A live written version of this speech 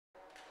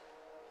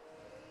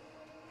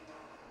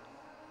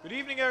Good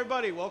evening,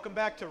 everybody. Welcome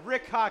back to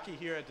RIC Hockey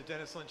here at the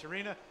Dennis Lynch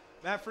Arena.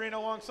 Matt Farina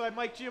alongside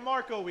Mike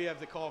Giamarco. We have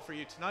the call for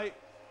you tonight.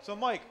 So,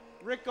 Mike,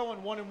 RIC going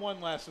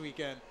 1-1 last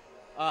weekend.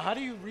 How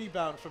do you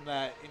rebound from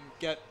that and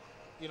get,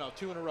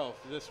 2 in a row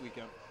for this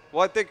weekend?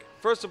 Well, I think,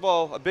 first of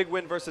all, a big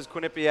win versus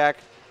Quinnipiac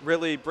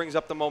really brings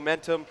up the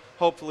momentum,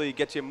 hopefully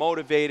gets you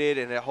motivated,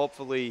 and it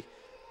hopefully,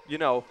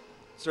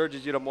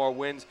 surges you to more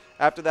wins.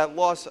 After that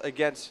loss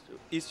against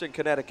Eastern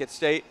Connecticut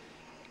State,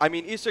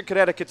 Eastern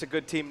Connecticut's a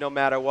good team no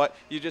matter what.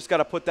 You just got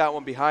to put that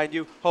one behind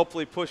you,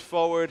 hopefully push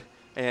forward,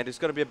 and it's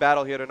going to be a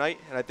battle here tonight.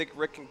 And I think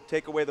Rick can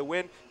take away the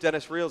win.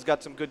 Dennis Reel's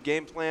got some good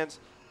game plans,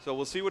 so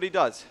we'll see what he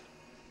does.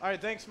 All right,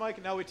 thanks, Mike.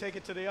 And now we take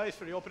it to the ice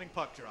for the opening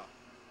puck drop.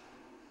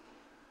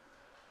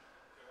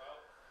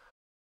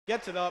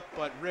 Gets it up,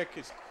 but Rick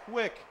is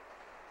quick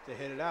to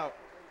hit it out.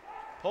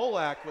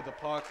 Polak with the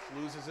puck,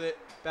 loses it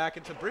back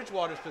into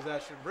Bridgewater's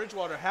possession.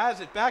 Bridgewater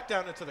has it back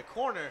down into the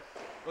corner,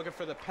 looking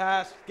for the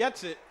pass,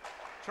 gets it,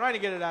 trying to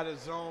get it out of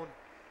zone,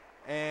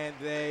 and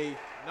they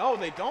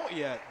don't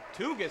yet.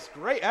 Tugas,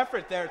 great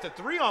effort there. It's a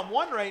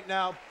 3-on-1 right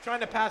now, trying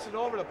to pass it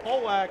over to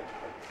Polak,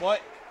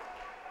 but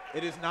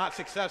it is not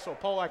successful.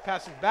 Polak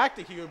passes back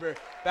to Huber,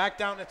 back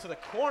down into the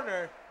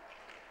corner,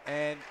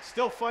 and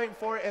still fighting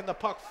for it, and the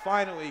puck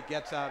finally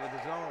gets out of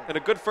the zone. And a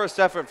good first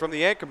effort from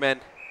the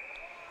anchormen,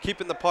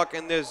 keeping the puck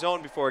in their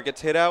zone before it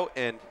gets hit out,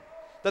 and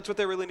that's what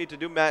they really need to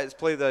do, Matt, is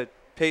play the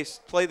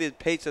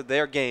pace of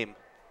their game.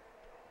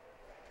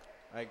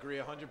 I agree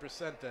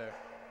 100% there.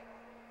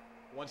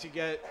 Once you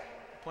get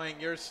playing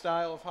your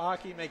style of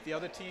hockey, make the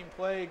other team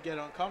play, get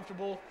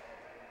uncomfortable,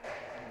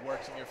 it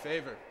works in your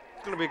favor.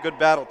 It's going to be a good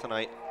battle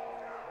tonight.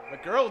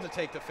 McGurl to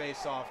take the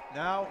face off.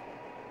 Now,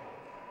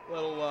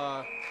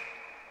 little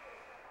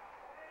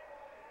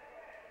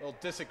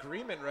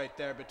disagreement right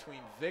there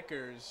between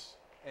Vickers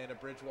and a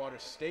Bridgewater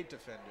State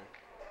defender.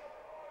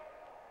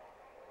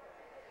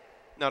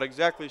 Not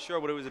exactly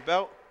sure what it was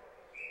about.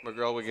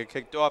 McGurl will get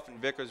kicked off,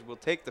 and Vickers will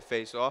take the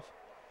face off.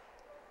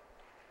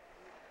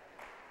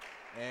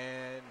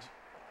 And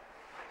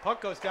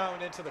puck goes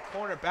down into the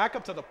corner, back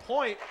up to the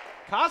point.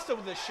 Costa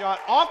with a shot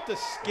off the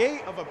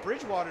skate of a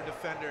Bridgewater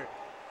defender,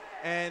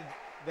 and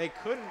they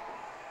couldn't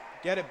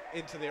get it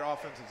into their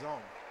offensive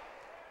zone.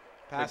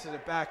 Passes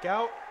it back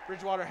out.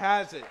 Bridgewater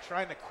has it,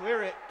 trying to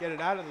clear it, get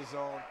it out of the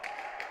zone.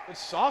 Good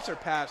saucer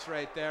pass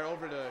right there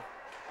over to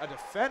a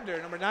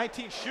defender. Number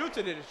 19 shoots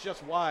it, and it's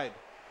just wide.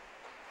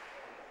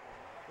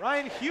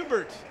 Ryan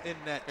Hubert in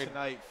net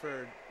tonight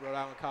for Rhode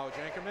Island College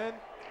anchorman.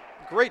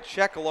 Great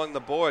check along the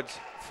boards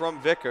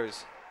from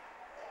Vickers.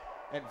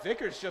 And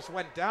Vickers just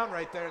went down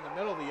right there in the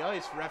middle of the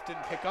ice. Ref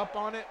didn't pick up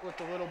on it.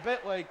 Looked a little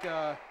bit like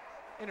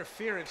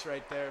interference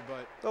right there,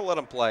 but They'll let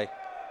him play.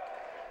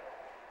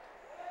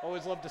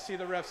 always love to see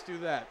the refs do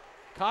that.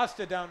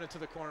 Costa down into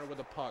the corner with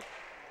a puck.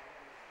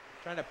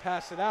 Trying to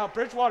pass it out.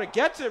 Bridgewater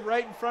gets it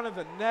right in front of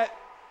the net.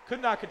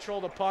 Could not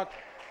control the puck.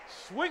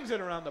 Swings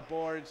it around the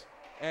boards,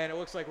 and it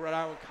looks like Rhode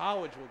Island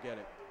College will get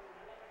it.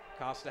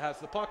 Costa has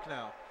the puck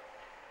now.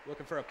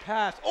 Looking for a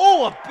pass.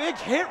 Oh, a big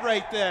hit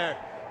right there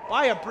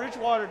by a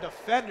Bridgewater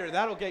defender.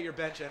 That'll get your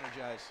bench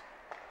energized.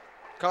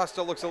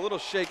 Costa looks a little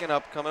shaken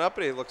up coming up,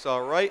 but he looks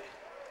all right.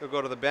 He'll go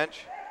to the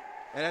bench.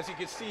 And as you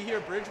can see here,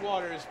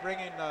 Bridgewater is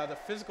bringing the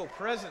physical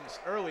presence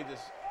early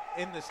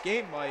in this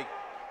game, Mike.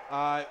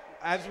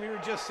 As we were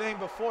just saying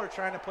before,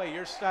 trying to play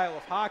your style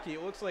of hockey,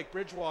 it looks like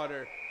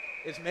Bridgewater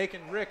is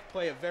making Rick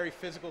play a very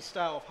physical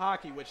style of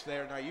hockey, which they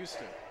are not used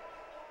to.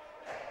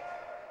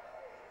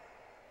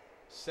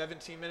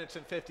 17 minutes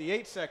and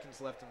 58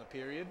 seconds left in the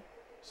period.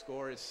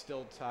 Score is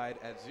still tied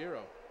at 0.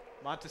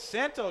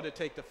 Montesanto to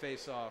take the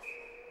face-off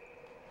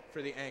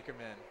for the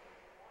anchorman.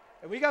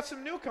 And we got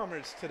some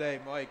newcomers today,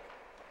 Mike,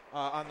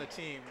 on the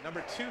team.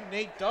 Number 2,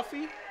 Nate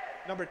Duffy.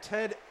 Number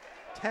 10,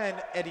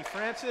 Eddie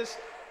Francis.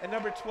 And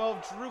number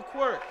 12, Drew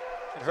Quirk.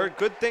 I heard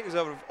good things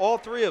of all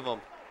three of them.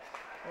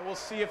 And we'll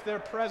see if their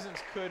presence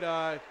could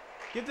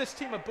give this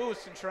team a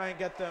boost and try and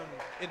get them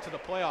into the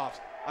playoffs.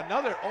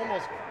 Another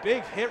almost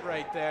big hit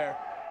right there.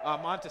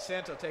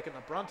 Montesanto taking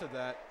the brunt of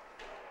that.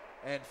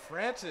 And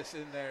Francis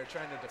in there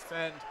trying to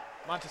defend.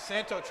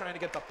 Montesanto trying to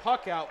get the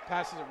puck out,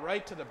 passes it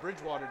right to the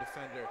Bridgewater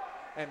defender.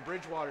 And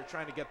Bridgewater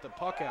trying to get the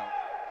puck out.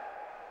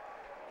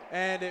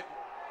 And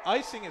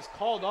icing is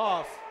called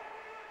off.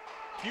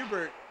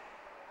 Hubert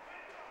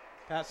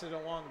passes it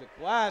along the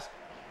glass.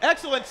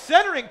 Excellent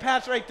centering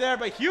pass right there,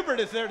 but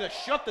Hubert is there to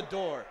shut the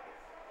door.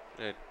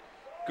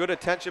 Good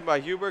attention by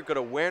Hubert, good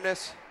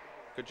awareness.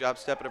 Good job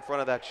stepping in front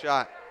of that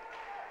shot.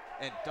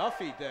 And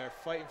Duffy there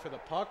fighting for the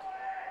puck.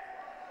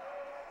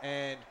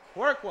 And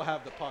Quirk will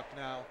have the puck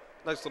now.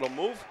 Nice little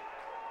move.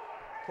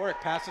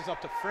 Quirk passes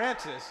up to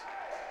Francis.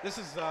 This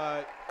is,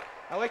 I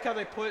like how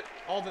they put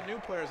all the new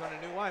players on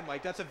a new line,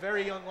 Mike. That's a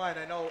very young line.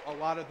 I know a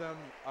lot of them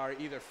are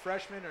either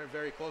freshmen or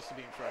very close to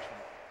being freshmen.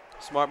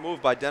 Smart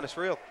move by Dennis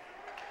Reel.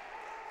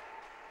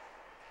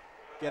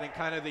 Getting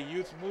kind of the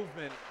youth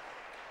movement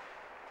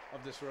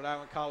of this Rhode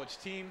Island College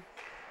team.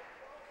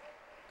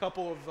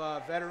 Couple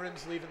of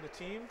veterans leaving the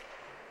team.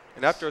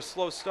 And after a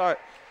slow start,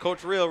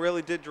 Coach Reel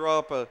really did draw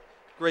up a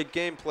great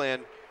game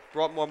plan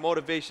brought more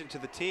motivation to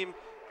the team,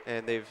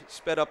 and they've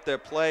sped up their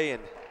play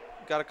and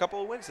got a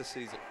couple of wins this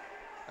season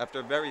after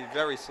a very,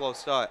 very slow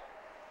start.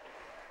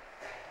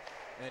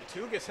 And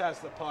Tugas has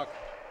the puck.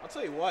 I'll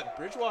tell you what,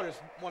 Bridgewater's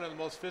one of the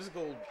most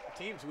physical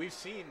teams we've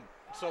seen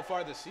so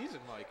far this season,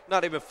 Mike.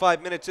 Not even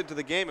 5 minutes into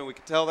the game, and we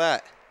can tell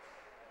that.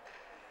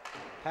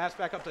 Pass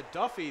back up to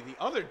Duffy, the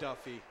other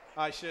Duffy.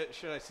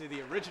 Should I say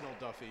the original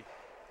Duffy.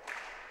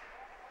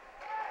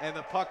 And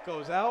the puck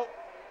goes out.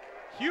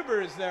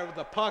 Huber is there with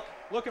the puck,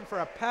 looking for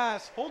a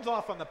pass, holds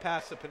off on the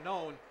pass to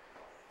Pannone,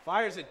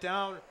 fires it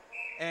down,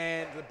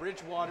 and the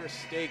Bridgewater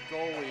State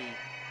goalie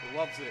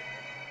loves it.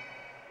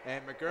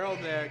 And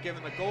McGurl there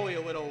giving the goalie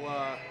a little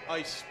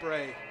ice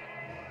spray.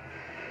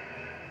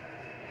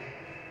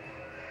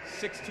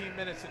 16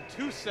 minutes and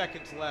 2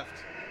 seconds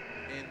left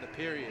in the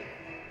period.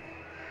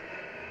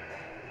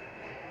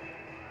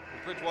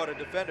 The Bridgewater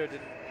defender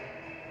didn't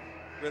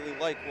really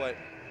like what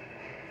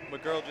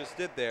McGurl just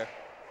did there.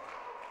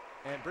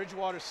 And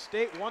Bridgewater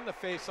State won the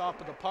face-off,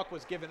 but the puck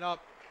was given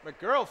up.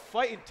 McGurl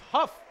fighting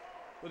tough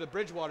with a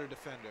Bridgewater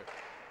defender.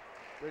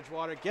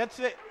 Bridgewater gets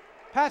it,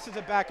 passes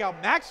it back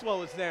out.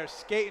 Maxwell is there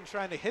skating,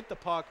 trying to hit the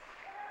puck,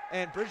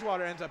 and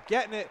Bridgewater ends up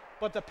getting it,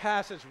 but the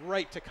pass is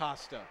right to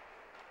Costa.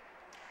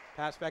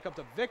 Pass back up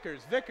to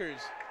Vickers. Vickers,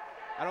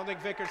 I don't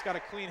think Vickers got a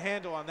clean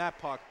handle on that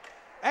puck.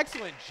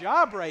 Excellent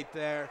job right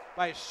there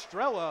by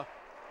Estrella,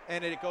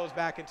 and it goes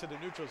back into the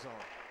neutral zone.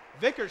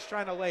 Vickers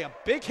trying to lay a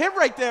big hit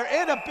right there,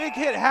 and a big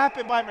hit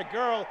happened by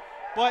McGurl,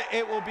 but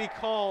it will be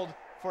called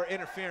for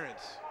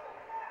interference.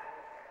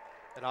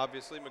 And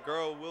obviously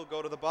McGurl will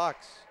go to the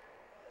box.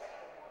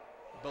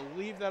 I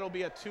believe that'll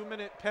be a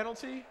 2-minute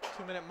penalty,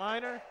 2-minute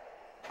minor,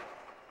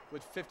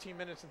 with 15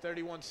 minutes and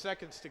 31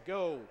 seconds to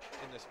go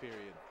in this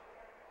period.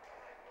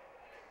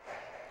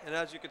 And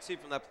as you can see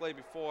from that play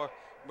before,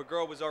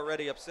 McGurl was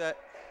already upset.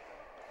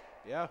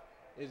 Yeah,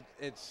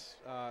 it's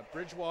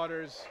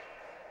Bridgewater's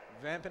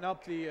vamping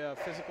up the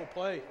physical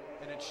play,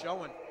 and it's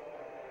showing.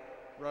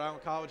 Rhode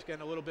Island College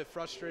getting a little bit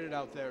frustrated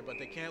out there, but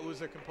they can't lose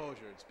their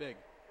composure. It's big.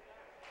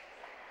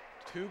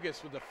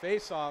 Tugas with the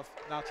face-off,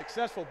 not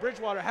successful.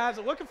 Bridgewater has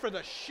it, looking for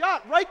the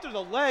shot right through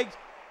the legs,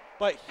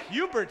 but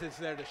Hubert is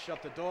there to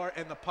shut the door,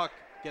 and the puck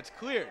gets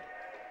cleared.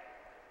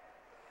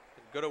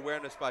 Good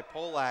awareness by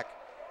Polak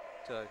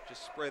to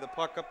just spray the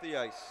puck up the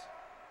ice.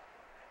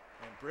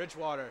 And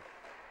Bridgewater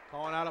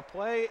calling out a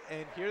play,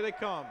 and here they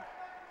come.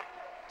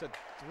 It's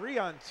a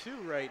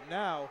 3-on-2 right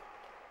now.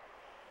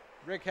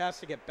 Rick has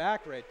to get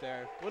back right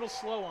there. A little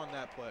slow on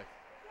that play.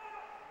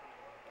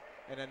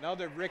 And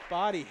another Rick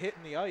body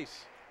hitting the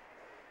ice.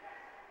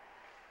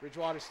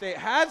 Bridgewater State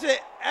has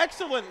it.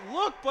 Excellent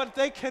look, but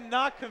they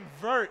cannot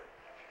convert.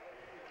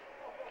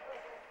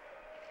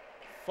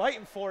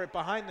 Fighting for it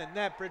behind the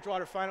net.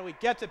 Bridgewater finally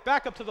gets it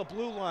back up to the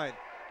blue line.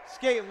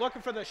 Skating,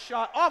 looking for the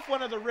shot off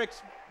one of the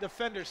Rick's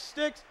defenders'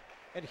 sticks.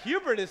 And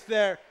Hubert is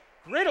there.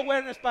 Great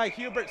awareness by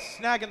Hubert,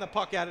 snagging the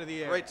puck out of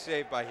the air. Great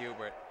save by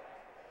Hubert.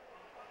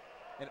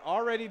 And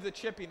already the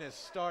chippiness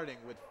starting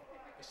with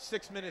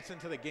 6 minutes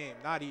into the game,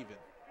 not even.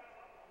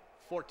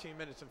 14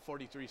 minutes and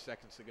 43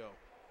 seconds to go.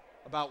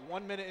 About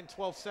 1 minute and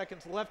 12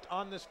 seconds left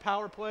on this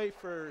power play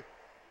for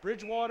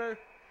Bridgewater.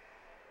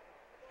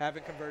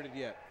 Haven't converted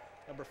yet.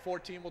 Number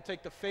 14 will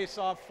take the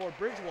face-off for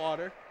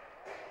Bridgewater.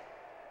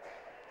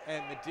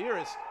 And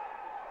Medeiros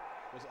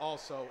was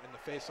also in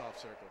the face-off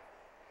circle.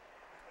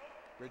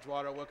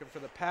 Bridgewater looking for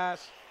the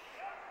pass.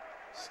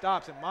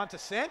 Stops, and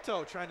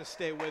Montesanto trying to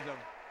stay with him.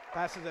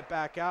 Passes it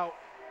back out.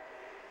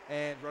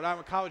 And Rhode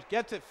Island College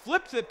gets it,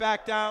 flips it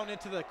back down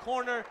into the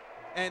corner,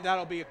 and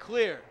that'll be a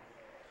clear.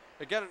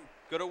 Again,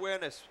 good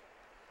awareness.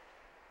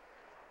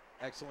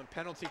 Excellent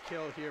penalty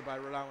kill here by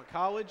Rhode Island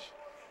College.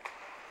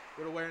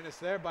 Good awareness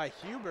there by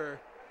Huber.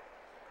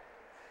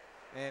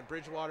 And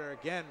Bridgewater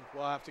again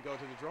will have to go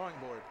to the drawing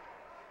board.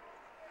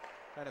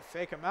 Trying to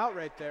fake him out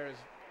right there is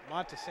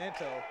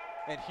Montesanto.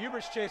 And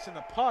Huber's chasing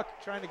the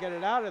puck, trying to get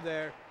it out of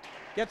there.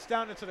 Gets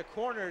down into the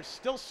corner,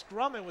 still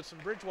scrumming with some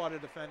Bridgewater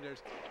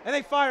defenders. And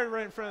they fire it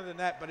right in front of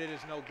the net, but it is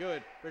no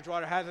good.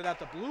 Bridgewater has it at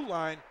the blue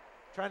line,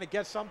 trying to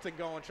get something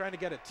going, trying to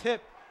get a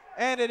tip.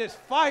 And it is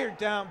fired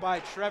down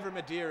by Trevor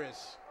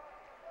Medeiros.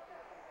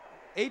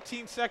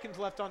 18 seconds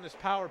left on this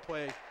power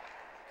play.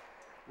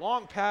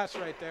 Long pass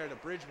right there to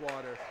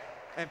Bridgewater.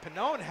 And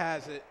Pannone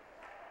has it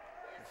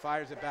and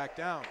fires it back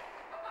down.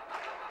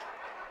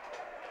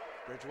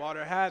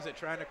 Bridgewater has it,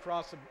 trying to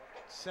cross the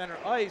center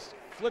ice,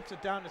 flips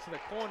it down into the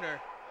corner.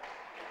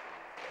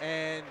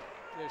 And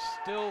they're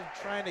still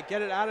trying to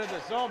get it out of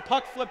the zone.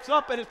 Puck flips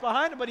up and it's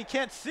behind him, but he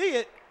can't see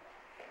it.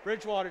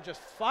 Bridgewater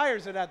just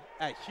fires it at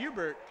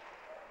Hubert.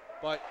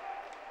 But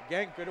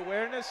again, good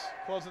awareness,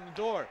 closing the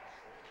door.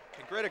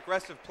 And great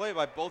aggressive play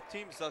by both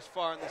teams thus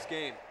far in this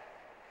game.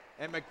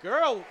 And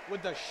McGurl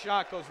with the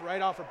shot goes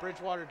right off a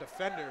Bridgewater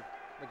defender.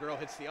 McGurl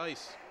hits the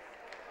ice.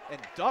 And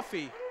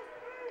Duffy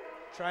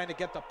trying to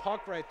get the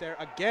puck right there,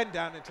 again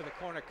down into the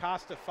corner.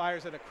 Costa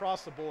fires it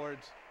across the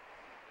boards.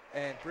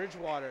 And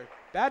Bridgewater,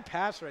 bad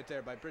pass right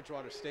there by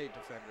Bridgewater State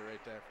defender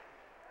right there.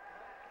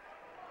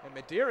 And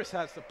Medeiros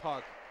has the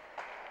puck.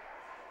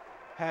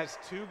 has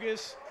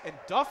Tugas and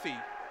Duffy.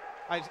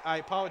 I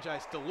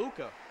apologize,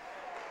 DeLuca.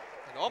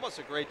 And almost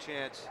a great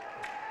chance.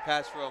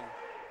 Pass from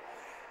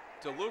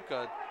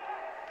DeLuca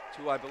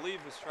to, I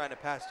believe, was trying to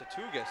pass to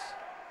Tugas.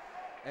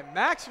 And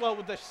Maxwell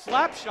with the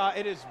slap shot,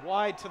 it is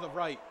wide to the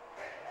right.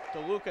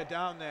 DeLuca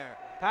down there.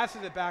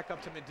 Passes it back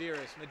up to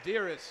Medeiros.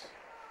 Medeiros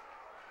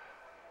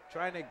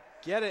trying to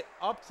get it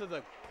up to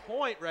the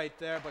point right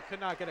there, but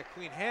could not get a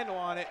clean handle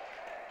on it.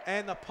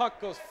 And the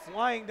puck goes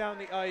flying down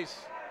the ice.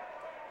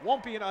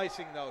 Won't be an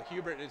icing, though.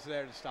 Hubert is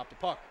there to stop the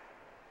puck.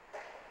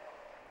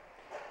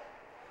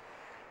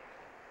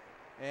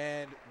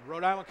 And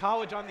Rhode Island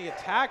College on the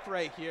attack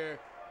right here.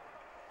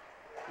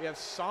 We have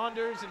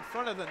Saunders in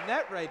front of the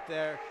net right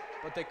there,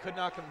 but they could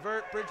not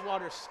convert.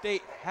 Bridgewater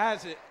State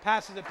has it,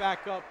 passes it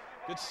back up.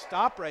 Good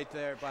stop right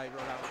there by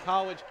Rhode Island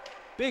College.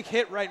 Big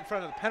hit right in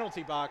front of the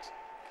penalty box,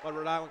 but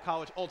Rhode Island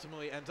College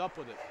ultimately ends up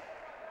with it.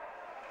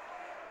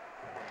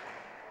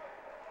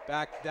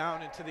 Back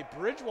down into the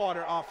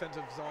Bridgewater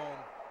offensive zone,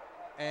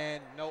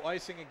 and no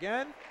icing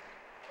again.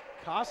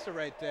 Costa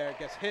right there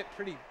gets hit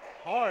pretty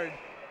hard,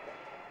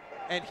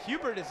 and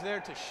Hubert is there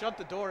to shut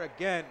the door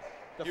again.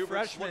 The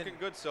Hubert's freshman looking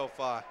good so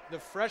far. The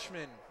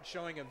freshman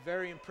showing a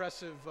very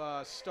impressive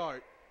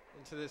start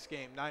into this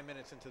game, 9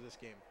 minutes into this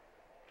game.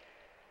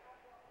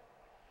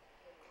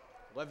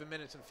 11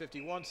 minutes and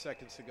 51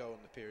 seconds to go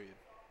in the period.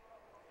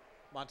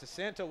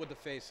 Montesanto with the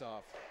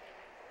face-off.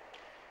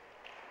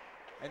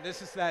 And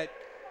this is that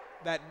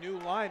new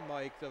line,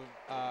 Mike, the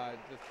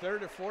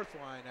third or fourth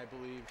line, I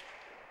believe.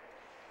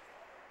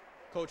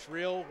 Coach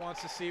Reel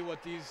wants to see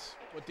what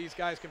these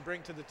guys can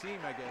bring to the team,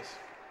 I guess.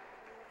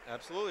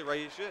 Absolutely,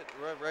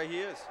 right he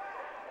is.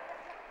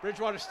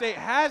 Bridgewater State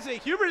has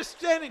it. Hubert is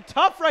standing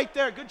tough right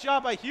there. Good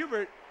job by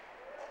Hubert.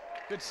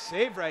 Good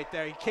save right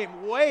there. He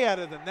came way out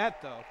of the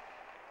net, though.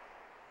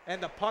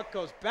 And the puck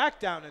goes back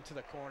down into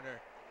the corner.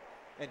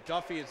 And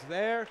Duffy is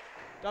there.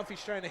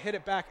 Duffy's trying to hit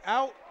it back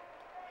out.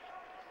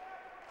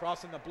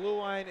 Crossing the blue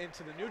line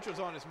into the neutral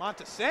zone is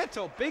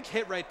Montesanto. Big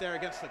hit right there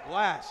against the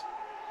glass.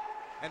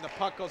 And the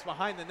puck goes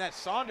behind the net.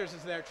 Saunders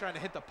is there trying to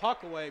hit the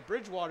puck away.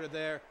 Bridgewater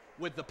there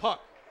with the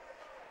puck.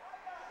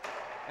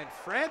 And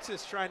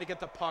Francis trying to get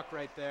the puck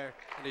right there.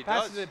 And he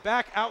passes it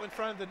back out in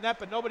front of the net,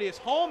 but nobody is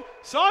home.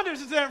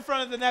 Saunders is there in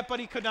front of the net, but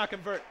he could not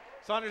convert.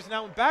 Saunders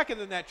now in back of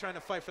the net trying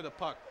to fight for the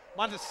puck.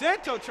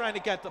 Montesanto trying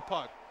to get the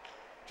puck.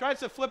 Tries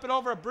to flip it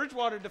over a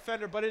Bridgewater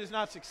defender, but it is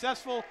not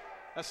successful.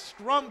 A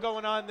scrum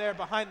going on there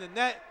behind the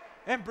net,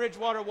 and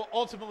Bridgewater will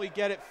ultimately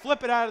get it,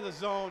 flip it out of the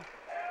zone.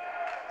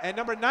 And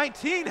number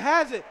 19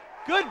 has it.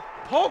 Good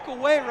poke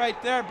away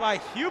right there by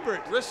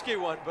Hubert. Risky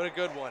one, but a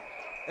good one.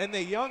 And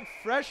the young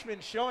freshman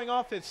showing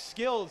off his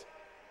skills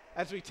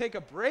as we take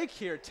a break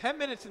here. 10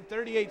 minutes and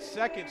 38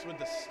 seconds with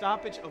the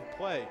stoppage of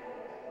play.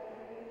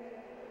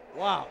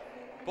 Wow.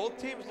 Both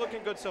teams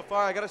looking good so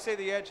far. I got to say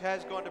the edge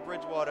has gone to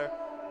Bridgewater,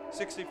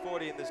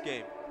 60-40 in this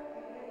game.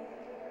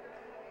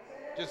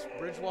 Just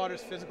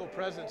Bridgewater's physical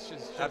presence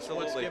is just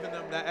what's giving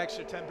them that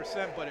extra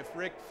 10%. But if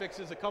Rick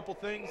fixes a couple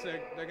things,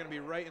 they're going to be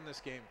right in this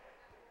game.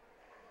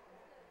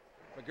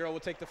 McGurl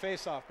will take the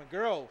face-off.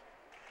 McGurl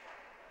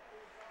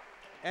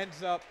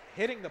ends up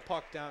hitting the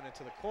puck down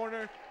into the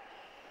corner.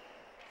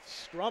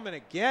 Scrumming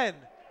again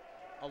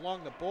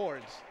along the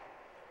boards.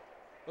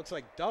 Looks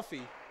like Duffy.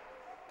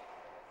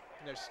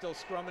 And they're still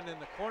scrumming in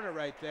the corner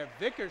right there.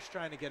 Vickers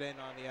trying to get in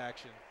on the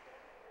action.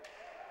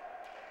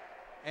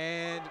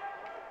 And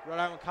Rhode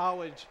Island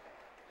College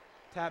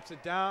taps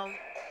it down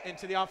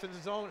into the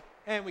offensive zone.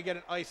 And we get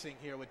an icing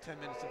here with 10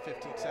 minutes and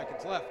 15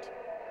 seconds left.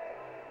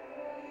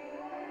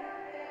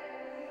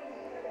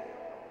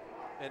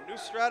 And new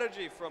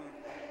strategy from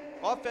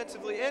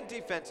offensively and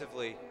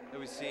defensively that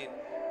we've seen.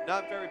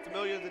 Not very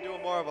familiar. They're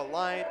doing more of a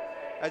line,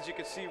 as you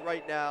can see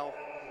right now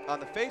on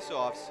the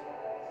face-offs.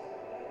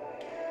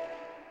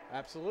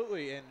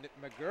 Absolutely, and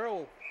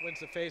McGurl wins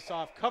the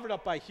face-off, covered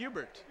up by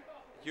Hubert.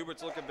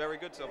 Hubert's looking very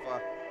good so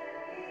far.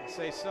 I'd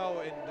say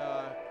so, and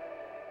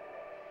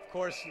of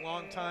course,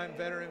 longtime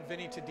veteran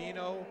Vinny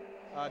Tadino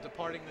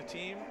departing the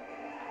team.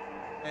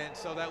 And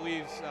so that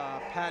leaves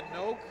Pat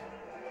Noak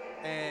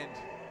and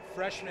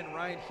freshman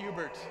Ryan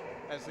Hubert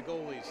as the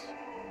goalies.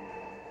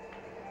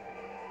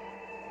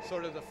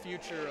 Sort of the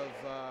future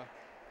of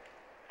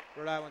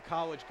Rhode Island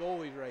College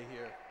goalies right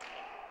here.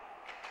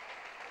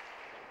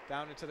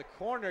 Down into the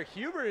corner,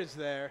 Hubert is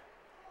there,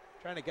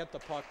 trying to get the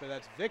puck, but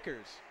that's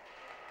Vickers.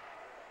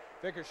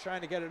 Vickers trying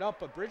to get it up,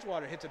 but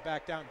Bridgewater hits it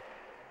back down.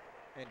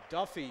 And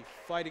Duffy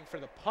fighting for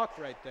the puck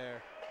right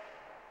there.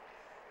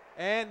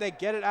 And they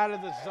get it out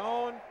of the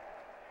zone.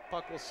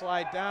 Puck will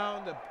slide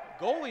down. The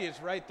goalie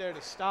is right there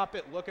to stop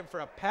it, looking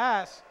for a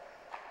pass,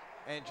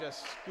 and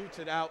just scoots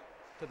it out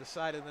to the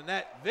side of the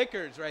net.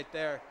 Vickers right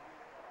there.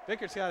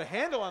 Vickers got a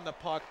handle on the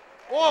puck.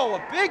 Oh,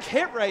 a big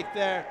hit right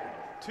there.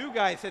 Two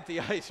guys hit the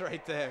ice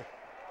right there.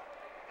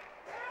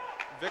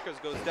 Vickers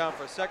goes down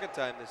for a second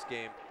time this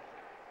game.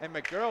 And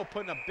McGurl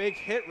putting a big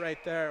hit right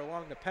there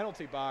along the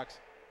penalty box.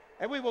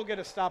 And we will get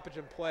a stoppage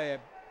in play.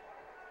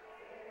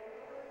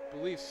 I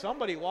believe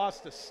somebody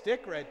lost the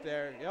stick right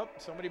there. Yep,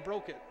 somebody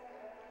broke it.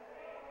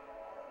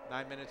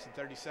 9 minutes and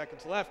 30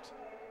 seconds left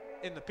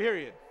in the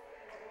period.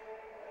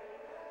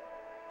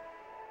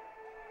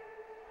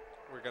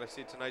 We're going to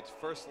see tonight's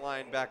first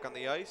line back on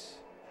the ice.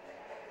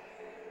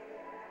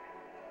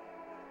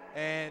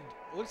 And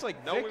it looks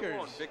like No, Vickers. we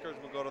won't. Vickers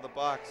will go to the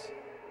box.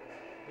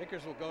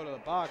 Vickers will go to the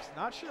box.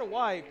 Not sure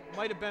why.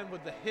 Might have been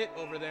with the hit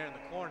over there in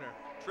the corner.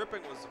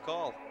 Tripping was the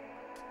call.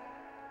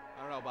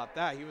 I don't know about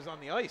that. He was on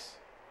the ice.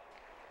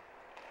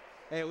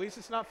 Hey, at least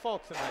it's not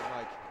Falk tonight,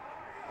 Mike.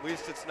 At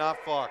least it's not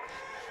Falk.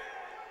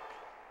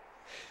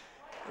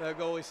 The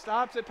goalie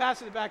stops it,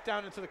 passes it back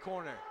down into the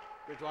corner.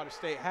 Bridgewater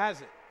State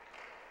has it.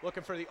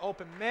 Looking for the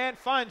open man,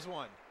 finds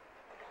one.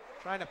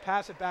 Trying to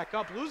pass it back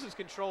up, loses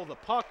control of the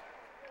puck.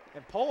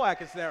 And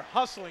Polak is there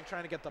hustling,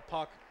 trying to get the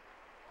puck.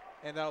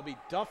 And that'll be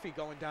Duffy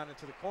going down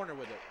into the corner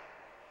with it.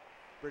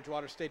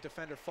 Bridgewater State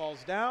defender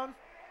falls down.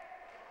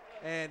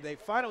 And they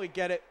finally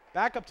get it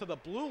back up to the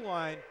blue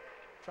line,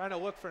 trying to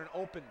look for an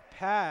open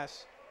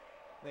pass.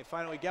 They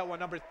finally get one.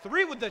 Number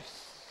 3 with the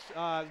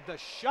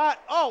shot.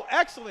 Oh,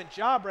 excellent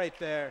job right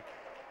there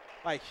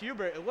by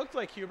Huber. It looked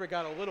like Huber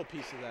got a little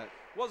piece of that.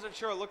 Wasn't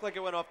sure. It looked like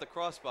it went off the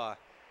crossbar.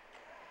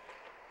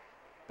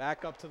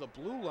 Back up to the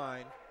blue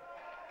line.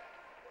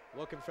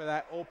 Looking for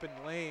that open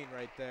lane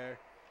right there.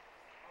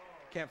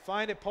 Can't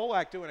find it.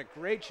 Polak doing a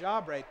great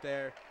job right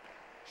there.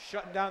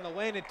 Shutting down the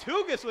lane. And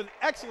Tugas with an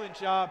excellent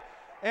job.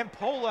 And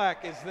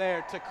Polak is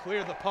there to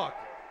clear the puck.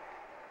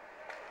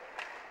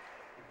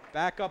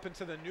 Back up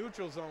into the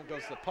neutral zone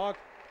goes the puck.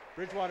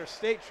 Bridgewater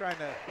State trying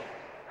to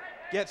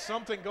get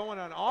something going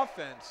on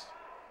offense.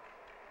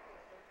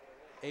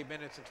 8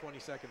 minutes and 20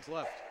 seconds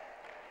left.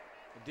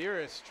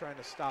 Medeiros trying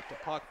to stop the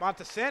puck.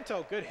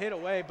 Montesanto, good hit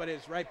away, but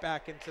is right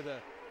back into the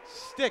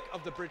stick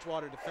of the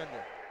Bridgewater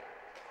defender.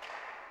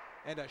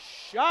 And a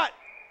shot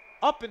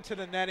up into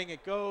the netting.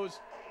 It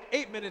goes.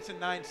 8 minutes and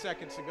 9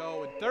 seconds to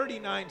go, and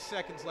 39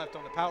 seconds left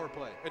on the power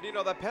play. And you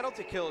know, that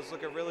penalty kill is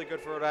looking really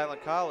good for Rhode Island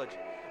College.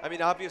 I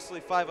mean,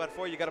 obviously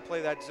 5-on-4, you got to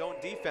play that zone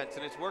defense,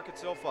 and it's working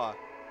so far.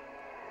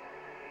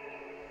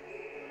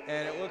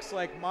 And it looks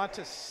like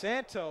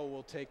Montesanto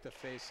will take the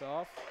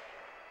face-off.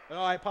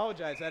 Oh, I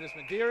apologize. That is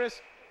Medeiros,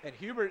 and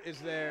Hubert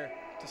is there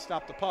to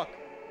stop the puck.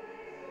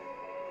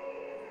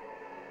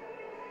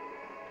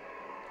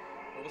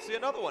 And we'll see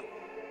another one.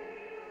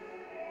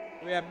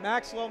 We have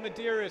Maxwell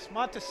Medeiros,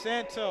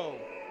 Montesanto,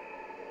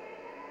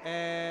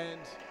 and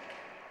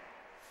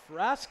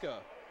Frasca.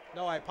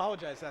 No, I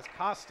apologize. That's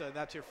Costa, and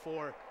that's your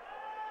 4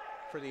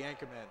 for the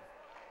anchorman.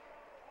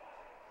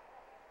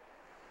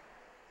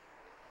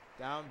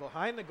 Down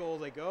behind the goal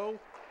they go.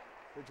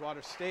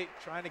 Bridgewater State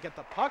trying to get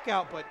the puck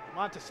out, but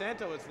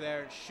Montesanto is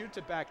there and shoots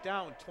it back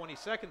down with 20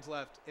 seconds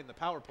left in the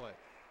power play.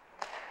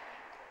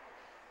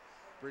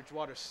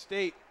 Bridgewater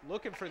State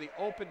looking for the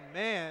open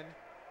man.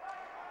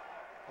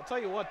 I'll tell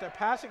you what, their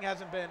passing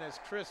hasn't been as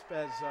crisp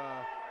as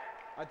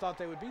I thought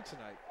they would be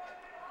tonight.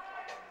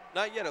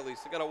 Not yet, at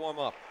least. They got to warm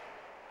up.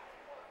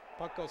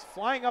 Puck goes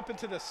flying up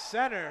into the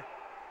center,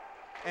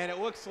 and it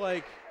looks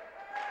like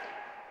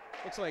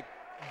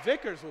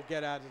Vickers will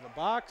get out of the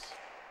box.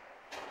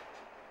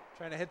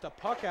 Trying to hit the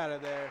puck out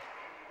of there.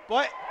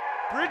 But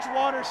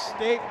Bridgewater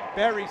State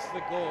buries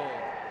the goal.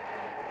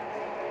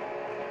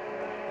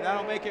 And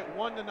that'll make it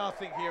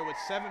 1-0 here with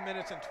 7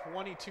 minutes and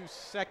 22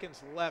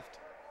 seconds left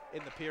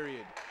in the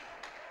period.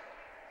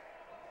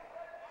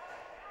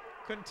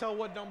 Couldn't tell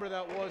what number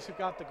that was who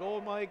got the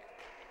goal, Mike.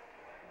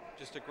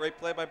 Just a great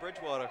play by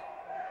Bridgewater.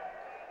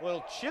 A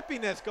little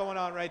chippiness going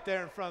on right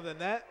there in front of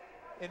the net.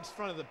 In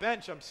front of the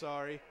bench, I'm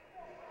sorry.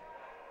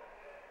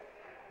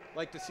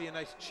 Like to see a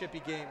nice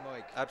chippy game,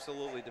 Mike.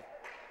 Absolutely.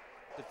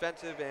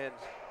 Defensive and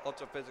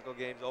ultra physical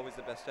games, always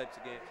the best types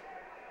of games.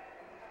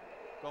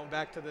 Going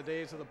back to the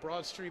days of the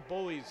Broad Street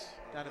Bullies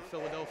down in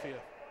Philadelphia.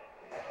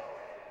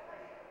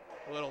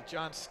 A little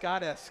John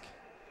Scott-esque,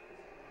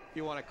 if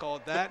you want to call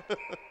it that.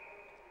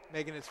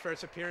 Making his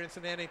first appearance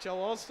in the NHL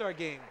All-Star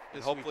game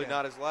this Hopefully weekend.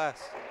 not his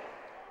last.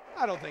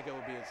 I don't think it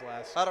will be his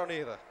last. I don't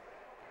either.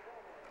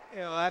 You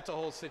know, that's a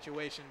whole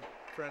situation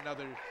for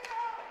another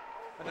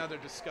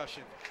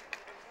discussion.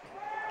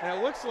 And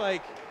it looks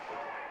like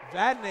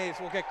Vadnais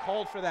will get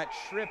called for that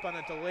trip on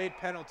a delayed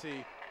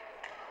penalty.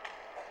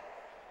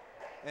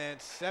 And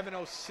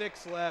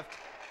 7:06 left.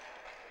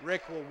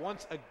 RIC will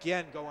once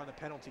again go on the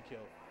penalty kill.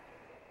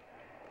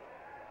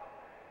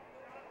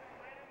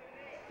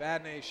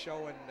 Vadnais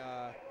showing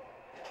a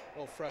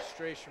little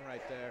frustration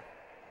right there.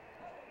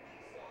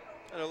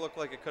 And it looked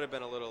like it could have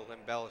been a little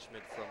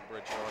embellishment from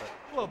Bridgewater.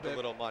 A little bit. A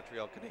little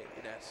Montreal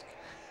Canadian-esque.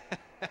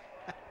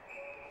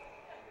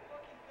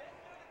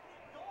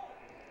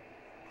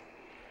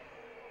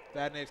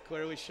 Vadnais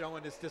clearly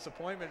showing his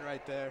disappointment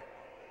right there.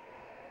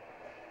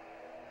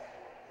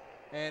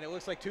 And it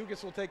looks like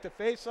Tugas will take the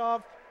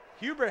face-off.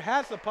 Hubert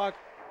has the puck,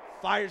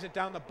 fires it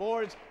down the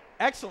boards.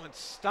 Excellent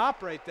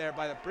stop right there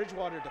by the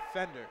Bridgewater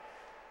defender.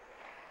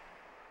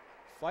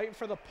 Fighting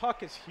for the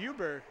puck is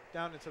Huber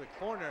down into the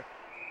corner.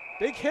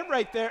 Big hit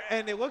right there,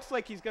 and it looks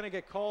like he's going to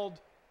get called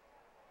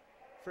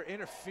for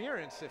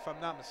interference, if I'm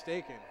not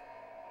mistaken.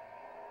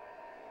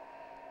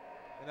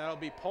 And that'll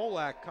be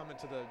Polak coming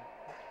to the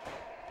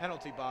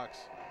penalty box.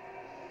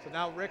 So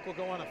now Rick will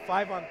go on a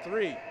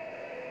 5-on-3.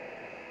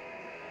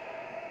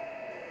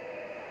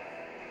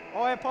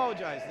 Oh, I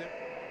apologize.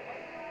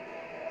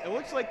 It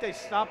looks like they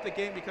stopped the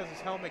game because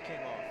his helmet came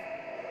off.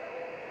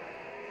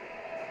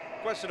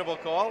 Questionable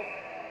call.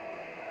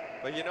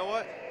 But you know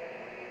what?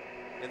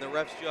 In the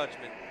ref's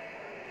judgment.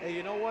 Hey,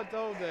 you know what,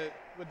 though?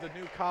 With the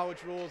new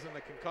college rules and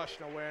the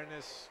concussion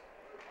awareness,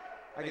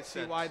 I can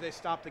see why they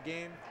stopped the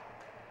game.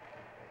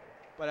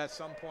 But at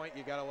some point,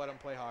 you got to let them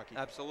play hockey.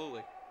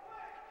 Absolutely.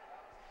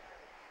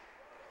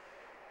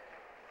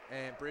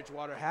 And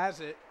Bridgewater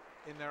has it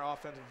in their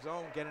offensive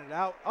zone, getting it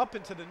out up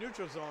into the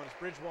neutral zone. It's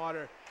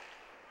Bridgewater.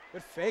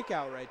 Good fake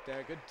out right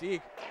there. Good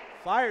deke.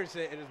 Fires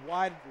it. It is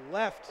wide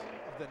left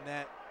of the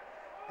net.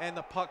 And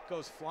the puck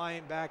goes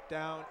flying back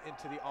down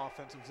into the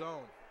offensive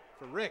zone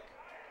for Rick.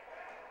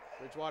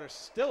 Bridgewater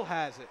still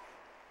has it.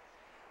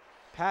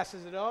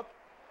 Passes it up.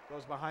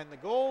 Goes behind the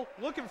goal.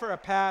 Looking for a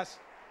pass.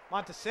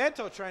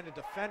 Montesanto trying to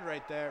defend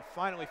right there.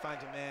 Finally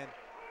finds a man.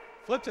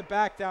 Flips it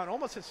back down.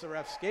 Almost hits the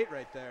ref's skate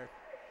right there.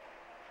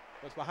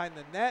 Goes behind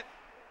the net.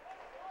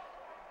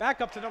 Back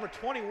up to number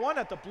 21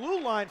 at the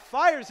blue line.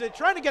 Fires it.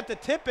 Trying to get the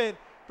tip in.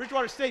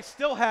 Bridgewater State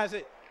still has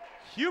it.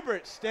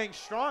 Hubert staying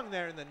strong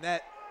there in the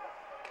net.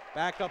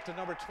 Back up to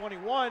number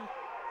 21.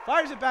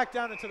 Fires it back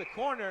down into the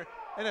corner.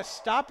 And a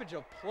stoppage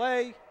of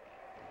play.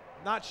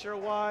 Not sure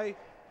why.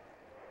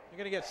 You're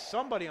going to get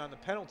somebody on the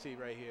penalty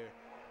right here.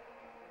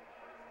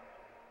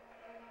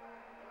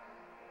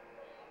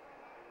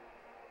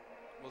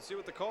 We'll see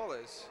what the call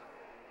is.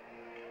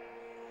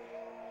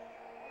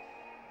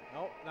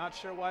 Nope, not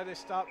sure why they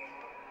stopped.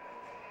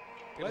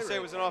 Gonna say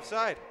it was an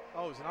offside.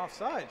 Oh, it was an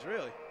offsides,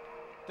 really?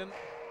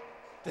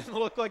 Didn't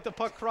look like the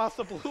puck crossed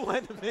the blue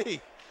line to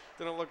me.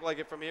 Didn't look like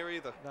it from here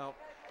either. No.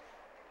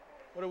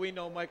 What do we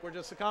know, Mike? We're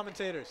just the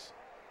commentators.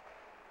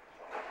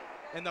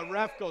 And the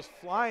ref goes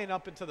flying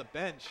up into the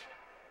bench.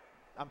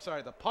 I'm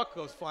sorry, the puck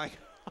goes flying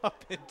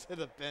up into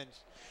the bench.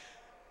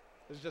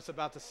 I was just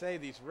about to say,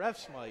 these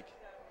refs, Mike,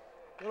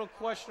 a little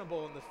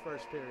questionable in the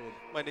first period.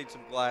 Might need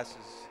some glasses.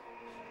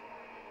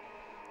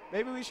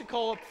 Maybe we should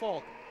call up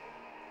Falk.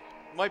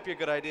 Might be a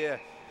good idea.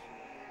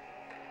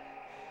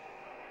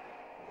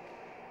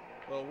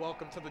 Well,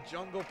 welcome to the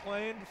jungle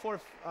playing before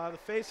the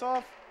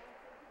face-off.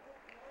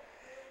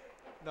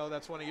 No,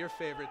 that's one of your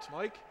favorites,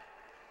 Mike.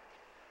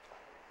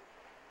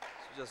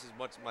 It's just as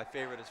much my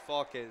favorite as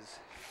Falk is.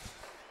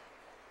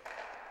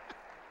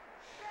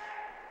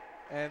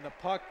 And the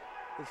puck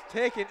is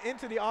taken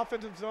into the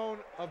offensive zone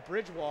of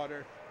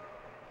Bridgewater.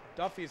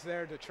 Duffy's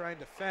there to try and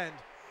defend.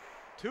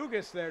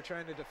 Tugas there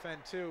trying to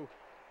defend too.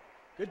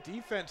 Good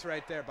defense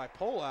right there by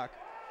Polak.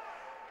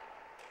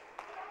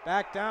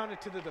 Back down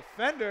into the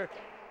defender.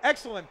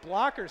 Excellent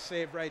blocker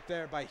save right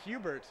there by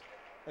Hubert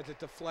as it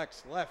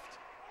deflects left.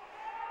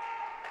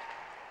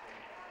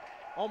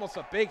 Almost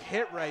a big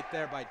hit right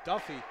there by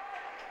Duffy.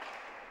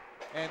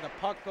 And the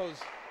puck goes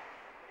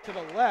to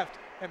the left.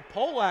 And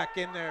Polak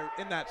in there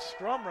in that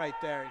scrum right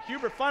there. And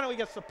Hubert finally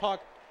gets the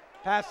puck.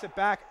 Pass it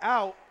back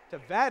out to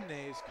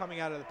Vadnais coming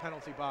out of the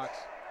penalty box.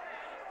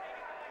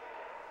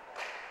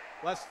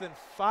 Less than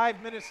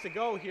 5 minutes to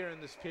go here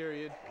in this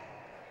period.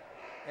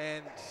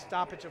 And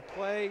stoppage of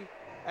play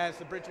as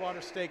the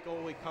Bridgewater State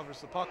goalie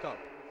covers the puck up.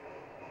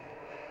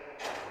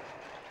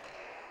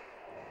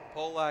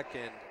 Polak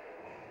and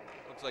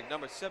looks like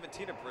number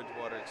 17 of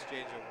Bridgewater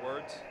exchanging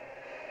words.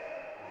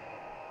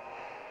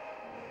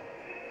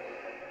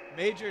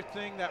 Major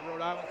thing that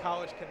Rhode Island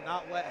College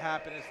cannot let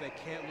happen is they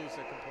can't lose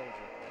their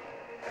composure.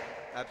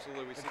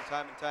 Absolutely. We've seen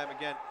time and time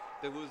again.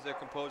 They lose their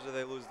composure,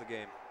 they lose the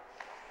game.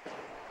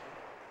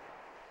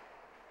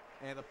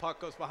 And the puck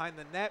goes behind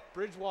the net.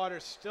 Bridgewater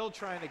still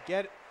trying to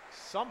get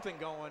something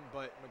going,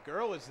 but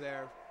McGurl is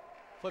there.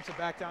 Flips it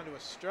back down to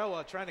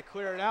Estrella, trying to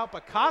clear it out,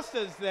 but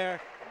Costa is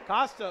there.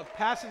 Costa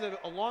passes it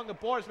along the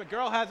boards.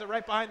 McGurl has it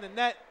right behind the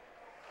net.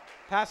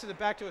 Passes it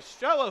back to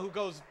Estrella, who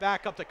goes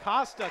back up to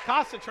Costa.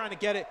 Costa trying to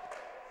get it.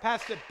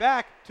 Passed it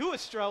back to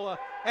Estrella,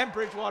 and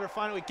Bridgewater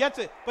finally gets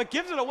it, but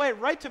gives it away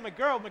right to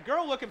McGurl.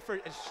 McGurl looking for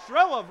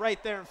Estrella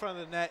right there in front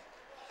of the net.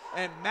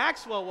 And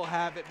Maxwell will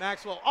have it.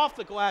 Maxwell off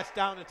the glass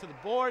down into the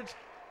boards.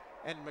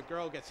 And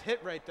McGurl gets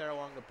hit right there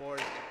along the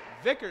boards.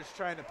 Vickers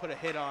trying to put a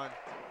hit on.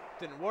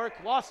 Didn't work.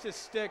 Lost his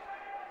stick.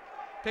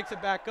 Picks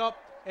it back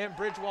up. And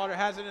Bridgewater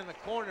has it in the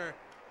corner.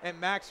 And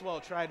Maxwell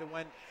tried to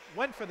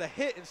went for the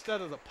hit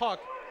instead of the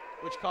puck,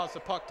 which caused the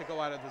puck to go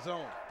out of the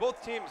zone.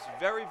 Both teams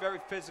very, very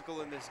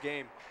physical in this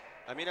game.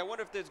 I mean, I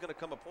wonder if there's going to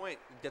come a point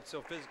and get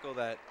so physical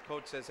that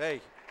coach says,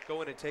 hey,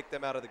 go in and take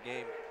them out of the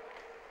game.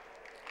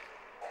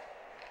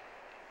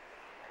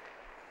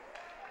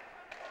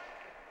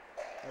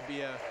 That'd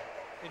be a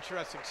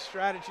interesting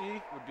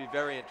strategy. Would be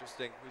very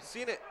interesting. We've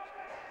seen it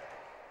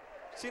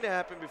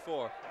happen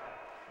before.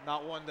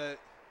 Not one that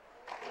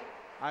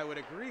I would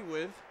agree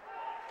with.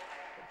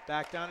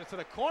 Back down into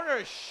the corner.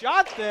 A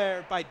shot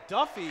there by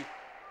Duffy.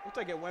 Looked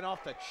like it went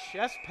off the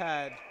chest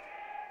pad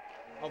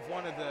of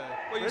one of the.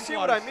 Well, you see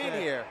what I mean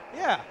here.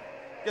 Yeah.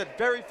 Get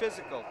very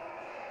physical.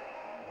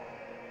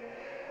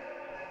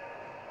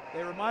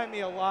 They remind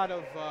me a lot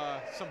of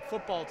some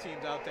football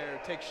teams out there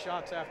who take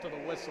shots after the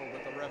whistle,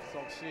 but the refs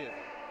don't see it.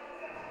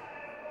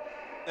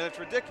 And it's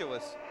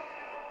ridiculous.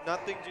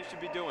 Not things you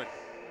should be doing.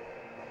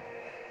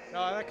 No,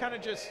 that kind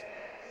of just,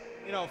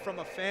 you know, from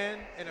a fan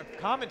and a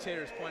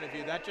commentator's point of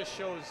view, that just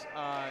shows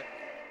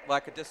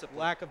lack of discipline.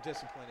 Lack of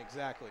discipline,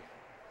 exactly.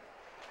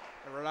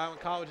 And Rhode Island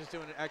College is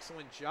doing an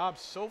excellent job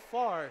so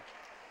far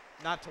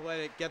not to let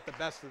it get the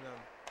best of them,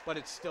 but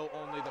it's still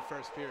only the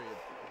first period.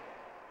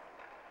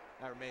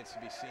 That remains to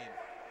be seen.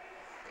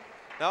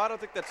 No, I don't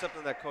think that's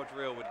something that Coach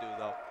Real would do,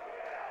 though.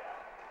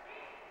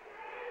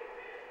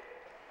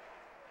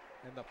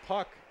 And the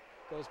puck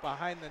goes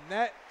behind the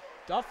net.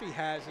 Duffy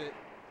has it,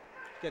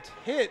 gets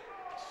hit,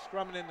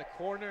 scrumming in the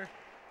corner.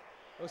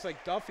 Looks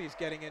like Duffy's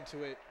getting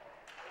into it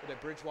with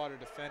a Bridgewater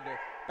defender.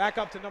 Back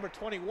up to number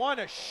 21,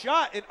 a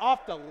shot and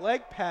off the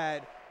leg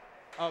pad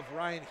of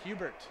Ryan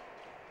Hubert.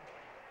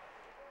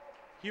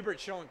 Hubert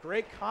showing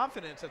great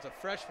confidence as a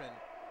freshman,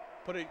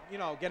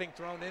 getting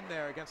thrown in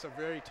there against a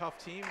very tough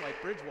team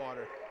like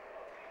Bridgewater.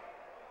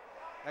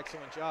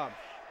 Excellent job.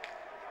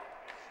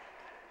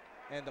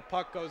 And the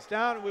puck goes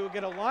down, and we will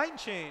get a line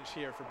change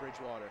here for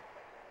Bridgewater.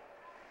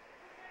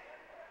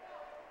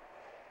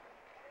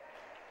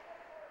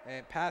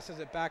 And passes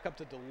it back up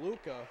to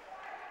DeLuca.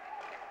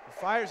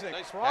 Fires it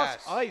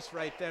across ice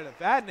right there to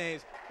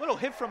Vadnais. Little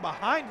hit from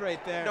behind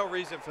right there. No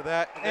reason for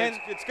that. And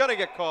it's going to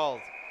get called.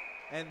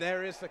 And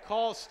there is the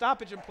call.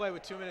 Stoppage in play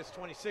with 2 minutes,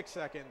 26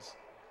 seconds.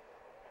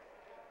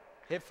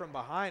 Hit from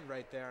behind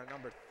right there.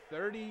 Number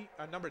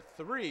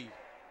 3.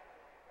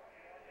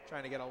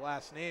 Trying to get a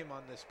last name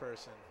on this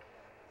person.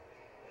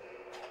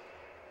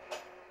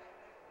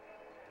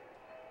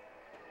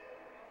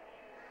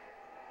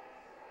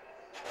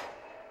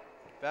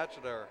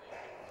 Bachelor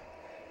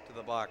to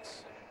the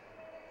box.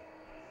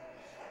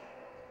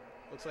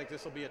 Looks like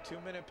this will be a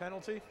 2-minute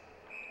penalty.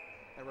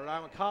 And Rhode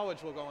Island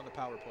College will go on the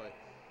power play.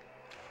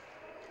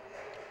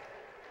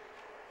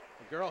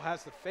 The girl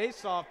has the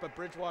face-off, but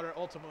Bridgewater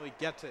ultimately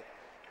gets it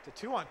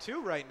to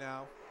 2-on-2 right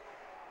now.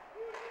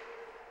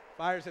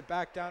 Fires it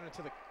back down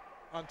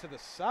onto the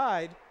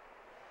side.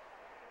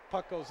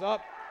 Puck goes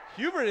up.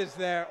 Hubert is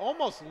there,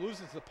 almost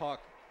loses the puck,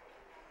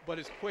 but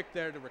is quick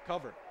there to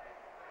recover.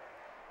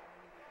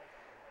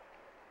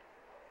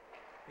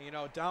 You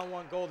know, down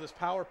 1 goal, this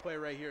power play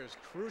right here is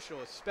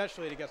crucial,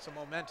 especially to get some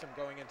momentum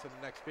going into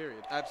the next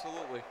period.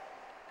 Absolutely.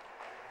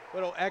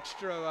 Little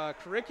extra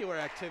curricular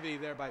activity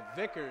there by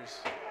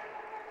Vickers.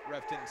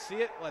 Ref didn't see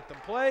it, let them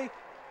play.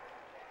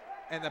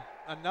 And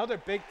another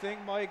big thing,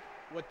 Mike,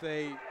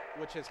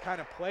 which has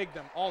kind of plagued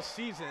them all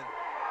season,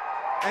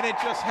 and it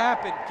just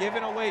happened,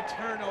 giving away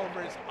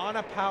turnovers on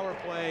a power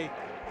play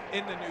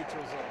in the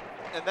neutral zone.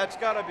 And that's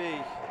got to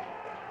be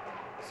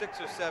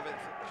 6th or 7th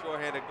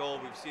shorthanded goal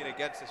we've seen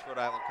against this Rhode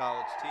Island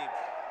College team.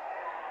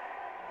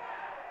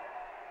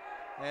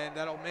 And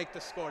that'll make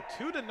the score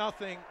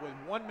 2-0 with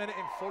 1 minute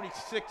and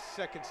 46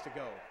 seconds to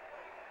go.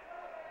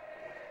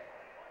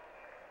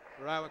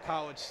 Rhode Island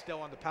College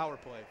still on the power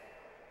play.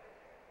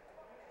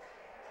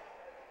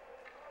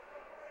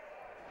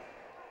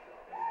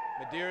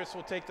 Medeiros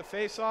will take the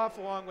face-off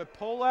along with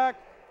Polak,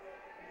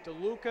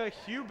 DeLuca,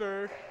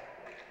 Huber,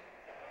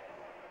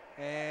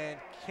 and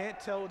can't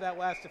tell who that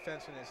last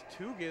defenseman is.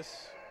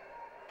 Tugis.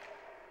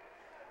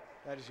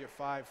 That is your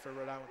 5 for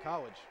Rhode Island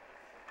College.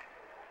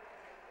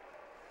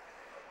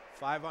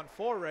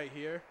 5-on-4 right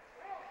here.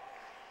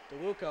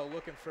 DeLuca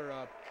looking for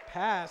a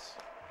pass.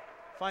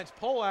 Finds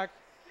Polak.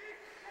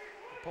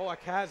 Polak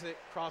has it,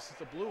 crosses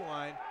the blue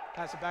line.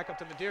 Pass it back up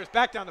to Medeiros.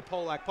 Back down to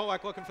Polak.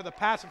 Polak looking for the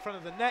pass in front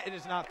of the net. It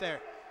is not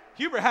there.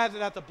 Huber has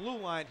it at the blue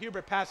line.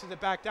 Huber passes it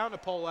back down to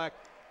Polak.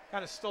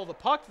 Kind of stole the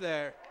puck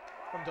there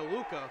from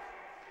DeLuca.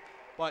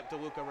 But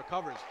DeLuca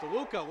recovers.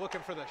 DeLuca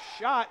looking for the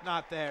shot,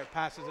 not there,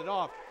 passes it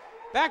off.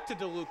 Back to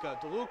DeLuca.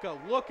 DeLuca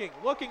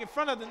looking in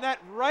front of the net,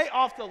 right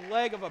off the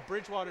leg of a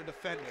Bridgewater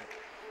defender.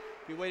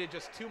 If he waited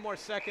just 2 more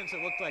seconds,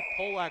 it looked like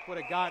Polak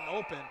would have gotten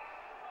open.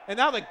 And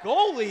now the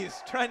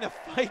goalie's trying to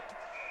fight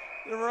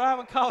the Rhode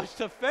Island College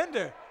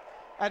defender.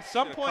 At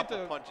some point,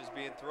 the punches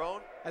being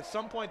thrown. At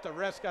some point, the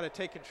refs got to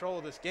take control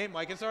of this game,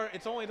 Mike.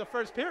 It's only the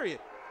first period.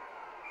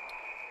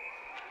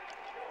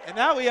 And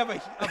now we have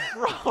a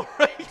brawl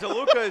right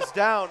DeLuca is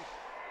down.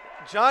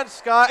 John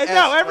Scott and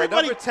now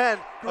everybody number 10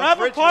 grab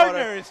a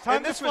partner. It's time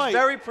and this to fight. Was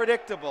very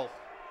predictable.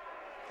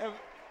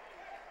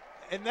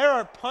 And there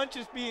are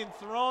punches being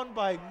thrown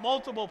by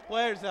multiple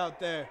players out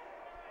there.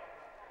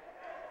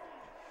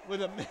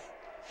 With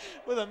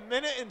a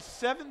minute and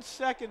 7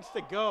 seconds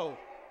to go.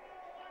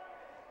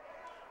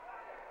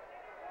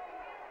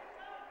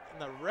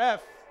 And the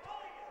ref,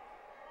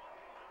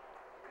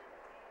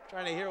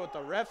 trying to hear what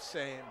the ref's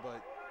saying,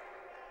 but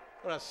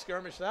what a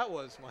skirmish that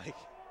was, Mike.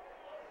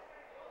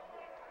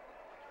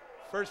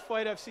 First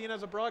fight I've seen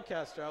as a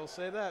broadcaster, I will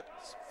say that.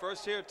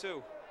 First here,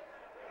 too.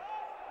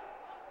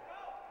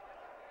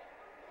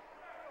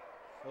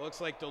 It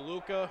looks like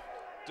DeLuca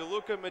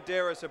and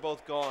Medeiros are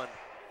both gone.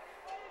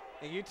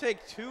 And you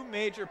take 2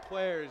 major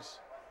players,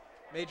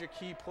 major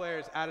key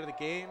players out of the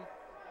game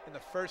in the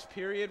first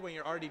period when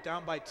you're already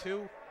down by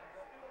 2.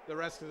 the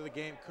rest of the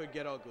game could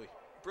get ugly.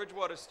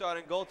 Bridgewater's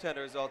starting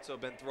goaltender has also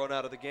been thrown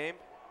out of the game.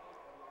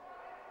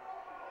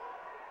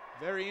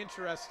 Very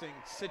interesting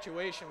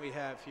situation we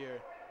have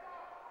here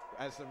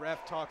as the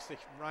ref talks to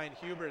Ryan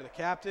Huber, the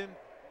captain.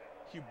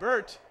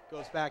 Hubert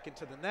goes back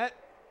into the net.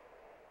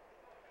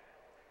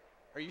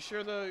 Are you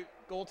sure the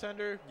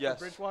goaltender Yes.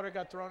 for Bridgewater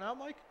got thrown out,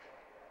 Mike?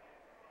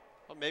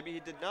 Well, maybe he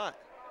did not.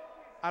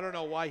 I don't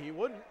know why he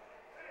wouldn't.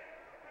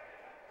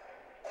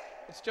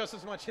 It's just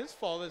as much his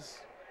fault as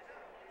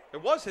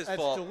It was his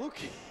fault.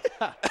 DeLuca.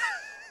 Yeah.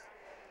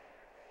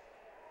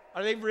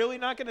 Are they really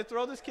not going to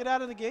throw this kid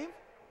out of the game?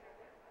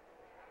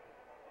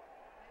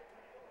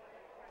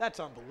 That's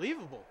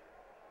unbelievable.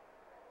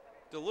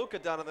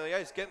 DeLuca down on the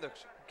ice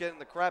getting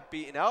the crap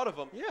beaten out of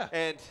him. Yeah.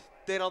 And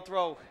they don't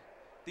throw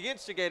the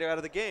instigator out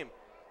of the game.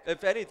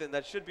 If anything,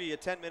 that should be a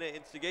 10-minute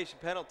instigation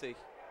penalty.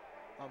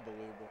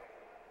 Unbelievable.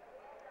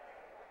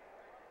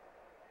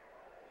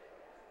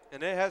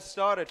 And it has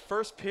started.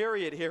 First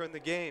period here in the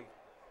game.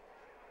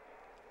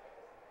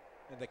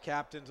 And the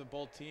captains of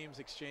both teams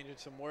exchanging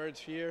some words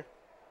here.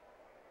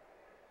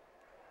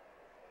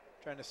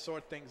 Trying to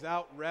sort things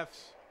out. Refs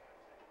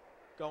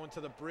going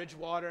to the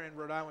Bridgewater and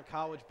Rhode Island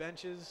College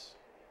benches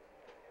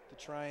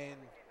to try and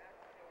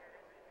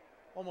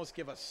almost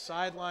give a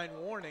sideline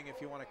warning,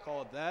 if you want to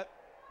call it that.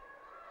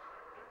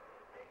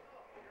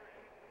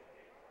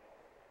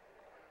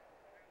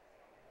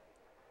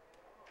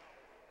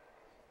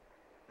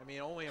 I mean,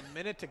 only a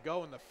minute to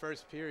go in the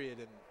first period,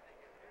 and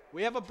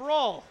we have a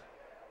brawl.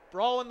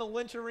 Brawl in the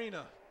Lynch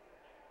Arena.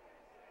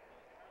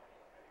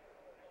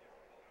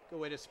 Good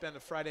way to spend a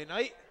Friday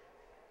night.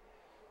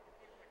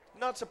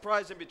 Not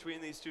surprising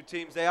between these two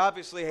teams. They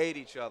obviously hate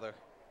each other.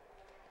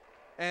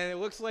 And it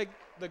looks like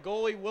the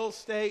goalie will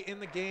stay in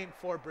the game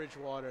for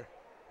Bridgewater.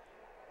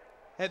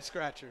 Head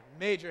scratcher.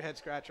 Major head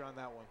scratcher on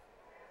that one.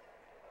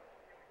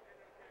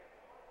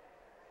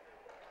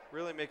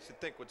 Really makes you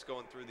think what's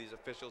going through these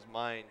officials'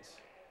 minds.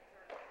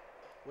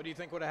 What do you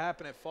think would have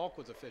happened if Falk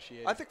was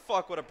officiating? I think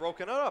Falk would have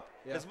broken it up.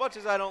 Yeah. As much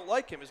as I don't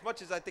like him, as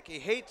much as I think he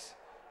hates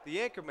the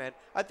anchorman,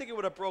 I think he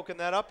would have broken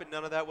that up and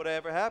none of that would have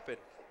ever happened.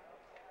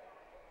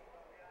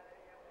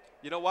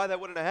 You know why that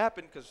wouldn't have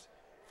happened? Because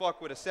Falk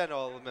would have sent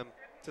all of them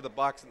to the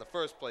box in the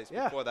first place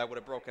before that would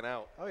have broken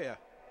out. Oh, yeah.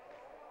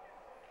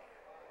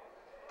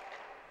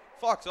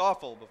 Falk's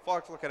awful, but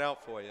Falk's looking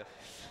out for you.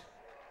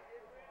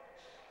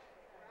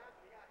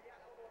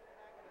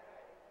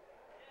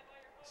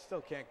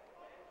 Still can't.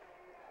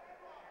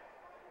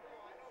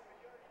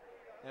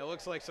 And it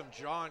looks like some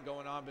jawing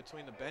going on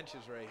between the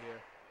benches right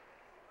here.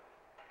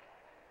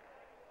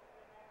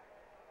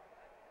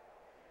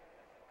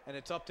 And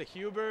it's up to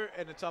Huber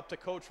and it's up to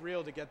Coach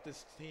Reel to get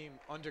this team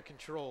under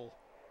control.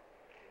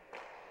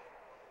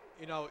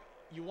 You know,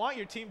 you want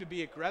your team to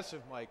be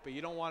aggressive, Mike, but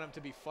you don't want them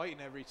to be fighting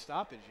every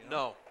stoppage, you know?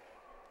 No.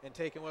 And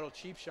taking little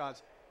cheap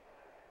shots.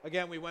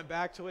 Again, we went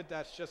back to it.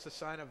 That's just a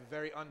sign of a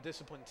very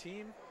undisciplined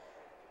team.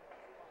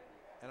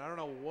 And I don't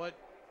know what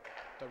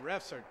the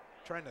refs are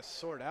trying to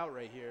sort out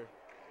right here.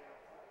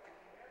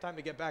 Time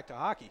to get back to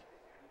hockey.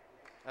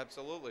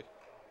 Absolutely.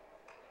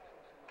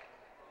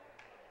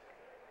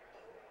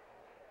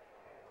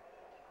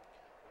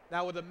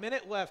 Now, with a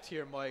minute left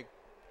here, Mike,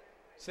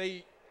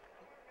 say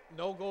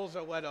no goals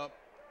are let up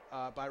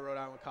by Rhode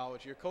Island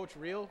College. Your Coach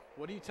Reel,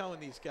 what are you telling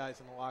these guys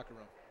in the locker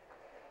room?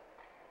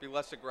 Be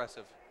less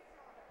aggressive.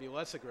 Be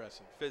less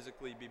aggressive.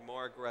 Physically, be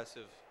more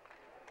aggressive.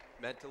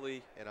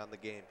 Mentally, and on the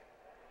game.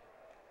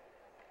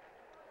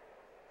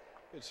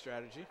 Good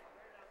strategy.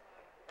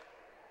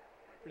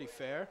 Pretty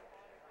fair.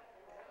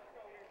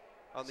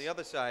 On the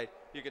other side,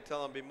 you can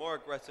tell them be more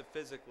aggressive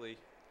physically.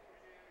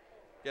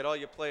 Get all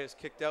your players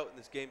kicked out, and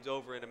this game's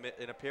over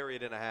in a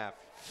period and a half.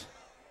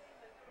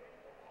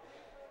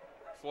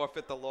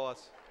 Forfeit the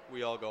loss.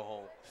 We all go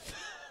home.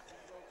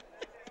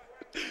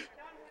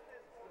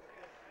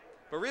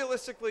 But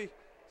realistically,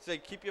 say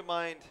keep your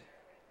mind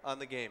on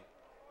the game.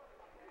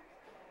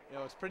 You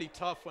know, it's pretty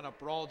tough when a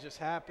brawl just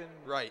happened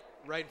right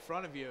in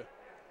front of you.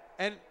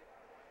 And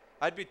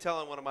I'd be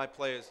telling one of my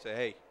players to,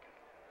 hey,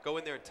 go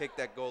in there and take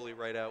that goalie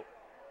right out.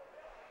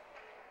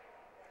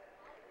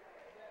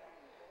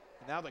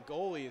 now the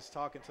goalie is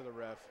talking to the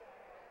ref.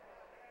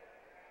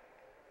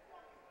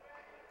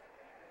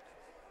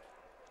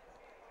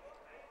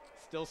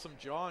 Still some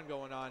jawing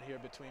going on here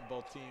between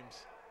both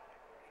teams.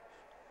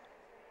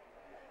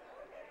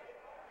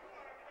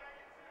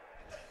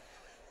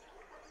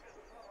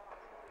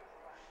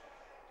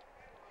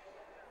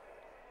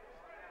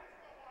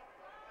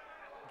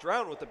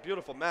 Drown with a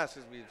beautiful mask,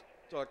 as we've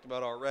talked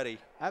about already.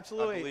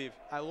 Absolutely. I believe.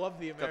 I love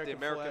the American flag. Got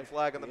the American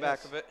flag on the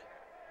back of it.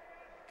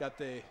 Got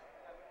the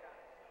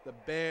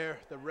bear,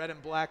 the red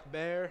and black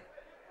bear.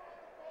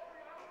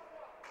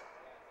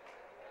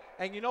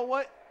 And you know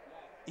what?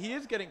 He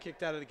is getting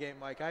kicked out of the game,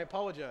 Mike. I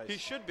apologize. He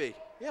should be.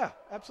 Yeah,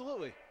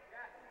 absolutely.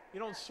 You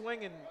don't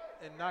swing and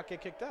not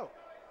get kicked out.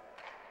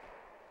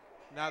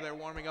 Now they're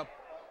warming up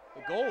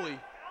the goalie.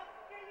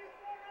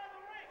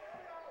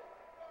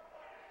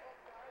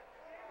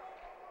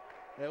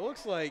 It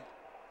looks like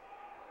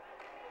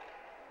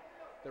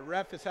The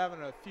ref is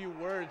having a few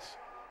words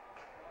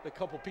with a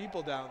couple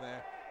people down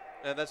there.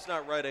 And that's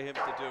not right of him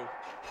to do.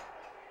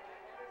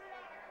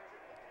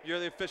 You're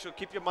the official.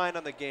 Keep your mind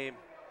on the game.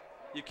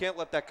 You can't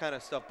let that kind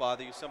of stuff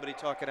bother you. Somebody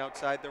talking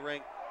outside the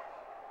ring.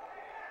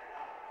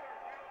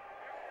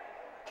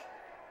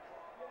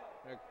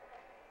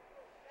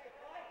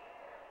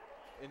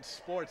 In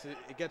sports,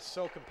 it gets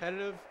so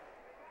competitive.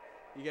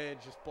 You gotta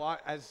just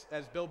block, as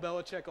Bill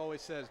Belichick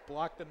always says,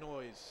 block the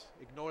noise,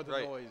 ignore the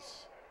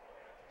noise.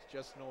 It's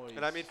just noise.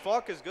 And I mean,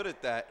 Falk is good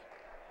at that,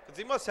 because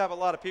he must have a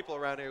lot of people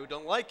around here who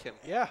don't like him.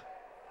 Yeah,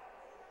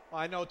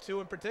 well, I know 2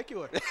 in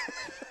particular.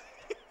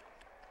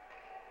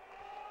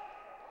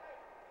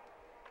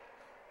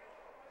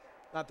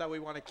 Not that we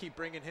want to keep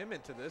bringing him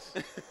into this.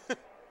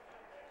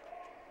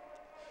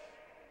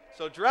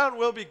 So Drown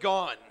will be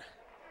gone.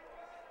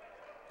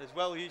 As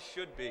well he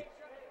should be.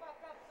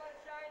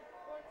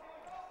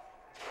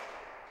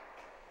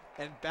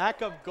 And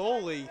backup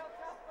goalie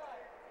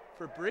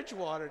for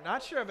Bridgewater.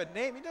 Not sure of a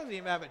name. He doesn't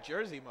even have a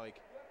jersey,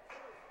 Mike.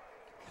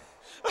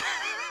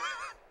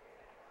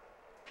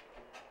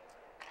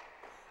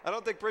 I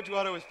don't think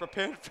Bridgewater was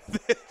prepared for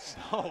this.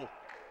 No.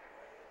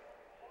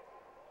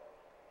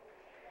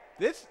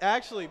 This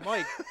actually,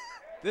 Mike,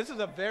 this is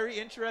a very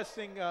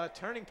interesting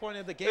turning point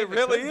of the game. It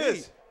really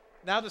is.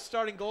 Now the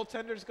starting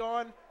goaltender's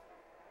gone.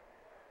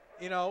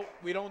 You know,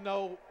 we don't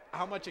know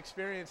how much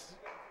experience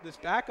this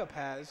backup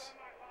has.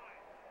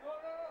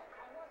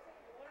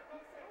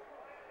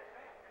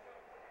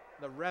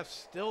 The ref's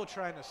still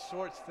trying to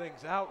sort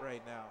things out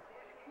right now.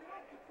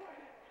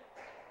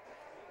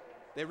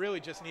 They really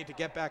just need to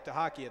get back to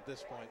hockey at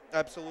this point.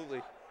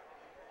 Absolutely.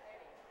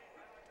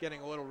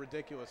 Getting a little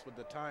ridiculous with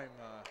the time,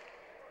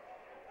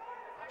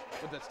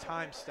 with this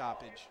time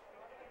stoppage.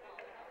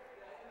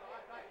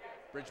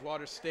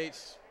 Bridgewater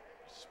State's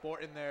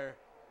sporting their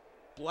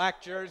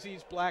black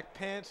jerseys, black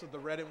pants with the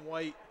red and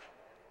white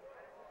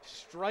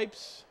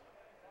stripes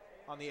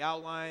on the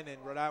outline,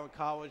 and Rhode Island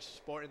College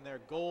sporting their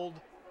gold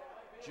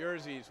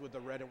jerseys with the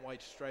red and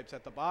white stripes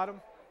at the bottom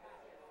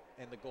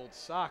and the gold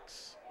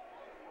socks.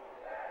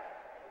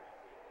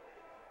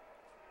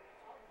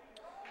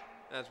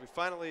 As we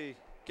finally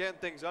get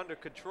things under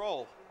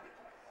control,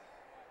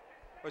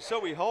 or so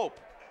we hope.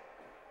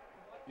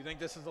 You think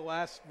this is the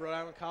last Rhode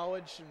Island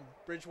College and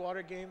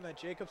Bridgewater game that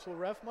Jacobs will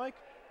ref, Mike?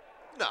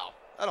 No,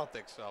 I don't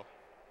think so.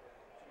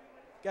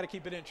 Got to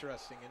keep it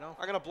interesting, you know?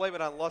 I'm going to blame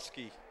it on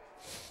Lusky.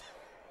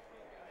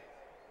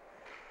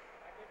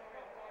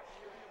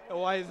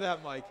 Why is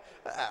that, Mike?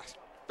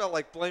 Felt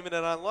like blaming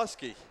it on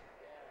Lusky.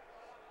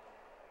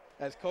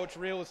 As Coach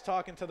Reel is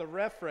talking to the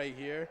ref right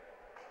here,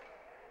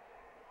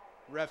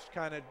 ref's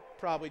kind of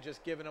probably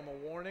just giving him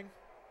a warning,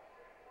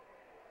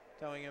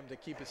 telling him to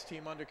keep his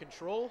team under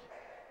control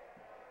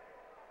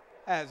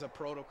as a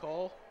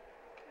protocol.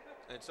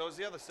 And so is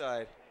the other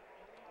side.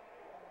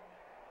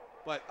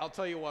 But I'll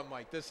tell you what,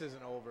 Mike, this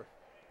isn't over.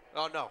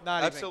 Oh, no,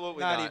 Not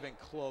absolutely not. Not even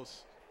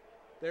close.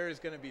 There is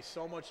going to be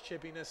so much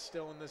chippiness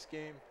still in this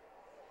game.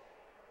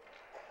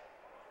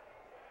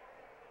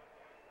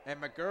 And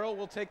McGurl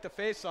will take the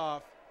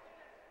face-off.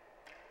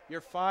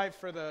 Your 5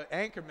 for the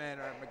anchorman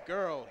are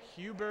McGurl,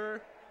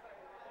 Huber,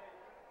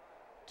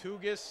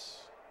 Tugas,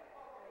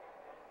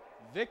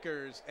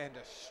 Vickers, and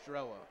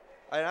Estrella.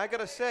 And I got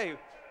to say,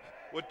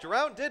 what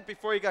Drown did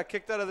before he got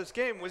kicked out of this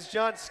game was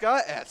John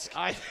Scott-esque.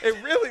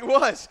 It really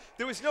was.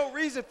 There was no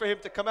reason for him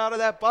to come out of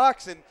that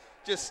box and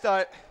just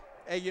start.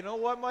 Hey, you know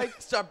what, Mike?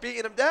 Start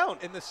beating him down.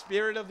 In the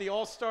spirit of the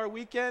All-Star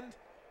Weekend,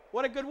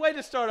 what a good way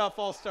to start off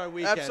All-Star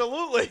Weekend.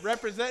 Absolutely.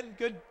 Representing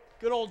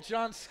good old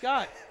John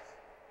Scott.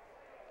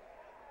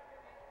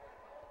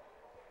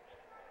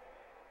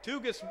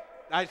 Tugas,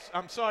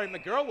 I'm sorry,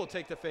 McGurl will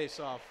take the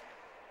face-off.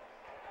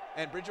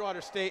 And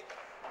Bridgewater State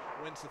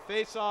wins the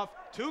face-off.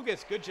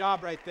 Tugas, good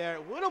job right there.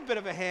 A little bit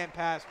of a hand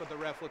pass, but the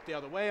ref looked the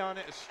other way on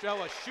it.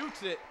 Estrella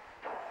shoots it,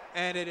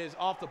 and it is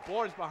off the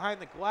boards behind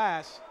the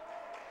glass.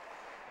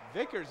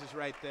 Vickers is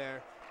right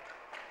there.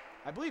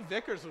 I believe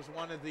Vickers was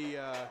one of the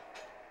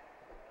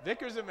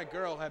Vickers and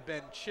McGurl have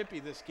been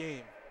chippy this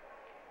game.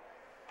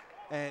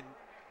 And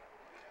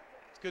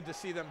it's good to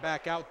see them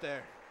back out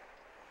there,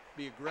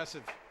 be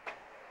aggressive.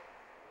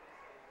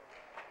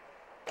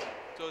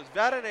 So it's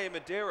Vadane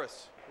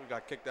Medeiros who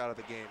got kicked out of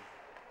the game,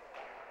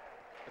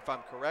 if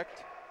I'm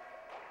correct.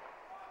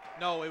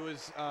 No, it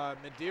was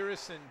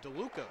Medeiros and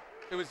DeLuca.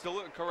 It was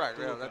correct. DeLuca.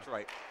 Yeah, that's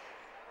right.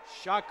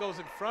 Shot goes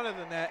in front of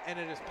the net, and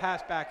it is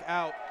passed back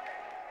out.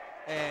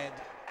 And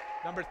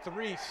number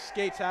 3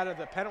 skates out of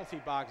the penalty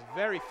box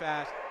very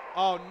fast.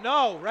 Oh,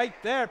 no, right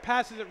there.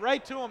 Passes it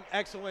right to him.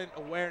 Excellent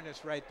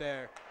awareness right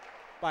there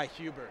by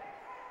Huber.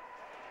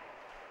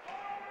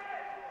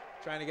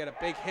 Trying to get a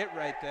big hit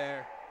right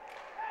there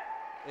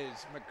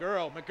is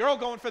McGurl. McGurl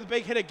going for the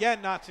big hit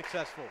again, not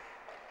successful.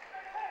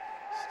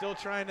 Still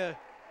trying to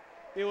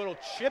be a little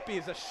chippy.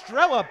 Is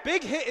Estrella,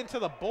 big hit into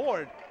the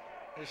board.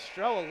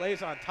 Estrella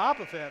lays on top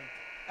of him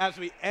as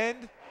we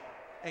end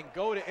and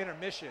go to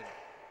intermission.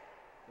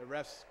 The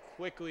refs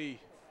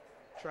quickly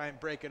try and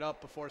break it up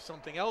before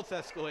something else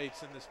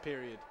escalates in this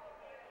period.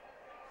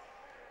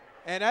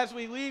 And as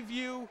we leave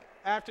you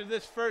after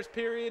this first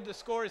period, the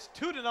score is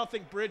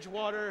 2-0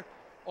 Bridgewater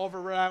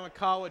over Rhode Island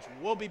College.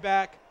 We'll be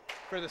back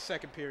for the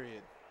second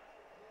period.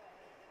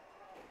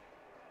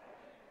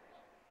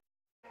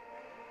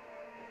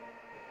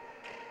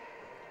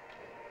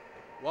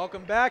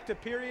 Welcome back to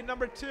period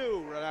number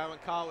 2. Rhode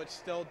Island College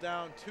still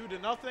down 2-0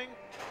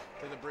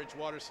 to the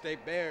Bridgewater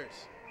State Bears.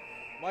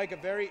 Mike, a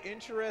very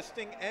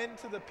interesting end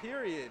to the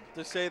period.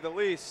 To say the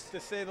least. To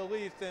say the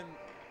least. And,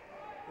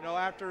 you know,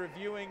 after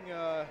reviewing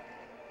the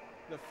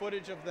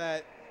footage of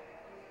that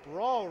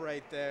brawl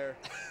right there.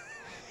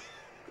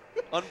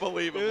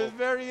 Unbelievable. It was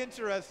very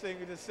interesting,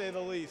 to say the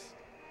least.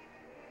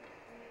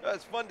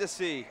 It's fun to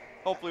see.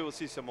 Hopefully we'll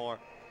see some more.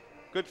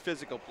 Good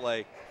physical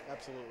play.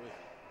 Absolutely.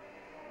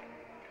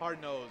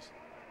 Hard nose.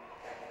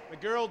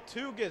 McGurl,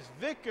 Tugas,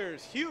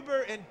 Vickers,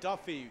 Huber, and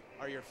Duffy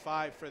are your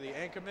 5 for the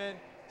Anchormen.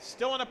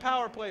 Still on a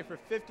power play for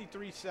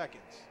 53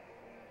 seconds.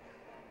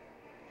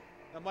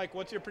 Now, Mike,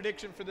 what's your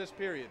prediction for this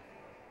period?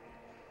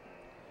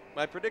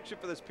 My prediction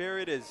for this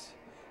period is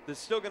there's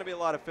still going to be a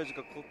lot of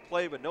physical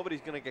play, but nobody's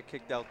going to get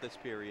kicked out this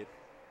period.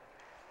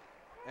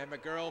 And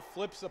McGurl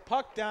flips the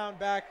puck down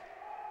back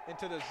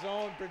into the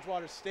zone.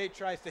 Bridgewater State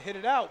tries to hit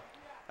it out.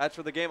 As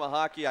for the game of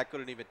hockey, I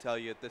couldn't even tell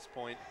you at this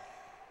point.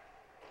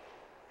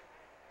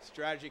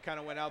 Strategy kind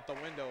of went out the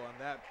window on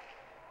that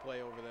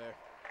play over there.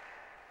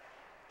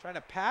 Trying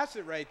to pass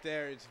it right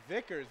there. It's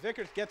Vickers.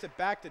 Vickers gets it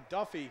back to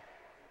Duffy.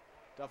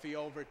 Duffy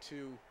over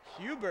to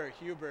Huber.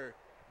 Huber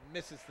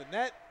misses the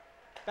net.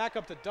 Back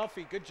up to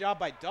Duffy. Good job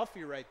by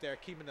Duffy right there,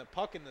 keeping the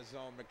puck in the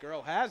zone.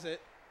 McGurl has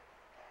it.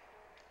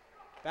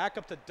 Back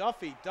up to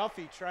Duffy.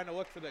 Duffy trying to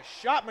look for the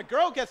shot.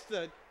 McGurl gets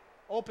the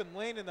open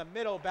lane in the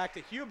middle. Back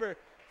to Huber.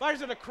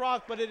 Fires it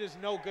across, but it is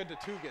no good to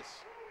Tugas.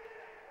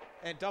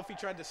 And Duffy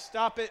tried to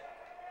stop it,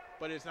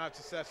 but it's not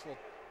successful.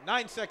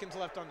 9 seconds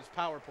left on this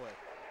power play.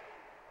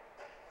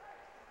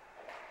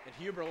 And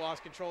Huber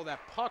lost control of that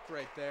puck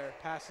right there.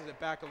 Passes it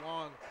back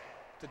along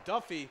to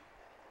Duffy.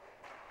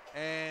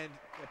 And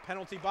the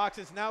penalty box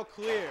is now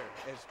clear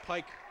as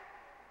Pike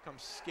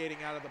comes skating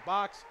out of the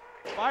box.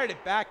 Fired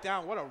it back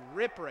down. What a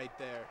rip right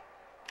there.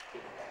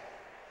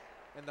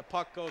 And the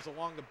puck goes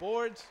along the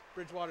boards.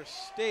 Bridgewater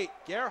State,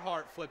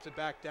 Gerhardt flips it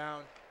back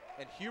down.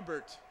 And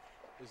Hubert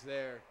is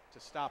there to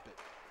stop it.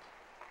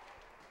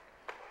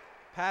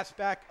 Pass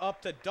back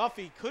up to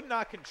Duffy. Could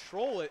not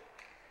control it.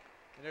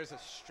 And there's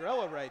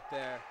Estrella right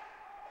there.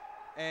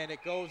 And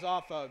it goes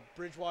off a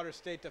Bridgewater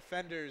State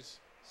defender's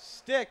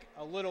stick.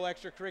 A little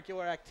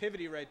extracurricular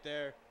activity right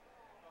there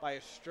by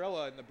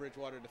Estrella and the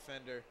Bridgewater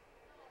defender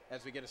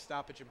as we get a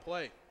stoppage in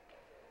play.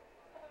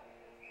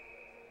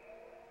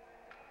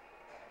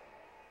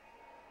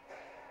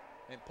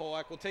 And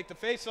Polak will take the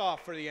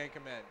face-off for the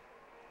Anchormen.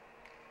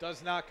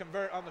 Does not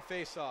convert on the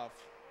face-off.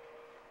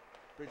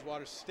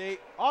 Bridgewater State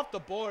off the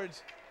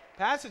boards.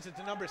 Passes it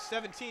to number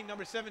 17.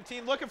 Number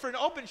 17 looking for an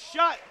open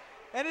shot.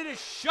 And it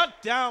is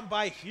shut down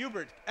by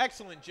Hubert.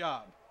 Excellent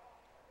job.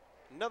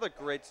 Another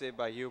great save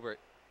by Hubert.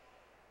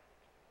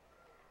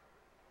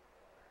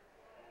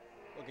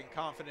 Looking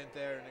confident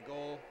there in the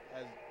goal.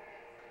 As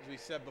we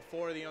said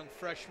before, the young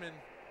freshman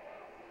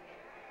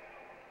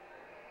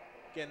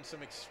getting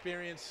some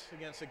experience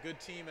against a good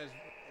team as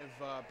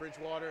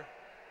Bridgewater.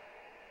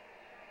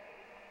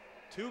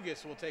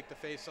 Tugas will take the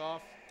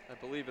face-off. I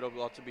believe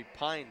it'll also be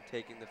Pine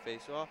taking the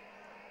face-off.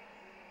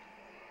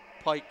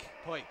 Pike.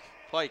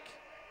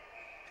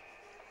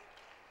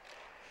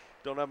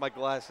 Don't have my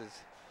glasses.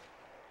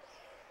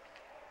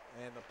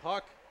 And the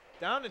puck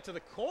down into the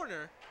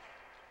corner.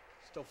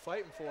 Still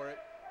fighting for it.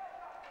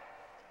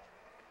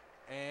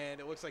 And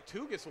it looks like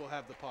Tugas will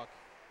have the puck.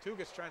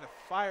 Tugas trying to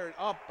fire it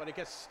up, but it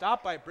gets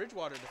stopped by a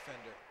Bridgewater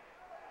defender.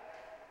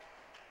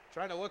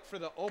 Trying to look for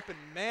the open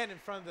man in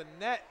front of the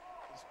net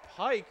is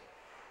Pike,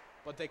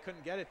 but they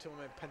couldn't get it to him.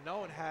 And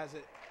Pannone has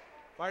it.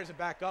 Fires it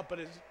back up, but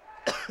is,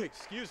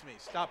 excuse me,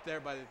 stopped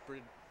there by the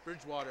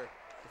Bridgewater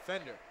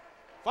defender.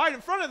 Fired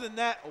in front of the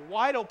net, a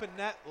wide open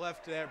net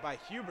left there by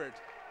Hubert,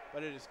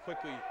 but it is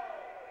quickly.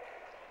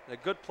 A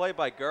good play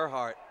by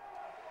Gerhardt.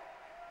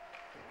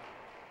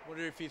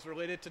 Wonder if he's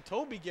related to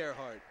Toby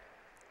Gerhardt.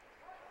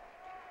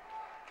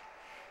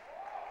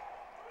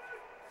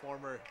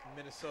 Former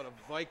Minnesota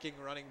Viking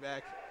running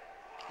back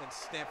and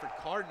Stanford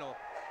Cardinal.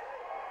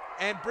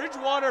 And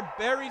Bridgewater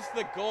buries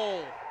the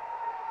goal.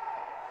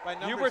 By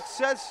Hubert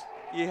says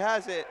he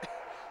has it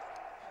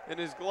in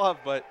his glove,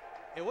 but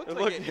it looked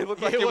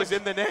like it was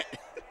in the net.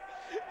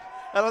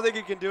 I don't think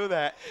he can do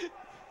that.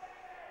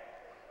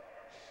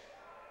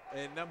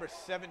 And number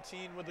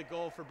 17 with the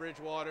goal for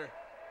Bridgewater.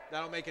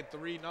 That'll make it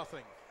 3-0.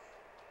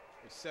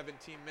 With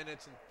 17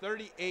 minutes and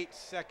 38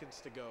 seconds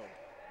to go.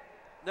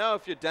 Now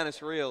if you're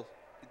Dennis Reel,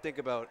 you think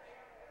about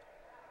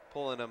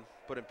pulling him,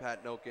 putting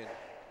Pat Noak in.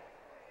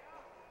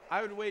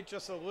 I would wait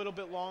just a little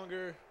bit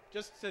longer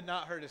just to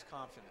not hurt his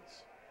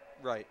confidence.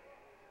 Right.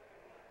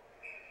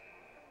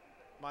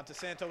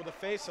 Montesanto with a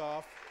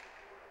face-off.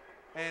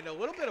 And a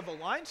little bit of a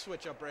line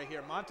switch up right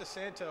here.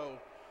 Montesanto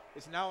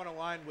is now on a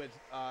line with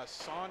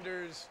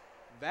Saunders,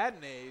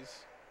 Vadnais.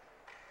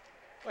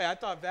 Wait, I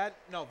thought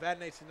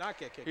Vadnais did not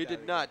get kicked out. He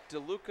did not.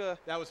 DeLuca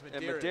That was and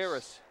Medeiros.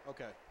 Medeiros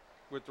Okay.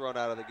 were thrown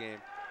out of the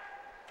game.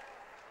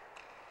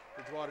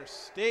 Bridgewater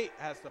State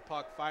has the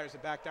puck, fires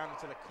it back down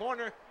into the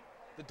corner.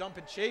 The dump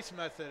and chase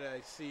method,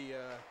 I see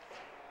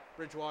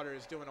Bridgewater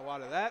is doing a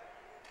lot of that.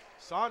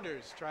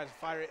 Saunders tries to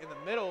fire it in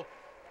the middle.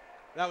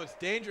 That was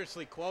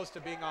dangerously close to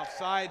being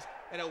offsides,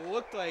 and it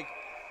looked like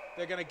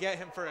they're going to get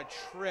him for a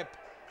trip.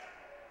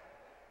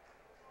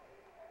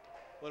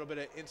 A little bit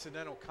of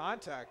incidental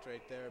contact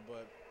right there,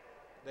 but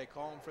they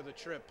call him for the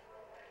trip.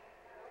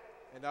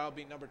 And that'll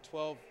be number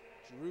 12,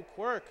 Drew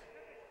Quirk,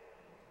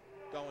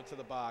 going to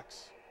the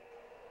box.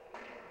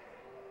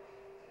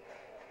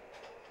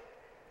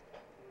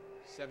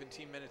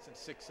 17 minutes and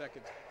 6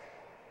 seconds.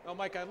 Well,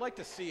 Mike, I'd like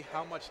to see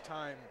how much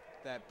time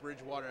that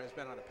Bridgewater has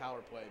been on a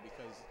power play,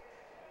 because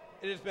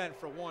it has been,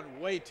 for one,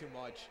 way too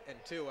much, and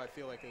two, I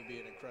feel like it would be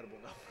an incredible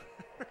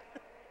number.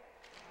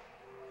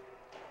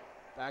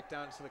 Back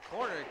down to the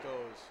corner it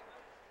goes.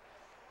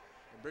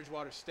 And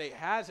Bridgewater State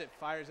has it,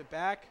 fires it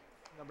back.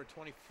 Number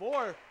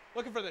 24,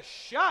 looking for the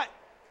shot,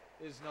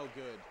 is no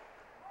good.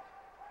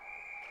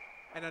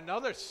 And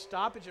another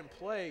stoppage in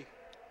play.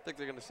 I think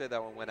they're going to say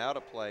that one went out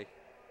of play.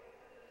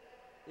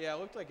 Yeah, it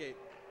looked like it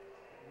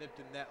nipped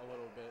the net a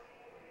little bit.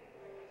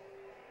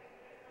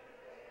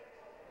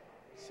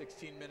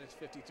 16 minutes,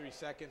 53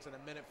 seconds, and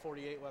a minute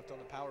 48 left on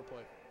the power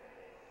play.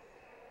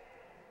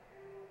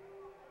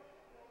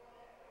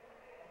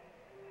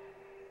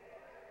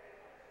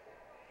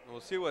 And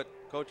we'll see what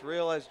Coach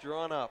Real has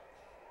drawn up.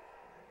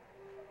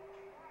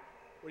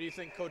 What do you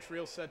think Coach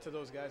Real said to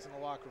those guys in the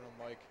locker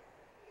room, Mike?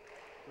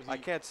 I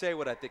can't say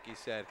what I think he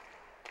said.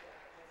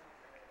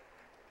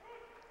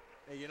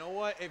 Hey, you know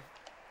what?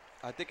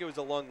 I think it was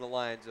along the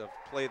lines of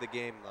play the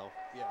game, though.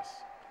 Yes.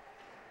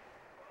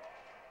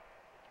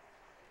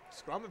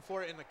 Scrumming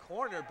for it in the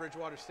corner.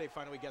 Bridgewater State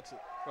finally gets it.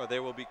 Or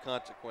there will be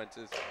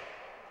consequences.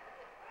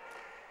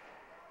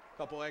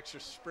 Couple extra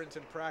sprints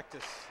in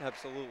practice.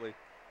 Absolutely.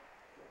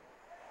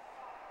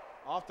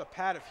 Off the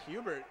pad of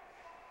Hubert.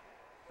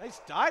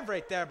 Nice dive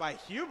right there by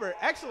Hubert.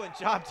 Excellent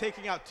job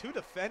taking out two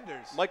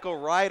defenders. Michael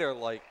Ryder,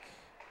 like.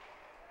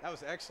 That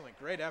was excellent.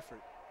 Great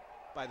effort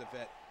by the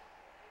vet.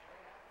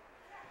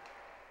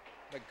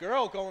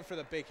 McGurl going for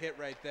the big hit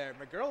right there.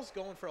 McGurl's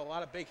going for a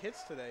lot of big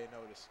hits today,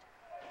 I noticed.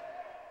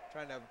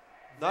 Trying to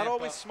Not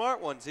always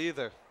smart ones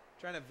either.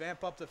 Trying to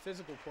vamp up the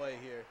physical play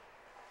here.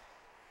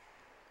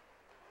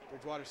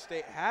 Bridgewater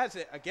State has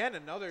it. Again,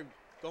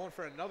 going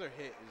for another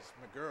hit is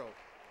McGurl.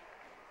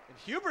 And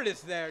Hubert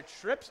is there,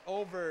 trips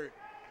the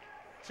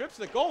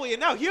goalie, and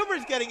now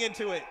Hubert's getting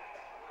into it.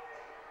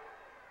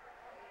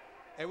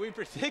 And we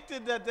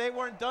predicted that they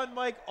weren't done,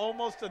 Mike.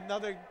 Almost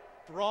another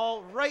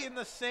brawl right in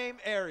the same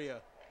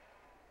area.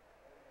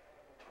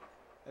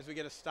 As we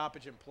get a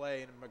stoppage in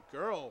play, and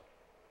McGurl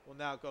will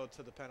now go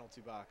to the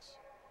penalty box.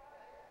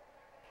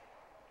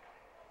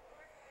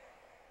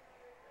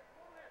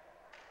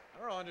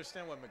 I don't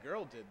understand what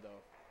McGurl did,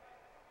 though.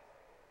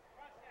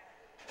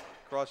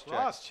 Cross-check.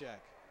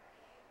 Cross-check.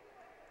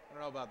 I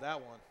don't know about that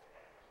one.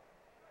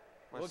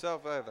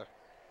 Myself either.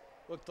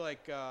 Looked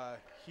like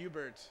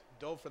Hubert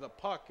dove for the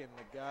puck, and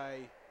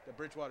the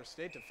Bridgewater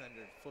State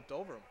defender, flipped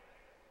over him.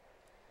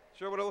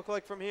 Sure what it looked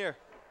like from here.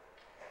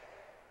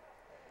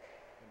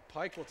 And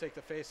Pike will take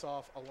the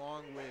face-off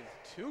along with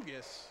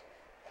Tugis.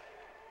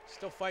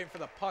 Still fighting for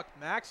the puck.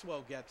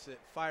 Maxwell gets it,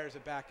 fires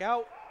it back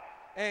out,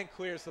 and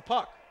clears the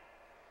puck.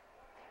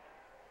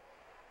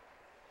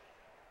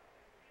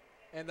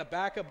 And the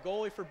backup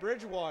goalie for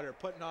Bridgewater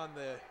putting on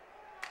the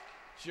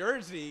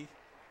jersey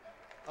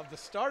of the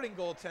starting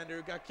goaltender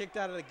who got kicked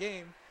out of the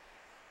game.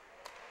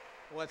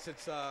 Unless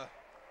it's the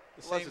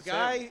same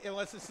guy.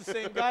 Unless it's the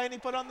same guy and he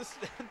put on the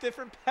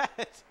different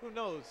pads. Who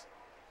knows?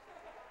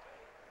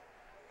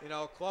 You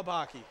know, club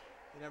hockey.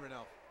 You never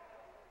know.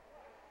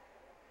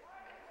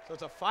 So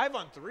it's a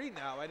 5-on-3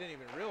 now. I didn't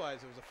even realize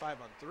it was a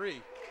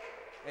 5-on-3.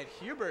 And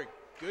Hubert,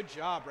 good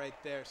job right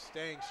there,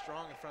 staying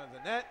strong in front of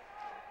the net.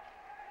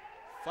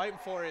 Fighting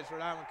for it is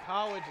Rhode Island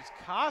College. It's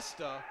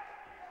Costa.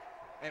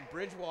 And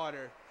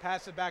Bridgewater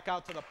passes it back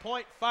out to the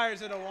point,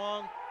 fires it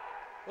along.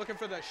 Looking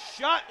for the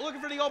shot,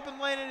 looking for the open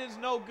lane, and it is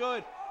no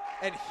good.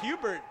 And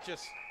Hubert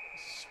just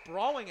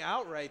sprawling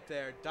out right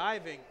there,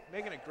 diving,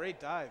 making a great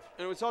dive.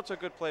 And it was also a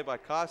good play by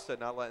Costa,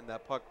 not letting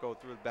that puck go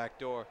through the back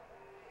door.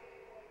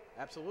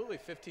 Absolutely.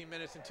 15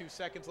 minutes and 2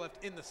 seconds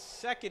left in the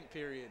second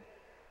period.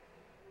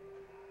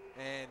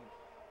 And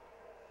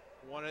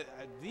one of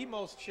the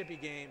most chippy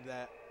game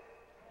that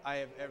I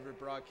have ever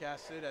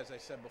broadcasted, as I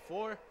said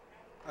before.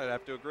 I'd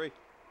have to agree.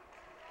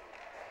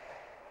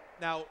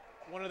 Now,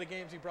 one of the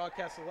games you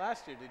broadcasted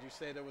last year, did you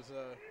say there was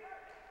a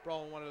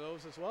brawl in one of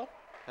those as well?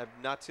 Have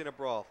not seen a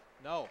brawl.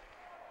 No. All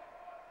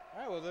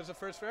right, well, there's a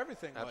first for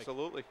everything, Mike.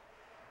 Absolutely.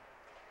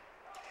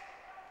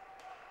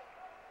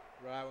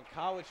 Rhode Island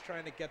College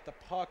trying to get the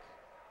puck,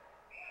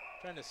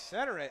 trying to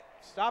center it.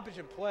 Stoppage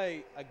in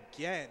play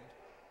again.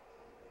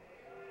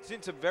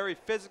 Seen some very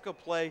physical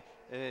play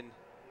and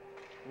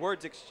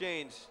words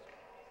exchanged.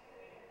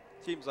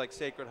 Teams like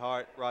Sacred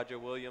Heart, Roger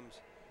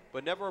Williams,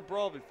 but never a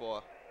brawl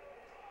before.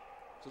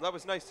 So that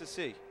was nice to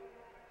see.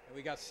 And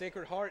we got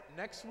Sacred Heart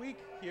next week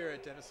here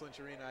at Dennis Lynch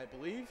Arena, I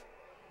believe.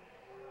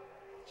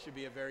 Should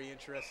be a very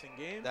interesting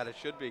game. That it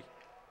should be.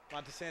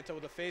 Montesanto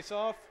with a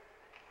face-off.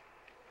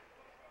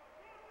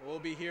 We'll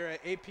be here at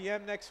 8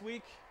 p.m. next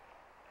week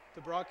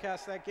to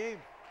broadcast that game.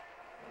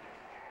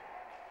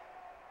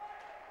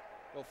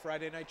 Little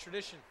Friday night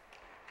tradition.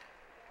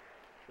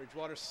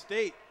 Bridgewater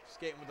State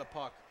skating with the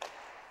puck.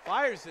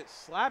 Fires it,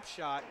 slap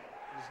shot.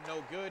 It is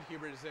no good.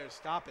 Hubert is there to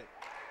stop it.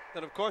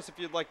 Then, of course, if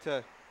you'd like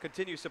to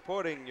continue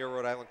supporting your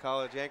Rhode Island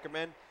College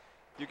Anchormen,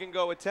 you can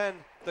go attend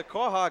the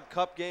Quahog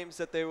Cup games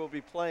that they will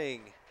be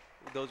playing.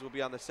 Those will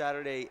be on the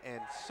Saturday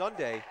and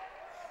Sunday,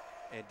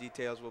 and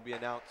details will be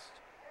announced.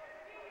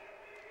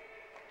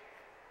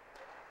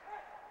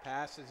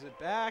 Passes it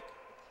back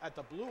at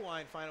the blue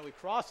line, finally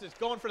crosses.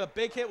 Going for the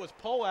big hit was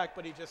Polak,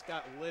 but he just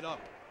got lit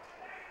up.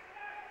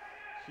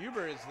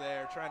 Huber is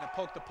there trying to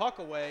poke the puck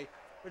away.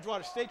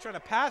 Bridgewater State trying to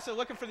pass it,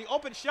 looking for the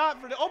open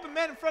shot for the open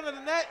man in front of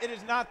the net. It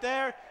is not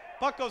there.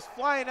 Puck goes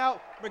flying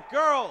out.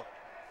 McGurl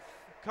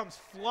comes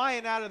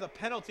flying out of the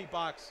penalty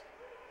box.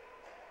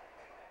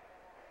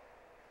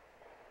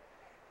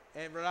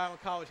 And Rhode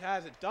Island College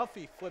has it.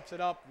 Duffy flips it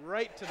up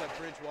right to the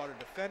Bridgewater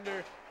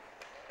defender.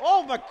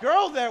 Oh,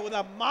 McGurl there with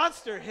a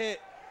monster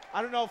hit.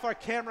 I don't know if our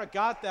camera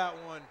got that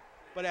one,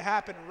 but it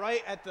happened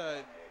right at the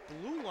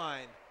blue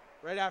line,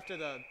 right after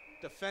the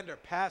defender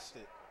passed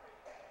it.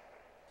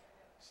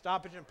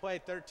 Stoppage and play,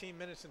 13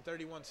 minutes and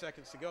 31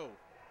 seconds to go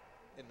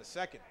in the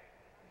second.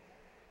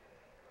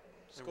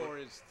 Score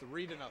is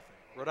 3-0.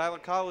 Rhode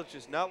Island College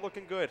is not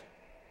looking good.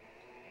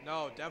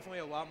 No, definitely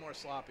a lot more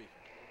sloppy.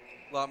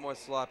 A lot more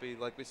sloppy,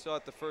 like we saw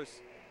at the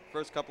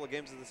first couple of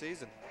games of the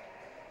season.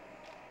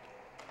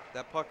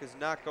 That puck is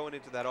not going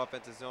into that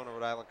offensive zone of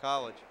Rhode Island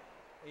College.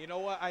 You know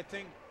what? I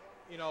think,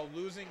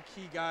 losing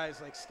key guys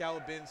like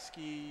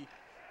Skalabinski,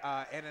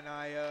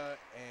 Anania,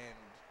 and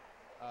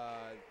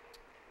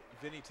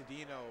Vinny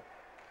Tadino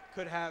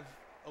could have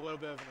a little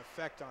bit of an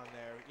effect on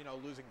there,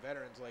 losing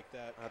veterans like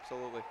that.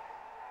 Absolutely.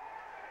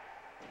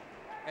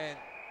 And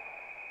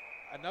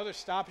another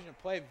stoppage and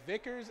play,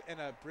 Vickers and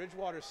a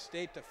Bridgewater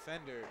State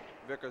defender.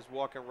 Vickers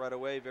walking right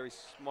away, very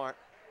smart.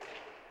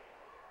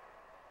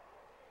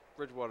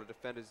 Bridgewater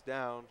defender's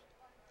down.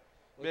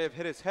 May have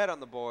hit his head on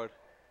the board.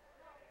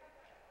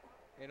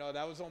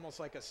 That was almost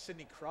like a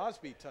Sidney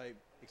Crosby type,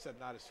 except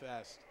not as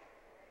fast.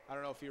 I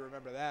don't know if you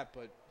remember that,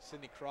 but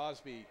Sidney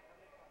Crosby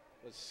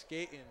was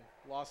skating,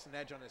 lost an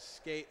edge on his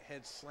skate,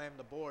 head slammed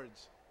the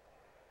boards.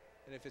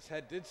 And if his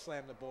head did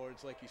slam the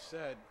boards, like you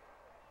said,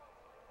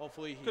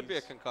 hopefully could be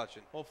a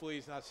concussion. Hopefully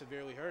he's not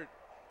severely hurt.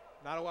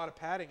 Not a lot of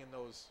padding in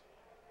those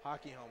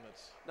hockey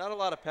helmets. Not a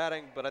lot of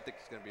padding, but I think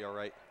he's going to be all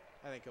right.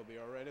 I think he'll be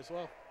all right as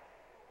well.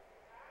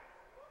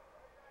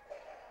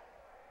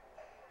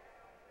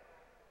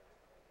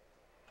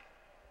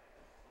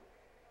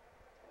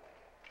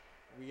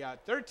 We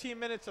got 13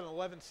 minutes and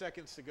 11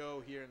 seconds to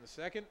go here in the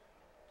second.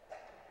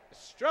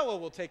 Estrella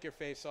will take your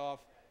face off,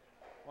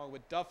 along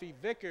with Duffy,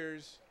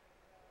 Vickers.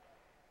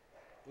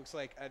 Looks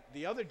like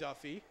the other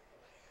Duffy,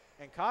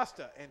 and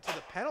Costa. And to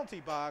the penalty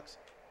box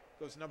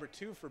goes number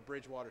 2 for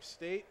Bridgewater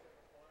State.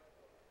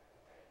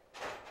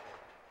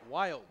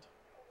 Wild.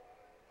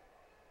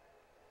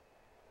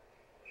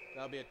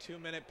 That'll be a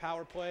 2-minute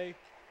power play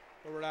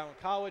for Rhode Island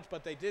College,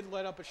 but they did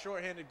let up a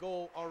shorthanded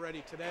goal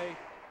already today.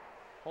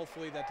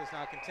 Hopefully that does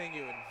not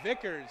continue. And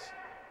Vickers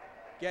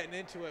getting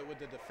into it with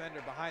the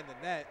defender behind the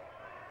net.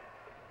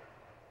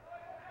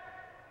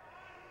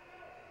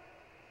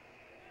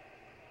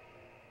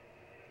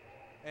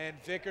 And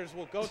Vickers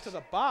will go to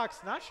the box.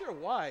 Not sure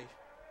why.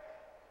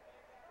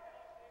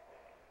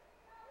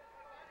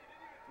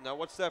 Now,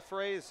 what's that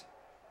phrase?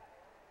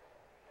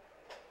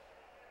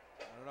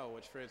 I don't know.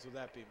 Which phrase would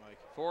that be, Mike?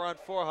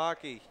 4-on-4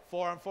 hockey.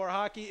 4-on-4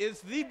 hockey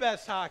is the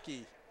best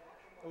hockey.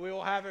 We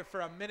will have it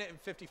for 1 minute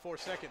and 54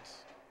 seconds.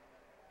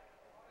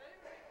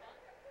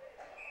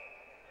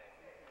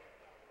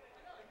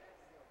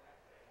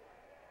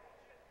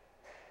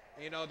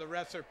 The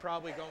refs are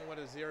probably going with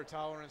a zero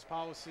tolerance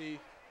policy.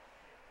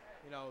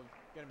 Going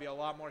to be a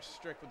lot more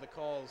strict with the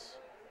calls,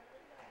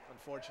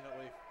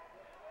 unfortunately.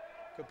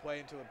 Could play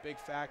into a big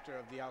factor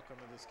of the outcome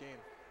of this game.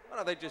 Why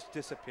don't they just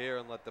disappear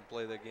and let them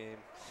play their game?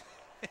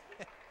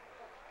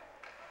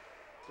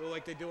 Do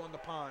like they do on the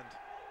pond.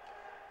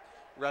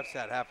 Refs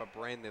had half a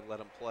brain, they'd let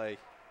them play.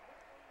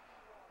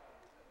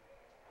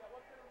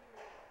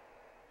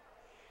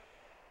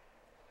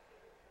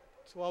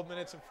 $12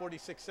 minutes and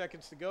 46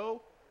 seconds to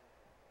go.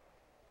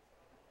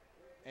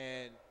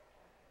 And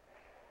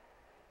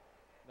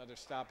another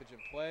stoppage in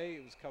play.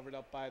 It was covered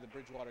up by the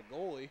Bridgewater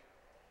goalie.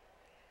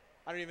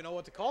 I don't even know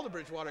what to call the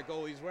Bridgewater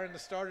goalie. He's wearing the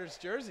starter's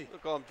jersey. We'll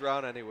call him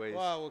Drown anyways.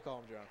 Well, we'll call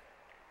him Drown.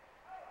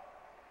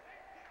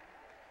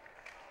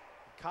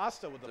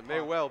 Costa with the puck. It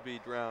may well be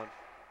Drown.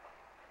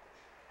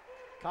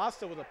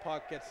 Costa with the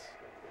puck gets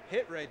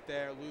hit right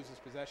there, loses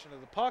possession of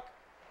the puck.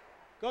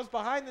 Goes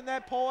behind the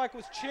net. Polak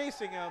was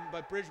chasing him,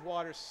 but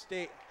Bridgewater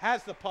State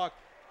has the puck.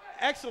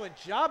 Excellent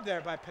job there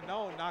by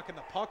Pinot knocking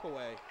the puck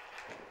away.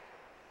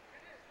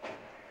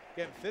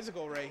 getting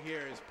physical right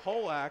here is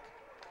Polak,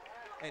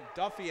 and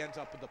Duffy ends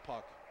up with the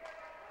puck.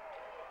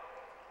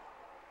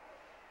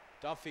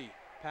 Duffy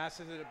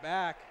passes it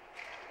back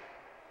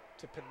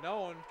to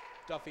Pannone.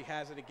 Duffy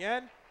has it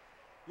again.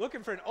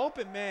 Looking for an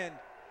open man.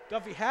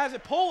 Duffy has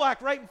it.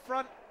 Polak right in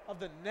front of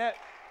the net,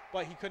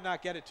 but he could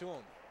not get it to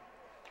him.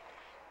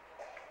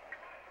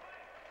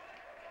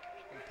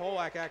 And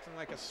Polak acting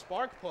like a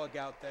spark plug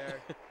out there.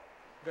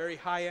 Very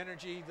high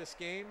energy this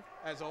game,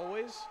 as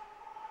always.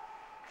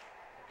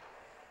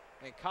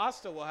 And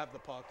Costa will have the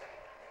puck.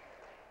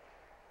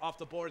 Off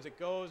the boards it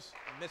goes.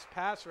 A missed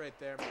pass right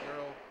there.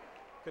 McGurl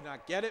could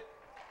not get it.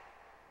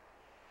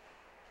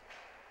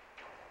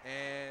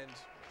 And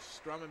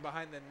Strumming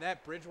behind the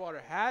net.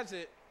 Bridgewater has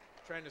it.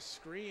 Trying to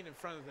screen in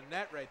front of the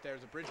net right there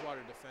as a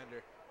Bridgewater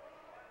defender.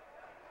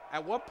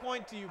 At what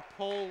point do you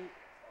pull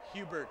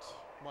Hubert,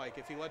 Mike,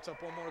 if he lets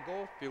up one more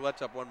goal? If he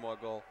lets up one more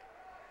goal.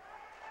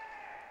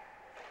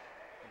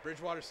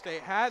 Bridgewater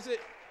State has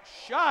it.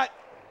 Shot.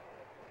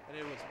 And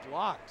it was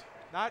blocked.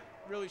 Not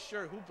really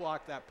sure who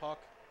blocked that puck.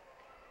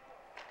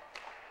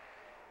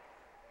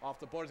 Off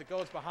the boards it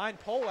goes behind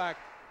Polak.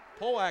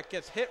 Polak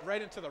gets hit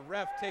right into the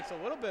ref. Takes a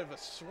little bit of a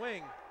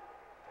swing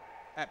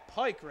at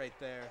Pike right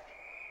there.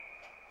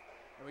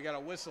 And we got a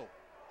whistle.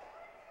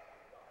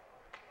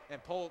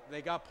 And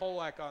they got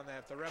Polak on that.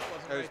 If the ref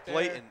wasn't right there. It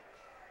was blatant.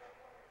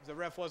 If the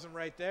ref wasn't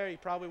right there, he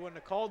probably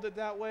wouldn't have called it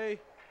that way.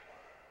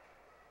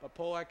 But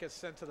Polak gets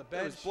sent to the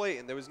bench. It was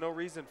blatant. There was no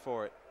reason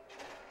for it.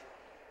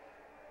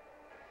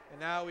 And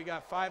now we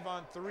got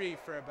 5-on-3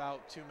 for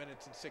about 2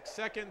 minutes and 6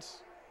 seconds.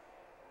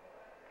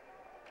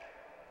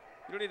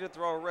 You don't need to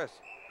throw a wrist,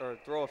 or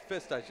throw a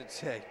fist, I should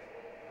say.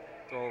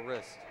 Throw a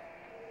wrist.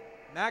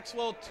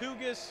 Maxwell,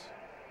 Tugas,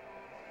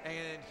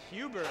 and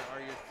Huber are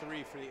your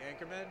three for the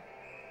anchormen.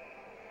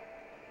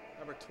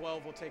 Number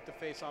 12 will take the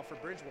face off for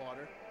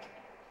Bridgewater.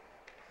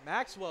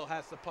 Maxwell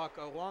has the puck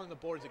along the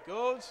boards it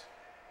goes.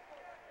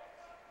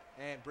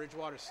 And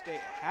Bridgewater State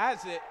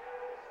has it.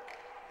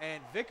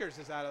 And Vickers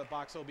is out of the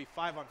box, so it'll be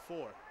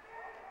 5-on-4.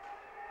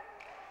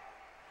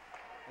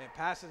 And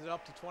passes it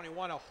up to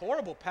 21. A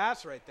horrible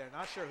pass right there.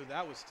 Not sure who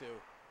that was to.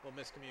 A little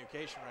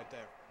miscommunication right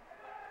there.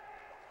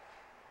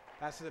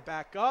 Passes it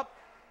back up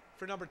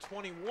for number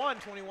 21.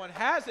 21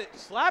 has it.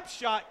 Slap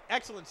shot.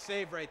 Excellent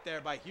save right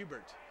there by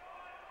Hubert.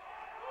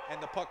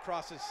 And the puck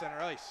crosses center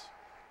ice.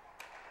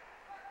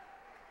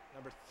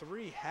 Number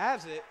 3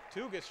 has it.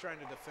 Tugas trying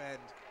to defend.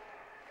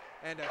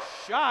 And a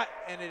shot,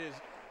 and it is,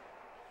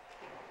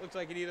 looks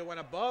like it either went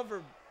above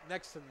or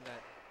next to the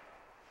net.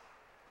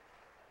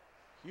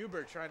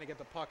 Hubert trying to get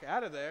the puck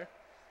out of there.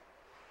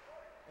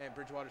 And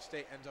Bridgewater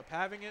State ends up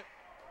having it.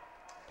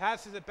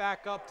 Passes it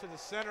back up to the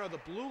center of the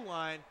blue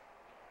line.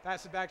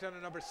 Passes it back down to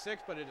number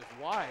 6, but it is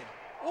wide.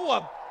 Oh,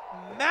 a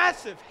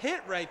massive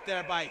hit right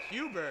there by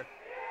Huber.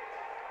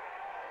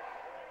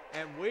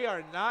 And we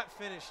are not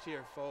finished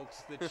here,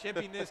 folks. The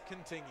chippiness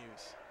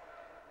continues.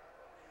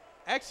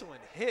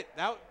 Excellent hit.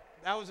 That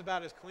was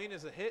about as clean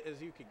as a hit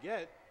as you could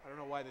get. I don't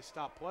know why they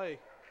stopped play.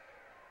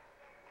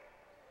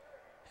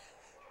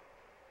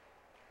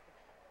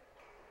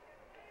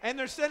 And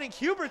they're sending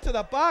Hubert to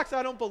the box.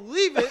 I don't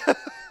believe it.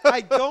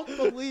 I don't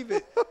believe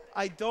it.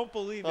 I don't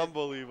believe it.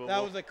 Unbelievable.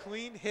 That was a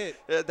clean hit.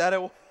 Yeah, that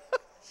it was.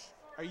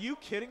 Are you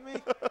kidding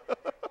me?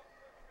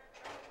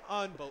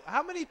 Unbelievable.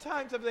 How many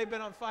times have they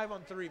been on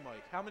 5-on-3,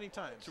 Mike? How many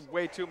times? It's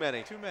way too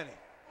many. Too many.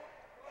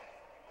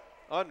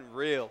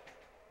 Unreal.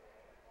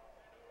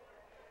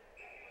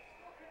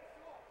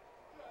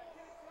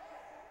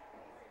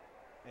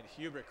 And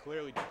Hubert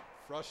clearly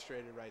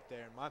frustrated right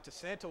there. And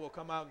Montesanto will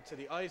come out into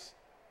the ice.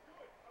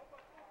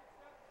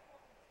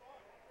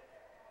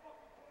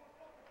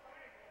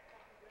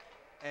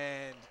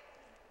 And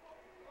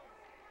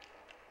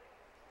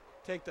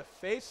take the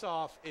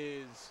face-off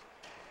is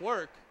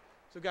Quirk.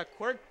 So we've got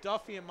Quirk,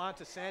 Duffy, and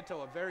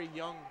Montesanto, a very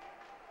young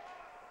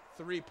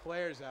 3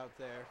 players out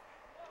there.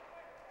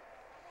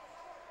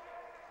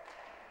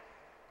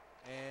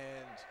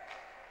 And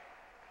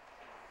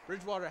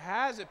Bridgewater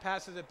has it,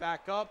 passes it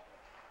back up.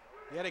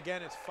 Yet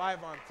again, it's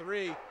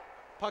 5-on-3.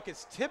 Puck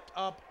is tipped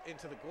up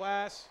into the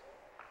glass.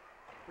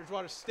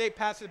 Bridgewater State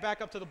passes it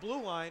back up to the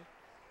blue line.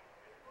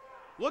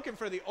 Looking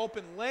for the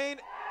open lane,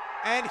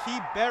 and he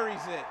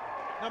buries it.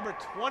 Number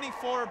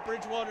 24,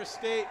 Bridgewater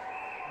State,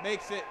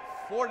 makes it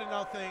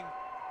 4-0.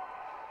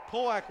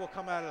 Polak will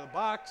come out of the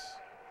box.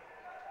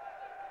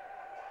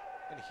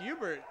 And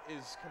Hubert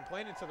is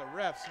complaining to the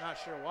refs, not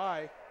sure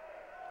why.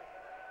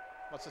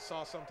 Must have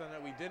saw something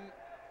that we didn't.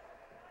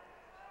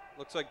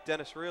 Looks like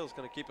Dennis Reel is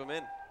going to keep him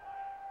in.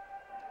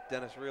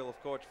 Dennis Reel,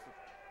 of course,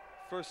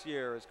 first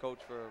year as coach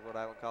for Rhode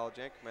Island College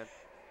Anchormen.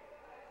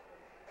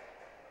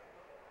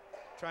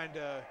 Trying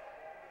to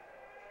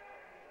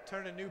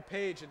turn a new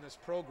page in this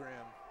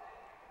program.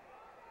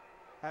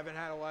 Haven't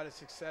had a lot of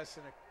success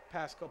in the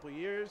past couple of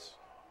years.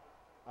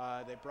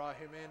 They brought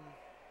him in,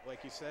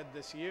 like you said,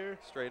 this year.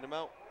 Straighten him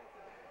out.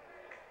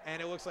 And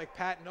it looks like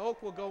Pat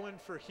Noak will go in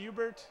for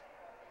Hubert.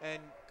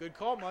 And good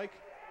call, Mike.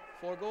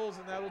 4 goals,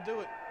 and that'll do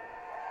it.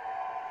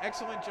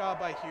 Excellent job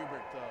by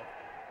Hubert, though.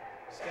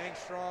 Staying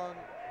strong,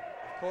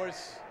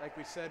 course, like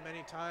we said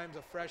many times,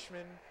 a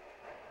freshman.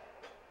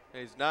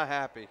 He's not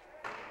happy.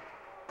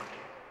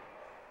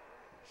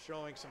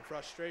 Showing some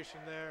frustration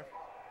there.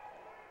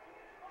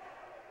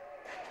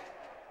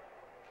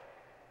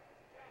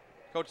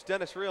 Coach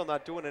Dennis Reel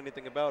not doing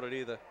anything about it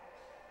either,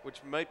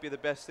 which might be the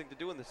best thing to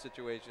do in this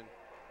situation.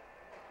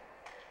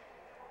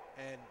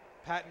 And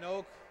Patton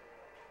Oak,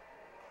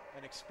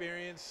 an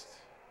experienced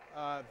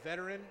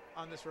veteran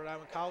on this Rhode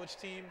Island College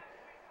team,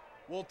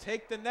 will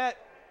take the net,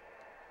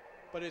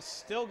 but it's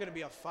still going to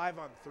be a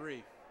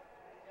 5-on-3.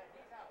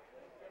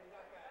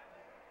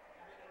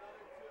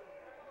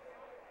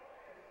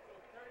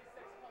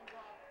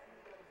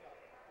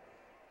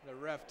 The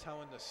ref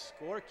telling the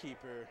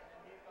scorekeeper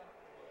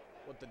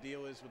what the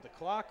deal is with the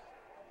clock.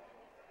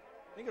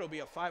 I think it'll be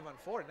a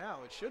 5-on-4 now.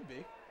 It should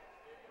be.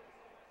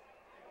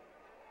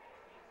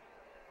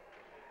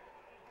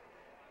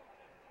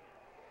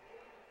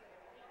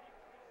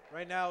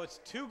 Right now it's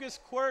Tugas,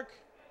 Quirk,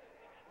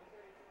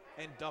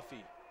 and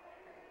Duffy.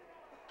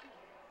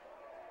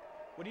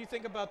 What do you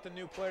think about the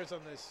new players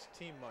on this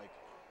team, Mike?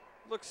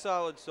 Looks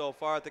solid so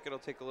far. I think it'll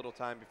take a little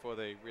time before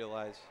they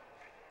realize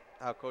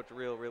how Coach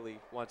Reel really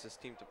wants his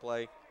team to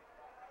play. Of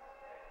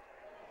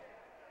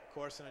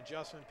course, an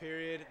adjustment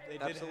period.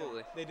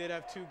 Absolutely. They did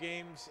have 2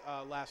 games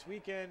last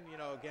weekend. You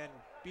know, again,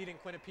 beating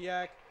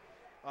Quinnipiac.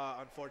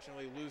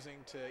 Unfortunately, losing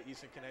to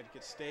Eastern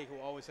Connecticut State,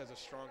 who always has a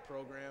strong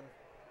program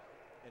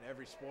in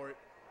every sport.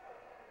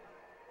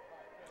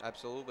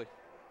 Absolutely.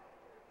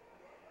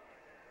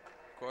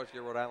 Of course,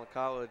 your Rhode Island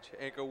College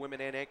Anchor Women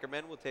and Anchor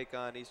Men will take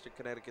on Eastern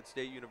Connecticut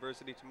State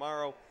University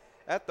tomorrow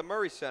at the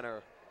Murray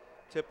Center.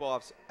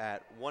 Tip-offs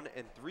at 1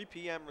 and 3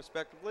 p.m.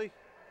 respectively.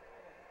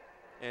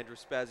 Andrew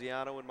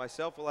Spaziano and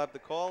myself will have the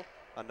call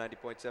on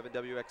 90.7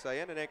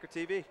 WXIN and Anchor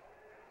TV.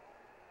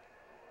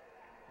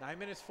 9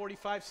 minutes,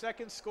 45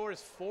 seconds. Score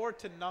is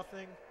 4-0.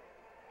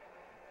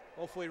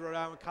 Hopefully Rhode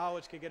Island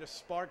College can get a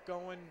spark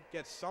going,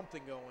 get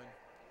something going.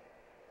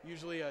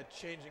 Usually a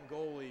changing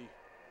goalie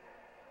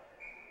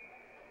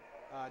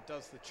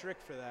does the trick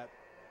for that.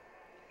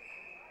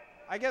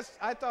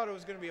 I thought it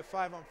was going to be a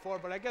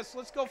 5-on-4, but I guess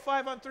let's go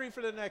 5-on-3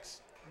 for the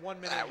next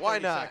 1 minute and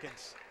 30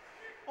 seconds.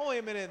 Only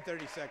a minute and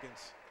 30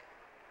 seconds.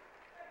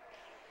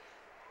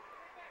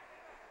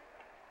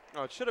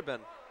 Oh, it should have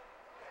been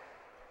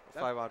a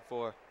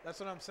 5-on-4. That's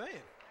what I'm saying.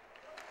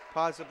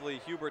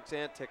 Possibly Hubert's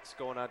antics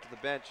going onto the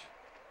bench.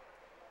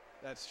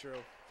 That's true.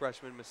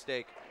 Freshman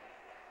mistake.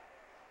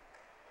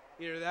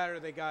 Either that or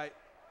they got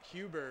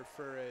Huber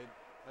for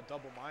a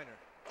double minor.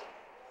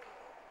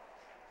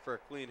 For a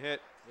clean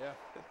hit. Yeah.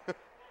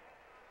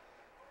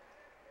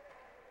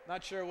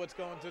 Not sure what's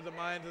going through the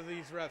minds of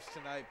these refs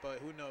tonight, but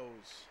who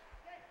knows.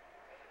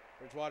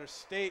 Bridgewater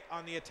State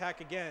on the attack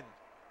again.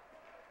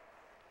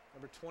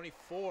 Number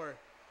 24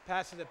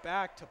 passes it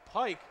back to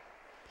Pike.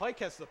 Pike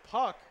has the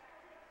puck.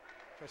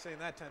 Try saying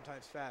that 10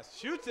 times fast.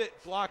 Shoots it,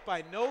 blocked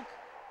by Noak.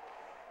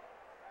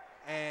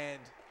 And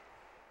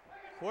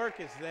Quirk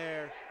is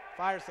there,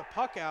 fires the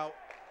puck out,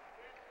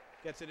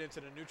 gets it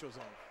into the neutral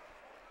zone.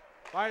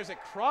 Fires it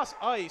cross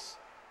ice.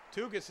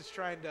 Tugas is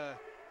trying to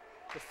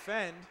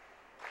defend.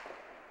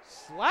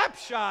 Slap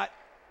shot,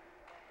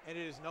 and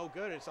it is no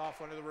good. It's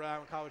off one of the Rhode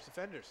Island College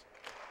defenders.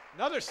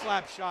 Another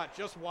slap shot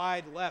just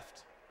wide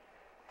left.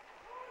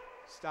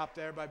 Stopped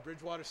there by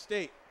Bridgewater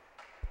State.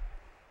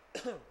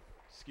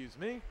 Excuse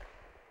me.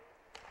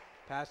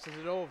 Passes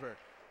it over.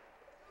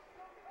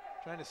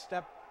 Trying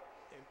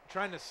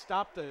to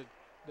stop the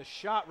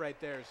shot right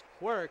there is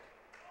Quirk.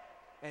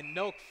 And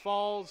Noak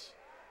falls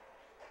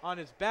on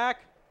his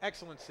back.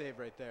 Excellent save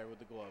right there with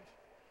the glove.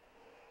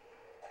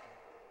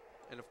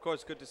 And of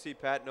course, good to see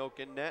Pat Noak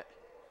in net.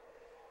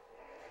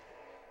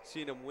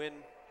 Seen him win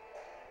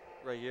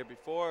right here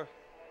before.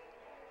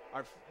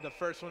 The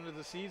first one of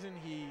the season,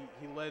 he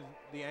led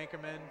the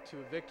Anchormen to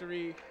a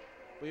victory.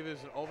 I believe it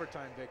was an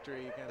overtime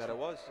victory against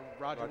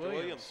Roger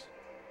Williams.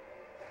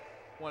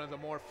 One of the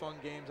more fun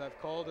games I've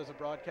called as a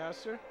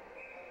broadcaster.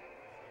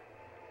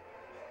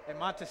 And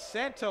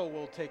Montesanto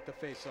will take the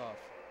face-off.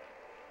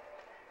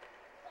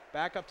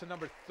 Back up to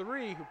number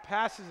 3, who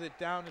passes it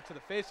down into the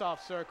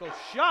face-off circle.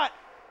 Shot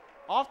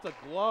off the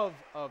glove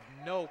of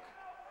Noak.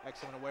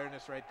 Excellent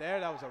awareness right there.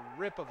 That was a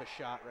rip of a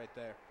shot right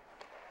there.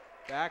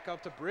 Back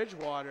up to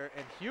Bridgewater,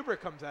 and Huber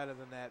comes out of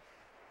the net.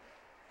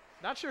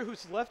 Not sure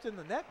who's left in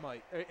the net,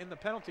 Mike, in the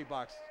penalty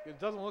box. It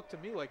doesn't look to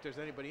me like there's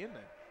anybody in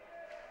there.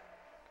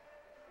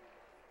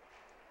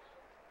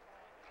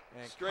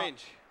 And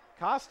strange.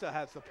 Costa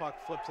has the puck,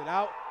 flips it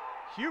out.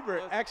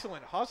 Huber,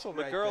 excellent hustle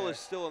right there. McGurl is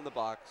still in the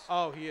box.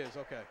 Oh, he is,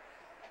 okay.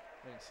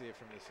 I didn't see it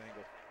from this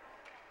angle.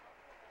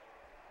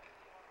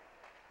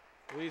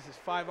 Louise is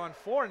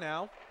 5-on-4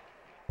 now.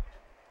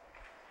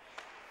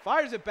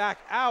 Fires it back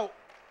out.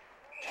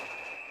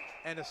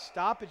 And a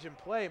stoppage in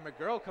play.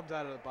 McGurl comes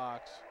out of the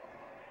box.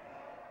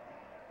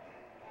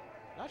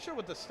 Not sure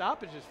what the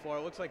stoppage is for.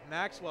 It looks like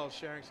Maxwell is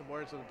sharing some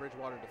words with the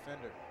Bridgewater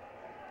defender.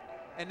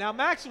 And now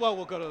Maxwell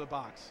will go to the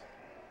box.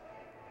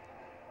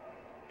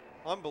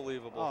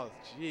 Unbelievable. Oh,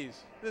 jeez.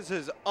 This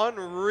is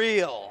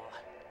unreal.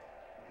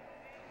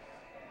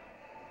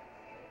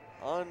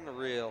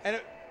 Unreal.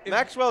 And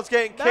Maxwell's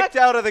getting kicked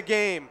out of the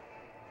game.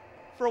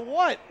 For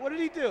what? What did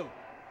he do?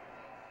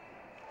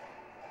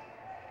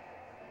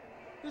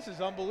 This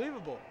is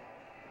unbelievable.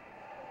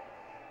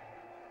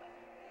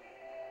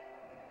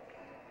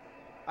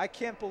 I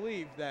can't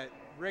believe that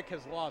Rick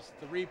has lost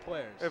 3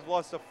 players. They've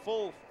lost a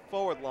full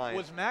forward line.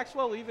 Was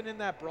Maxwell even in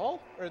that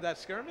brawl or that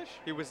skirmish?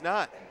 He was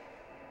not.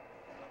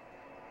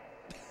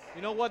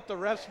 You know what? The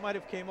refs might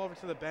have came over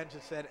to the bench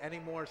and said any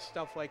more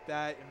stuff like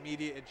that,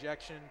 immediate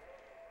ejection.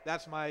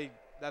 That's my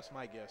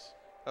guess.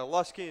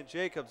 Lusky and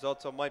Jacobs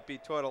also might be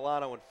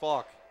Tortolano and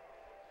Falk.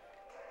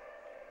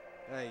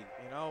 Hey,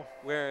 you know,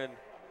 wearing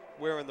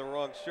the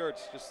wrong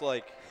shirts, just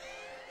like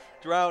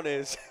Drown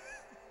is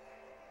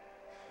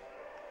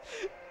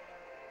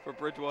for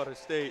Bridgewater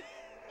State.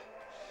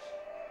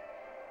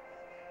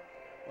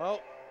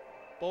 Well,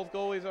 both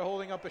goalies are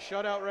holding up a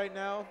shutout right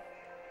now.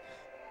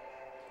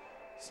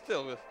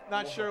 Still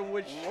not sure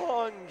which.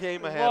 Long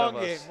game ahead of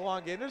us.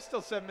 Long game. There's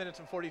still 7 minutes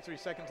and 43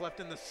 seconds left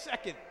in the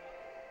second.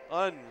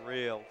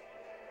 Unreal.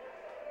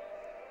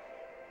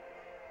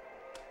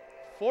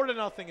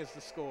 4-0 is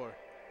the score.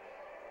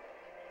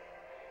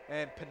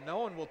 And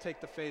Pinoan will take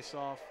the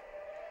face-off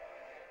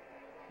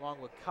along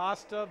with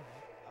Costa.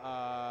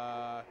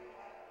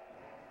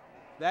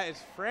 That is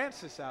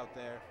Francis out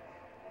there.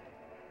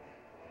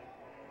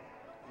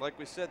 Like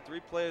we said, 3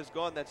 players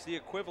gone. That's the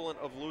equivalent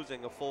of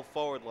losing a full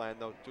forward line,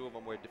 though 2 of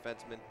them were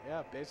defensemen.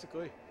 Yeah,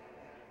 basically.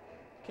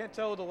 Can't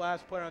tell who the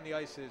last player on the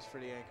ice is for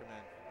the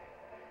anchorman.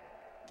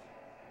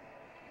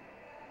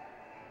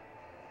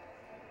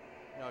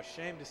 You know,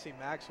 shame to see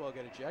Maxwell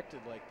get ejected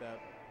like that.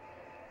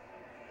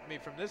 I mean,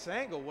 from this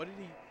angle, we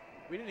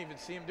didn't even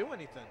see him do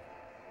anything.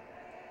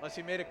 Unless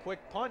he made a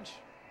quick punch.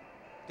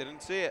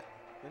 Didn't see it.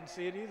 Didn't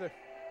see it either.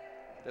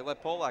 They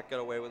let Polak get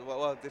away with it.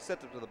 Well, they sent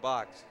him to the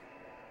box.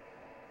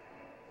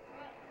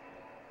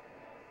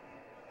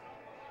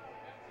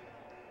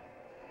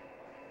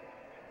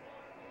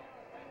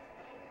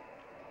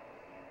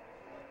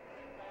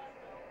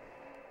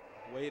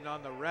 Waiting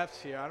on the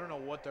refs here. I don't know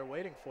what they're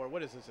waiting for.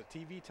 What is this, a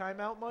TV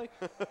timeout, Mike?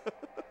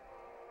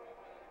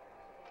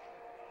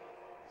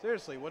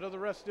 Seriously, what are the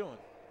refs doing?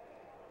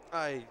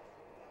 I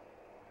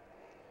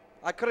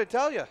couldn't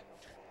tell you.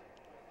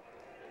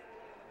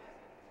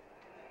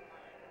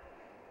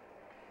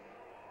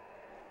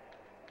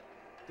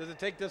 Does it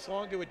take this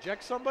long to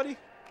eject somebody?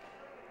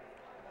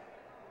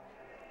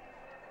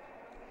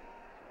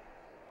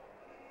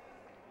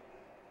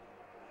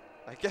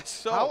 I guess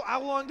so.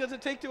 How long does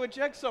it take to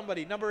eject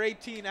somebody? Number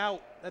 18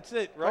 out. That's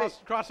it. Right.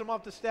 Cross him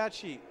off the stat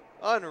sheet.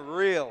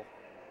 Unreal.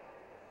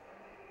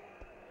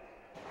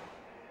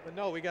 But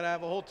no, we got to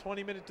have a whole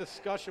 20-minute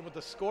discussion with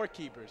the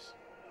scorekeepers.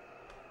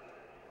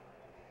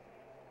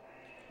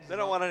 They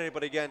don't want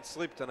anybody getting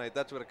sleep tonight.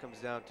 That's what it comes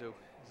down to.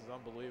 This is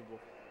unbelievable.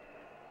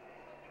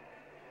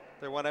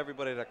 They want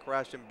everybody to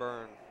crash and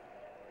burn.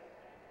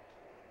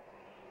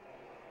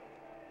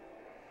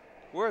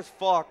 Where's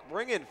Falk?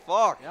 Bring in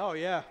Falk. Oh,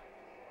 yeah.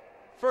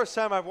 First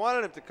time I've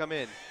wanted him to come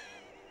in.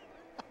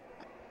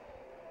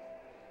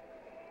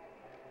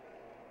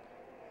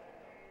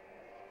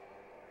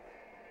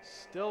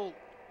 Still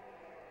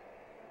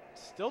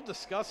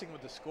discussing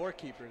with the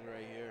scorekeepers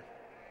right here.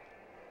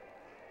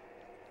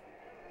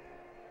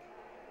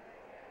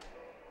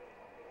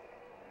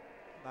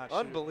 Not sure.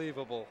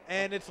 Unbelievable.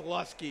 And it's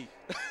Lusky.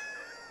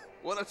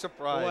 What a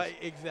surprise.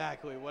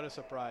 Exactly. What a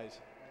surprise.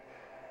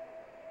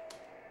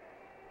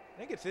 I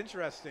think it's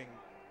interesting.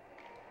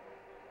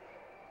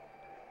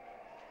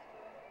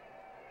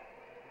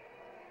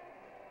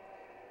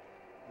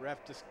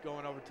 Ref just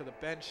going over to the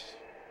bench.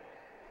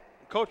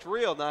 Coach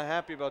Reel not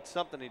happy about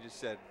something he just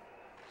said.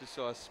 Just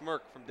saw a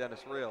smirk from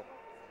Dennis Reel.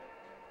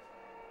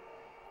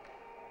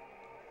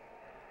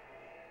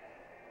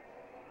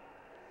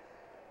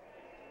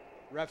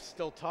 Ref's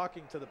still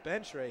talking to the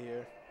bench right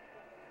here.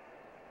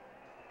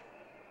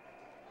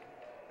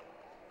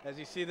 As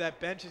you see, that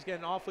bench is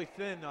getting awfully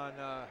thin on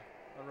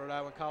Rhode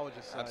Island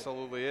College's side.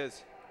 Absolutely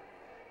is.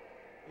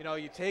 You know,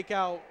 you take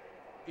out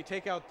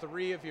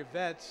 3 of your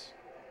vets.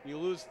 You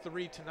lose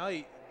 3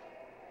 tonight.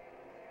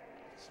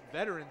 It's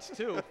veterans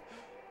too.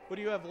 What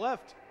do you have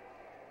left?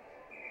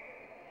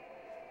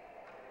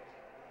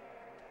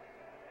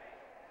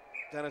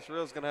 Dennis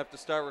Reel's going to have to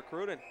start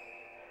recruiting.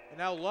 And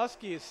now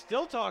Lusky is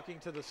still talking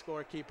to the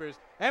scorekeepers.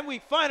 And we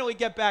finally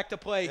get back to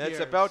play here. It's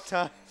about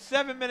time.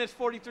 7 minutes,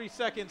 43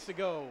 seconds to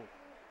go.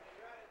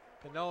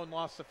 Pinoan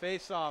lost the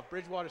faceoff.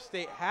 Bridgewater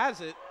State has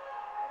it.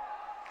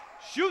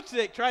 Shoots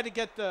it. Tried to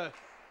get the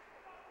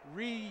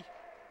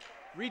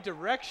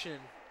redirection.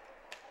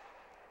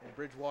 And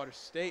Bridgewater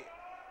State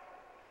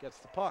gets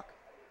the puck.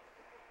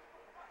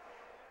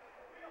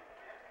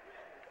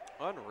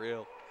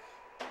 Unreal.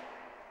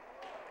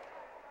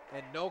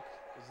 And Noak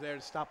is there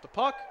to stop the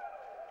puck.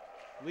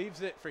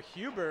 Leaves it for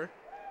Huber.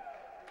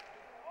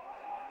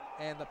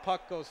 And the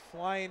puck goes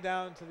flying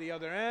down to the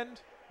other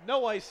end.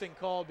 No icing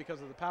called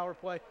because of the power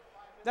play.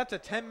 That's a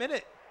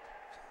 10-minute.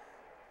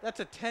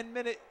 That's a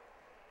 10-minute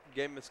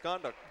game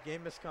misconduct.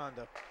 Game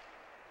misconduct.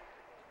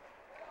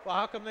 Well,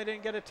 how come they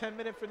didn't get a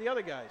 10-minute for the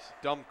other guys?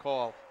 Dumb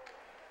call.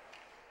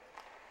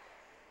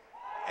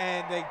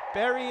 And they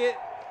bury it.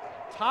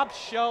 Top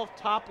shelf,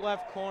 top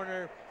left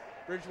corner.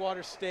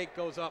 Bridgewater State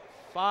goes up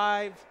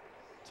 5-0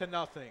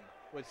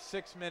 with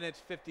 6 minutes,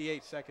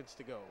 58 seconds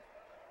to go.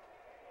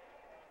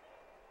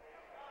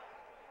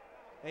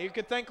 And you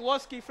could thank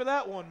Lusky for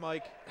that one,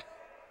 Mike.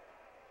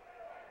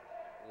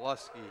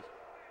 Lusky.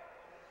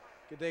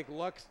 You could thank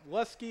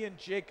Lusky and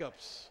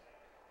Jacobs.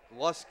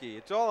 Lusky.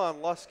 It's all on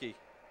Lusky.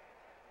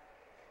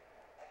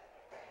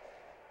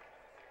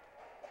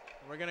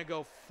 We're going to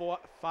go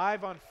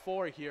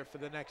 5-on-4 here for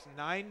the next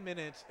 9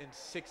 minutes and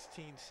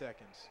 16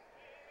 seconds.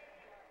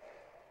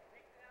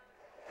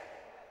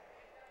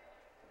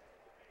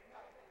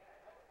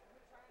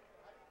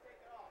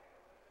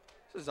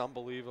 This is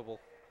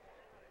unbelievable.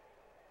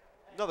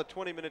 Another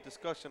 20-minute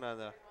discussion on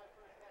that.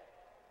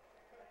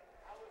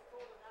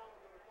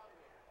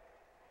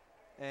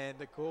 And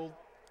the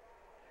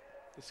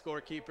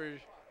scorekeeper,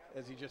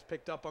 as he just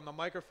picked up on the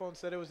microphone,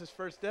 said it was his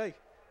first day.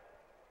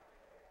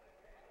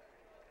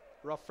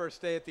 Rough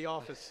first day at the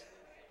office.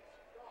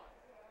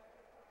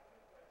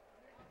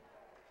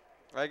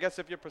 I guess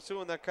if you're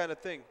pursuing that kind of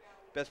thing,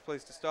 best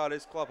place to start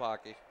is club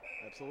hockey.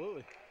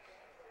 Absolutely.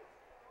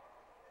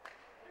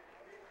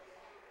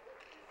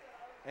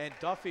 And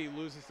Duffy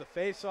loses the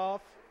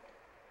face-off.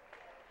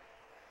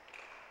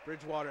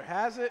 Bridgewater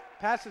has it,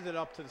 passes it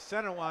up to the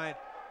center line,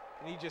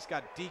 and he just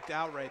got deked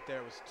out right there.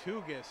 It was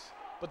Tugas,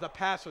 but the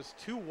pass was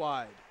too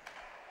wide.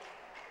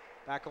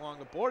 Back along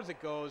the boards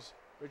it goes.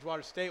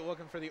 Bridgewater State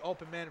looking for the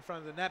open man in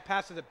front of the net,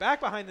 passes it back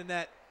behind the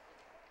net,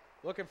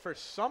 looking for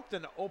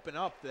something to open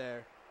up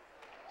there.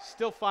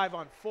 Still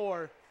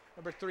 5-on-4.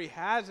 Number 3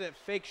 has it,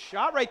 fake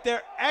shot right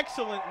there,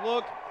 excellent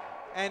look,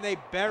 and they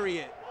bury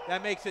it.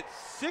 That makes it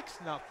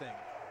 6-0.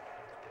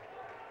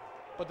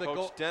 But the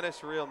Coach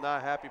Dennis Reel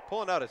not happy,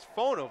 pulling out his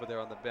phone over there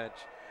on the bench.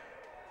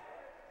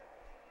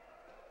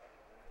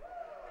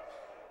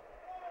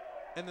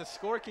 And the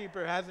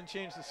scorekeeper hasn't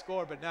changed the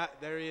score, but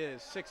there he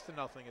is. 6-0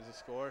 is the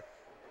score.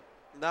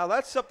 Now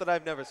that's something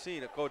I've never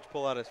seen, a coach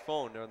pull out his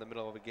phone during the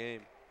middle of a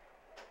game.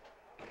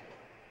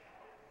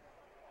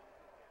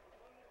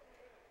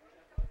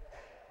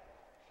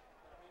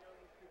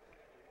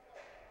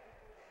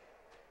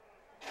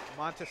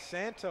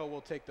 Montesanto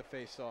will take the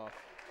face-off.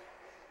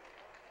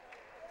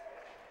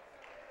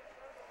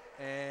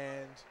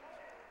 And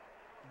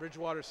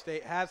Bridgewater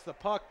State has the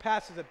puck,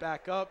 passes it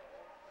back up.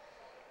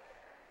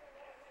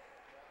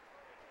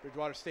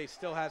 Bridgewater State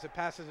still has it,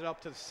 passes it up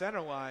to the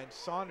center line.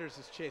 Saunders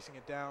is chasing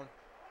it down.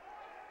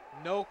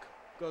 Noak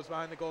goes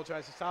behind the goal,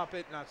 tries to stop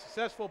it, not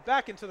successful.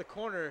 Back into the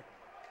corner.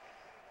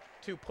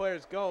 2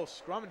 players go,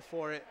 scrumming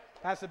for it.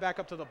 Passes it back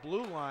up to the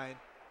blue line.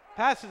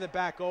 Passes it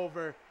back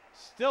over.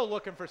 Still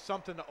looking for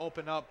something to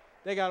open up.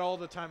 They got all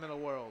the time in the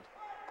world.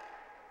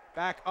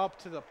 Back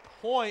up to the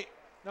point.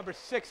 Number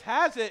 6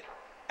 has it.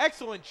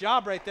 Excellent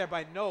job right there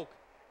by Noak,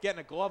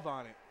 getting a glove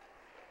on it.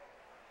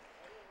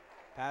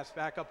 Pass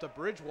back up to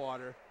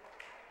Bridgewater.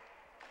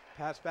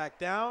 Pass back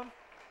down.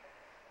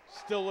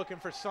 Still looking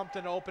for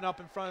something to open up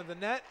in front of the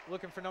net.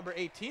 Looking for number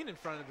 18 in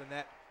front of the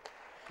net.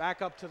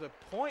 Back up to the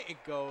point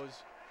it goes.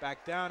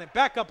 Back down and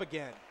back up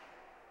again.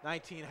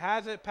 19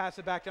 has it. Pass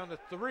it back down to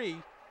 3.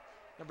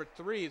 Number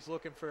 3 is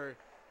looking for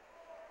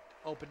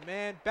open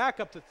man.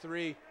 Back up to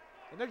 3.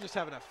 And they're just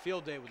having a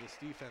field day with this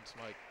defense,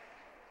 Mike.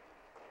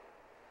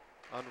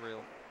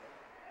 Unreal.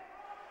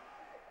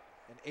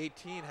 And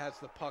 18 has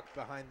the puck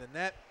behind the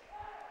net.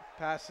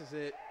 Passes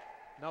it.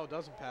 No,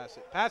 doesn't pass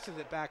it. Passes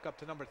it back up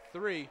to number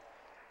 3.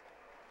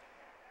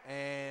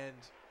 And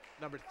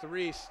number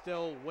 3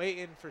 still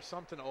waiting for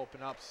something to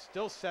open up.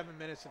 Still 7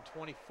 minutes and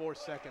 24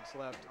 seconds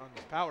left on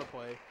this power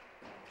play.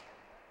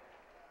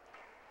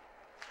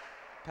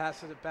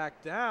 Passes it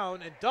back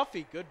down. And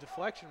Duffy, good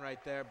deflection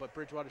right there, but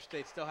Bridgewater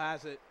State still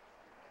has it.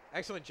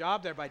 Excellent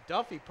job there by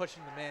Duffy,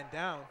 pushing the man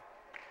down.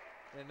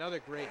 And another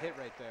great hit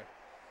right there.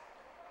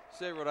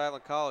 Say Rhode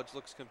Island College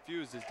looks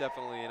confused is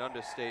definitely an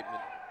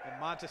understatement.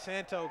 And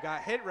Montesanto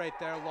got hit right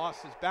there,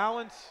 lost his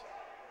balance,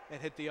 and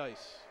hit the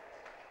ice.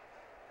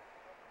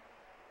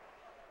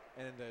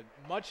 And the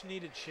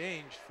much-needed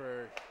change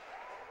for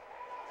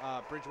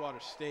Bridgewater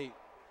State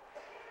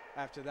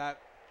after that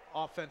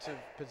offensive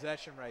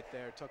possession right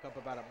there took up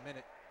about a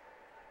minute.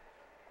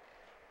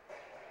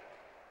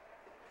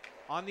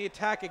 On the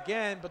attack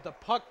again, but the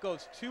puck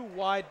goes too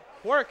wide.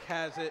 Quirk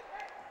has it,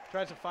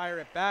 tries to fire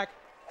it back.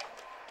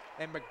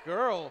 And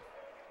McGurl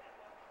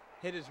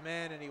hit his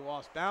man and he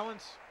lost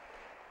balance.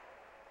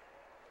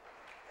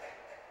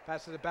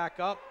 Passes it back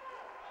up.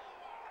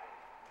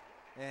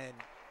 And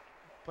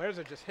players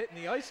are just hitting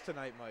the ice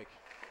tonight, Mike.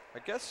 I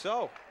guess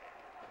so.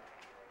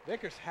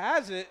 Vickers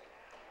has it.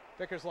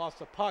 Vickers lost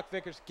the puck.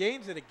 Vickers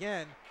gains it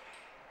again.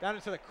 Down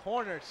into the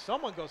corner.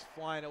 Someone goes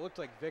flying. It looked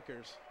like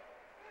Vickers.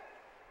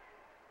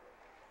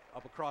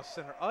 Up across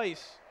center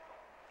ice.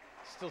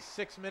 Still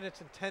 6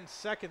 minutes and 10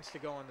 seconds to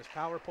go on this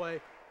power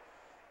play.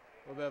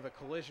 A little bit of a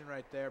collision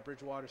right there.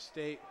 Bridgewater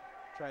State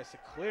tries to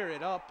clear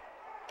it up.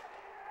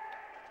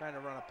 Trying to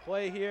run a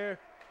play here.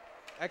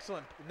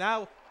 Excellent.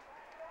 Now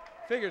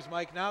Figures,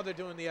 Mike. Now they're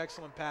doing the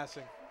excellent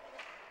passing.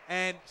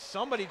 And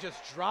somebody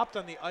just dropped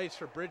on the ice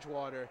for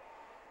Bridgewater.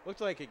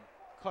 Looked like it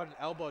caught an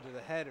elbow to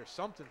the head or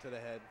something to the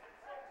head.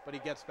 But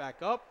he gets back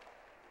up.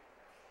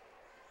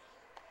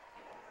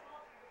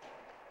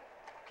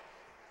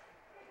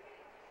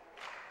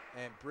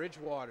 And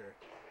Bridgewater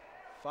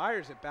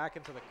fires it back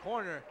into the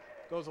corner.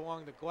 Goes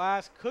along the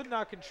glass. Could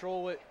not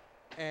control it.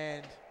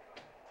 And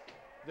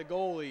the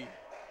goalie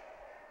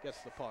gets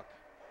the puck.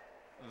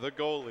 The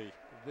goalie.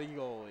 The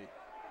goalie.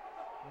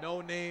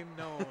 No name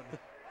known.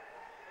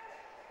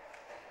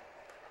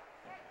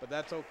 But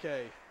that's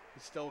okay.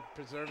 He's still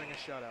preserving a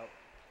shutout.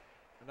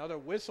 Another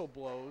whistle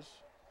blows.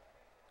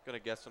 Gonna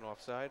guess an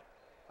offside.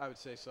 I would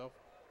say so.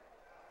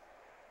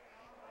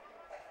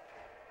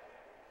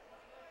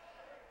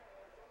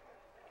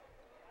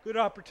 Good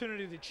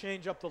opportunity to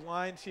change up the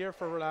lines here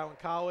for Rhode Island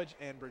College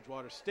and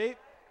Bridgewater State.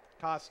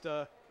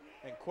 Costa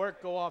and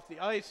Quirk go off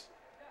the ice.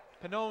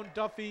 Pannone,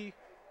 Duffy,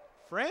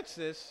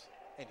 Francis,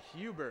 and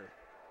Huber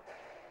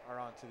are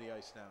onto the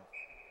ice now.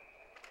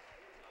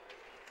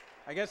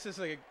 I guess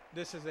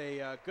this is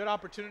a good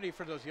opportunity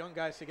for those young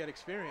guys to get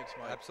experience,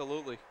 Mike.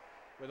 Absolutely.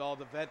 With all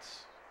the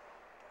vets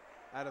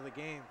out of the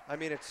game. I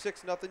mean, it's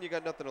 6-0. You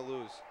got nothing to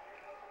lose.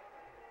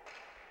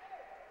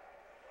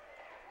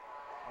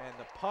 And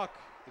the puck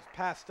is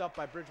passed up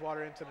by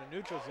Bridgewater into the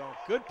neutral zone.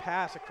 Good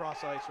pass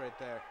across ice right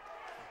there.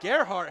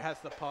 Gerhardt has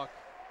the puck.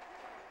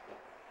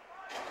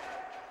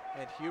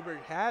 And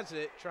Hubert has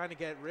it, trying to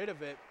get rid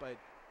of it, but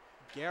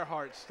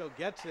Gerhardt still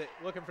gets it,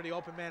 looking for the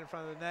open man in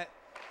front of the net.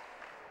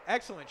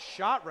 Excellent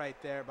shot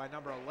right there by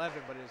number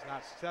 11, but it is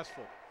not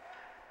successful.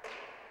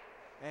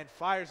 And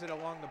fires it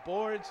along the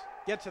boards,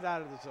 gets it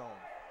out of the zone.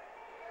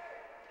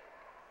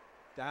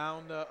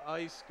 Down the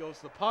ice goes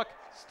the puck.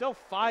 Still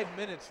 5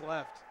 minutes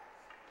left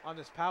on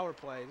this power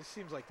play. This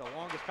seems like the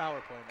longest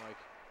power play, Mike.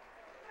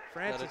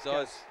 Francis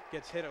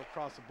gets hit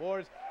across the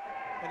boards.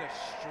 And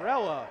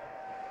Estrella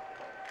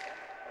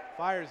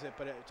fires it,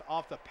 but it's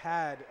off the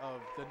pad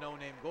of the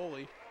no-name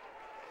goalie.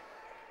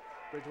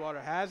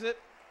 Bridgewater has it.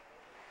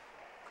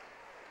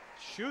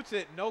 Shoots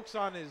it, Noakes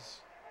on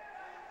his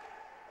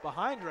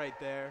behind right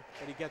there,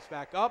 but he gets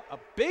back up. A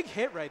big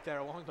hit right there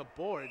along the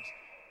boards,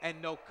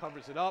 and Noak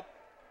covers it up.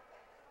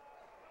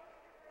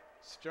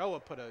 Estrella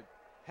put a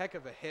heck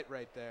of a hit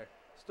right there.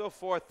 Still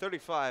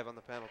 4:35 on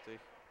the penalty.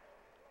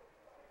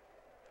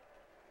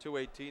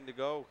 2:18 to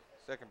go,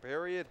 second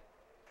period.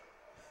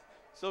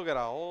 Still got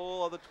a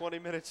whole other 20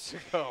 minutes to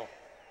go.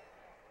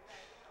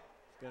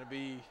 It's gonna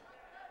be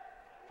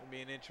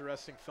an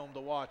interesting film to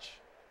watch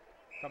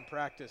come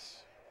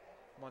practice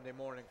Monday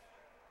morning.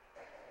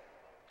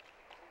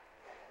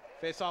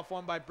 Face-off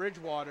won by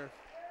Bridgewater.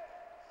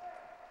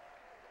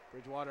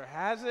 Bridgewater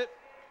has it.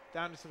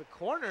 Down into the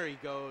corner he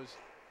goes.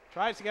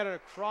 Tries to get it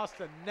across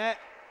the net.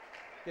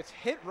 Gets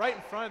hit right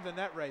in front of the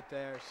net right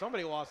there.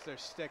 Somebody lost their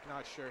stick,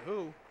 not sure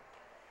who.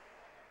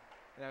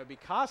 And that would be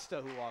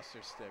Costa who lost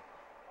their stick.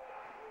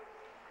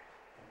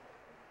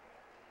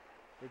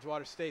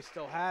 Bridgewater State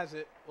still has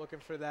it, looking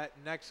for that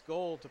next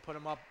goal to put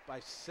them up by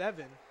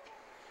 7.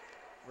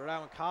 Rhode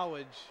Island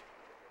College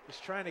is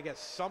trying to get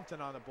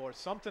something on the board,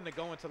 something to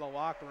go into the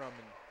locker room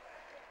and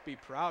be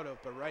proud of,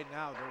 but right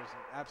now there's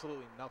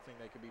absolutely nothing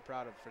they could be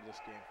proud of for this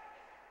game.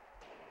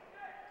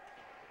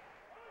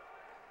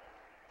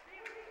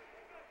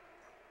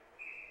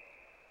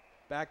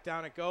 Back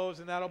down it goes,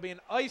 and that'll be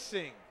an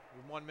icing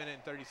with 1 minute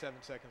and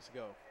 37 seconds to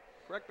go.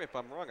 Correct me if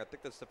I'm wrong. I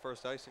think that's the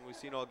first icing we've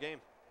seen all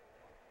game.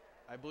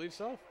 I believe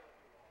so,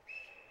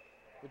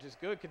 which is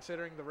good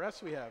considering the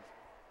rest we have.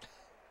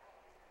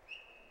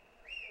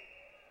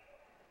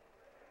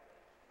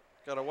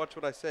 Gotta watch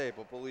what I say,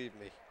 but believe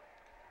me.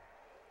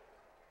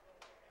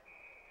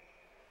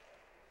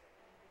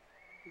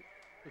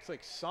 Looks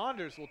like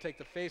Saunders will take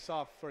the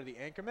face-off for the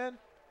Anchormen,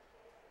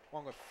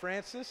 along with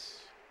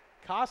Francis,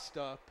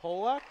 Costa,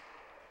 Polak,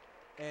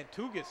 and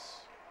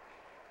Tugis.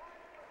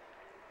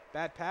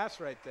 Bad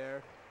pass right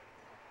there,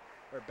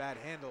 or bad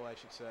handle, I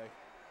should say.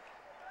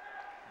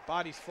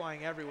 Bodies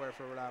flying everywhere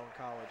for Rhode Island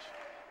College.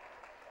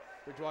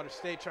 Bridgewater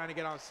State trying to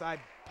get onside.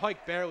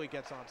 Pike barely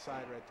gets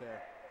onside right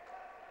there.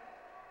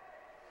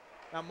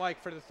 Now,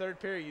 Mike, for the third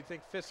period, you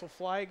think fists will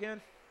fly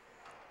again?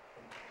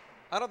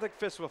 I don't think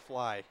fists will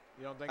fly.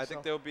 You don't think so? I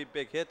think there will be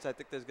big hits. I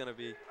think there's going to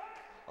be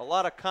a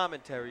lot of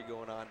commentary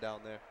going on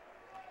down there.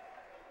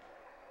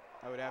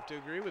 I would have to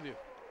agree with you.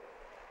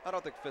 I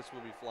don't think fists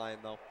will be flying,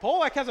 though.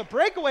 Polak has a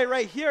breakaway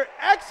right here.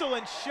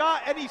 Excellent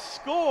shot, and he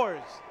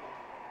scores.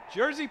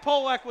 Jersey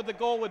Polak with the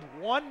goal with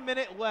 1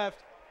 minute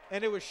left,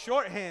 and it was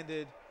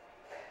shorthanded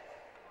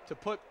to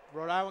put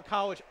Rhode Island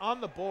College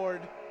on the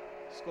board.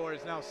 Score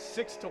is now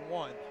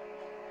 6-1.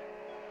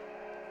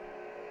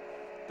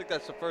 I think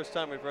that's the first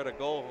time we've read a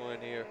goal in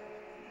here.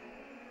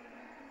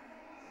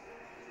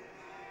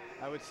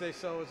 I would say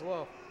so as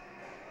well.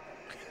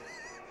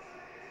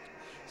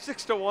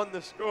 6-1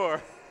 the score.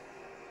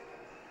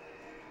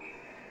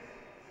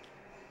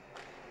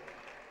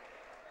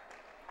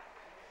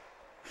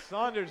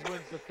 Saunders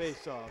wins the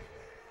face-off.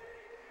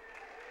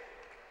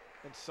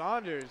 And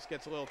Saunders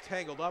gets a little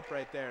tangled up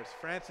right there as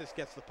Francis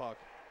gets the puck.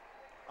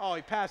 Oh,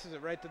 he passes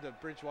it right to the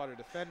Bridgewater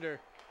defender.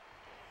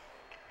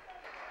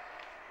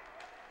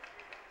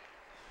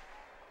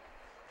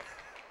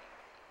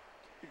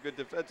 Good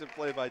defensive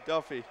play by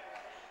Duffy.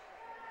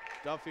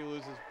 Duffy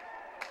loses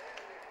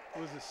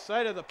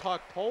sight of the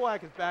puck.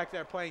 Polak is back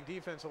there playing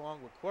defense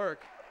along with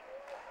Quirk.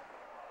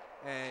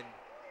 And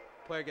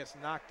player gets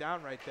knocked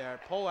down right there.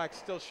 Polak's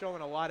still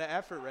showing a lot of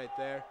effort right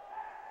there.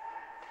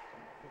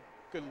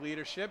 Good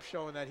leadership,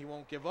 showing that he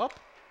won't give up.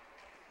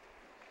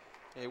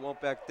 He won't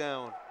back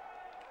down.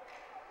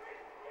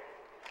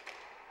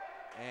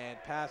 And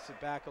pass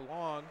it back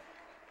along.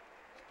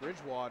 It's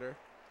Bridgewater.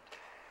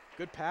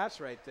 Good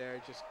pass right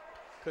there. Just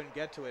couldn't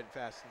get to it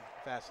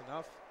fast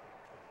enough.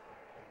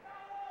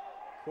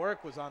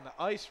 Quirk was on the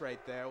ice right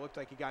there. Looked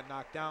like he got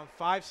knocked down.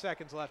 5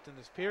 seconds left in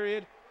this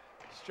period.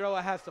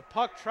 Strella has the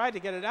puck, tried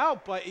to get it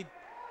out, but it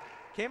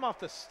came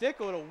off the stick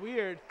a little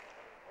weird.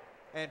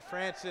 And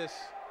Francis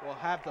will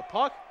have the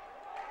puck.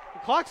 The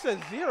clock says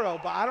 0,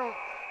 but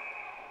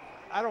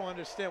I don't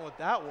understand what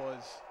that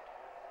was.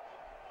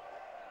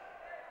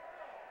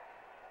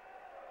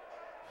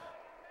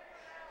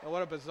 And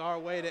what a bizarre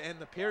way to end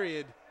the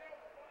period.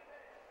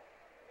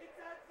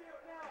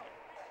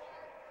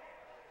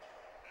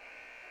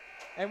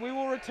 And we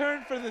will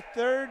return for the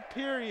third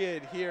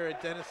period here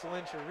at Dennis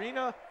Lynch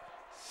Arena.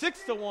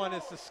 6-1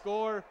 is the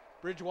score.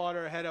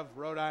 Bridgewater ahead of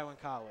Rhode Island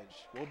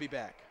College. We'll be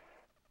back.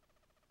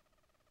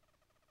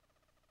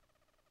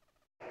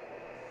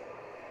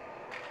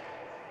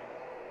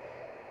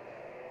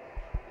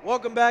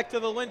 Welcome back to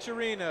the Lynch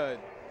Arena.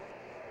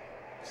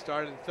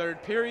 Started the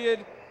third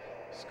period.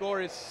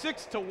 Score is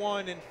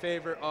 6-1 in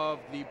favor of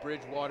the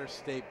Bridgewater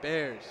State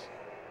Bears.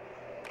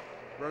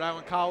 Rhode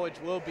Island College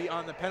will be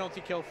on the penalty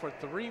kill for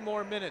 3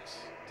 more minutes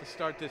to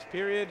start this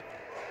period.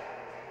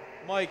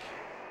 Mike,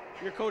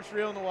 you're Coach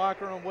Real in the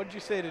locker room. What did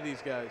you say to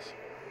these guys?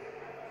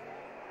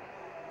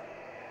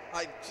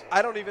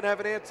 I don't even have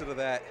an answer to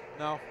that.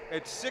 No?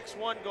 It's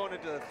 6-1 going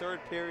into the third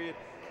period.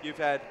 You've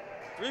had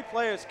 3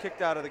 players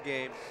kicked out of the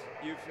game.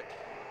 You've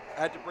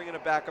had to bring in a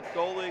backup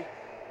goalie.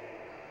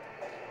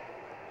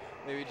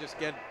 Maybe just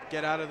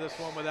get out of this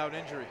one without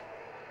injury.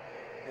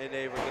 Hey,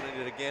 Dave, we're going to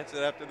need a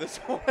Gansett after this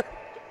one.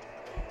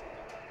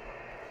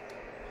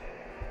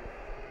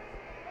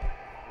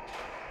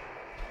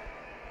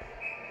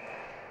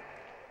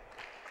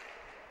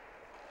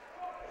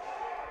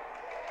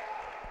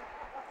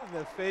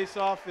 The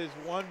face-off is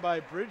won by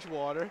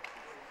Bridgewater.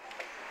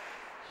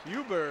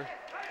 Huber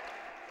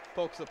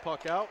pokes the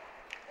puck out.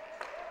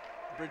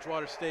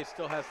 Bridgewater State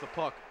still has the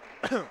puck.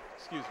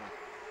 Excuse me.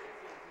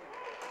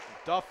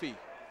 Duffy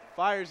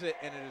fires it,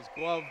 and it is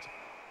gloved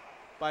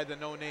by the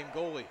no-name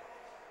goalie.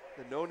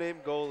 The no-name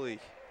goalie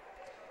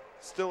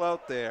still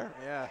out there.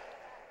 Yeah,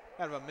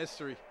 kind of a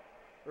mystery.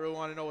 I really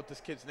want to know what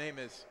this kid's name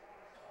is.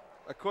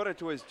 According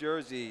to his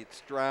jersey,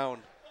 it's Drown.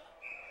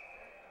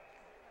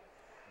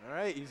 All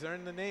right, he's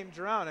earned the name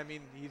Drown. I mean,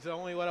 he's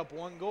only let up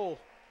 1 goal.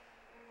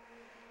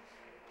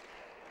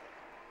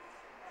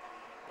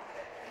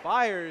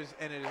 Fires,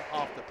 and it is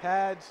off the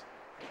pads.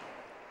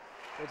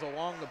 Goes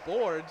along the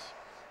boards.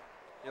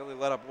 He only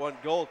let up 1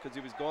 goal because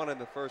he was gone in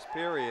the first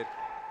period.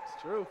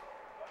 It's true.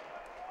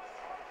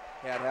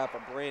 He had half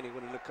a brain. He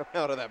wouldn't have come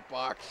out of that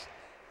box.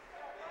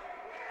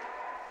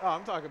 Oh,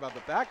 I'm talking about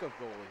the backup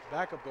goalie.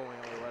 Backup goalie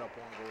only let up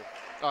 1 goal.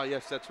 Oh,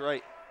 yes, that's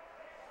right.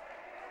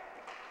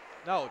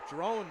 No,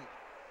 Drone,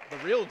 the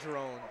real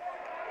Drone,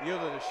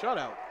 yielded a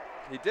shutout.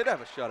 He did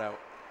have a shutout.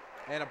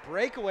 And a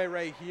breakaway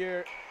right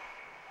here.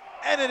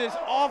 And it is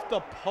off the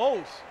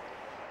post.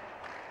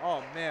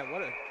 Oh, man,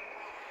 what a...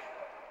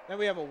 Then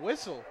we have a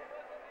whistle.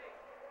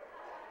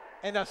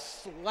 And a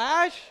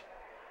slash.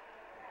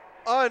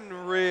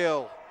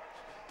 Unreal.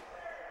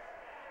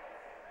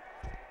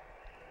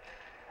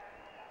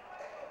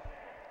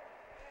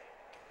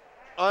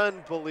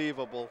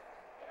 Unbelievable.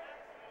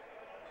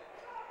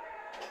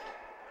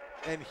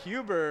 And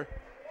Huber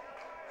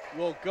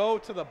will go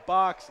to the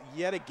box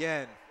yet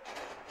again.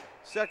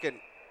 Second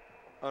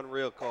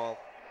unreal call.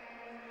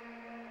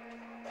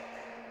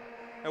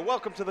 And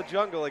welcome to the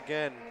jungle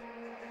again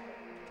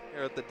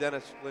here at the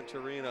Dennis Lynch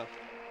Arena.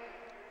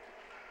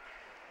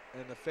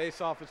 And the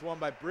faceoff is won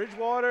by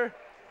Bridgewater.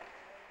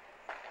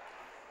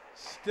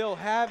 Still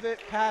have it,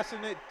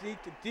 passing it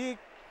deep to deep.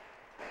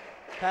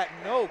 Pat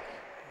Noak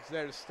is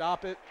there to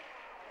stop it.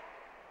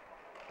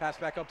 Pass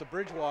back up to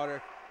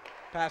Bridgewater.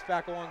 Pass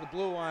back along the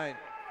blue line.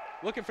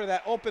 Looking for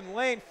that open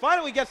lane.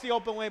 Finally gets the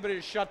open lane, but it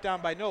is shut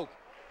down by Noak.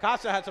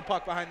 Casa has a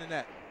puck behind the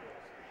net.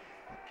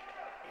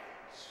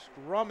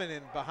 Scrumming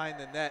in behind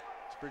the net.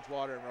 It's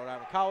Bridgewater and Rhode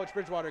Island College.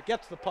 Bridgewater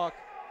gets the puck.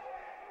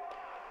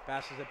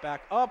 Passes it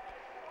back up.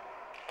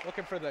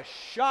 Looking for the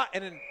shot,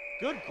 and a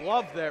good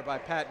glove there by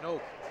Pat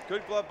Noak.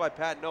 Good glove by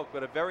Pat Noak,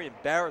 but a very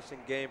embarrassing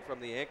game from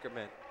the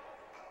anchorman.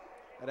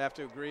 I'd have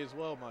to agree as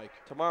well, Mike.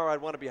 Tomorrow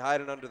I'd want to be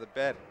hiding under the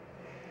bed.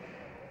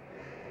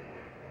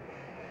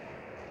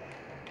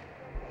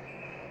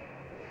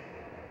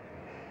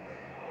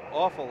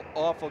 Awful,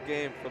 awful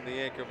game from the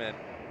anchorman.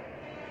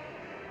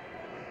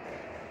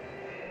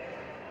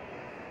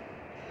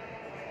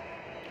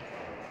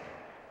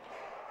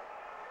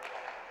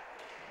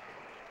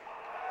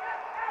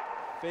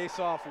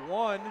 Face-off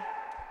won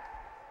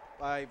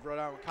by Rhode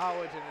Island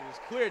College, and it is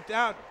cleared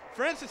down.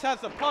 Francis has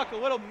the puck, a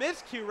little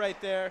miscue right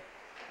there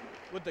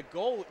with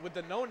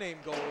the no-name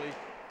goalie.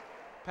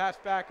 Pass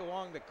back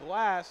along the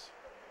glass,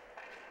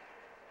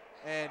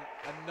 and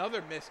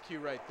another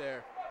miscue right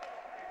there.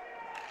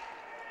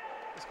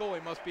 This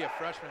goalie must be a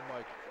freshman,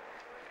 Mike.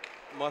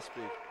 Must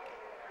be.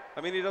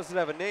 I mean, he doesn't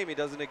have a name. He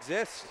doesn't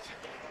exist.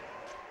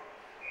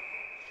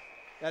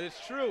 That is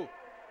true.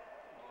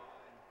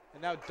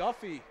 And now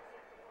Duffy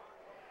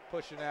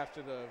pushing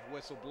after the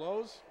whistle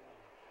blows.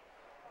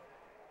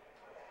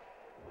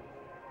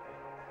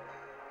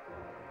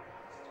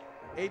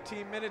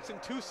 "18 minutes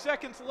and 2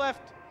 seconds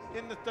left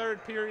in the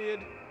third period.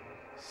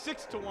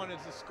 6-1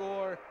 is the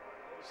score.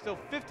 Still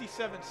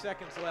 57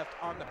 seconds left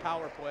on the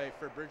power play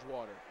for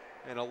Bridgewater.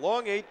 And a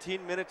long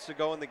 18 minutes to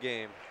go in the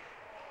game.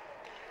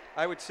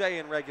 I would say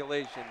in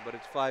regulation, but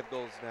it's 5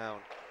 goals down.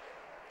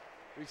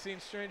 We've seen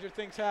stranger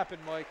things happen,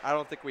 Mike. I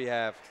don't think we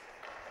have.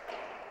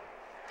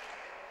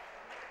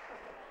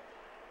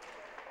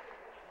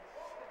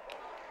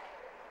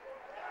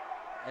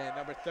 And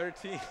number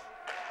 13.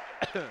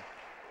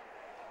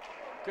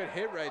 Good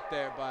hit right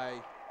there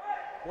by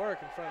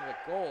Quirk in front of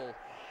the goal.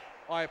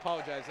 Oh, I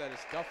apologize, that is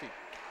Duffy.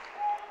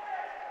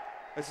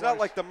 It's not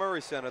like the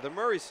Murray Center. The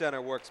Murray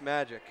Center works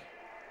magic.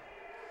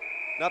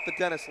 Not the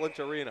Dennis Lynch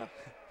Arena.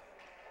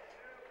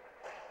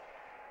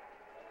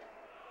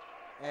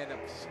 And a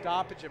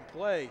stoppage in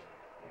play.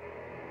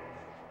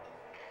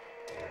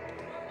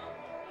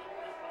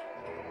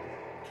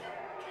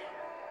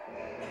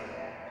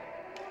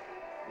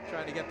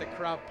 Trying to get the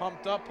crowd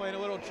pumped up, playing a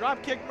little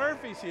Dropkick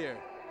Murphys here.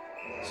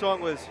 Song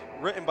was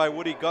written by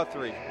Woody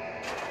Guthrie.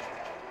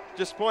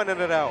 Just pointing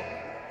it out.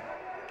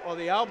 Well,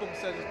 the album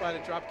says it's by the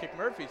Dropkick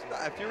Murphys.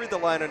 If you read the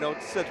liner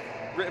notes, it said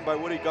written by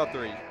Woody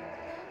Guthrie.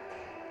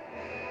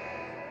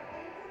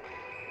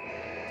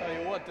 Tell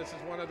you what, this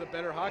is one of the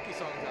better hockey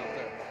songs out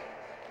there.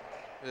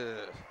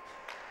 Ugh.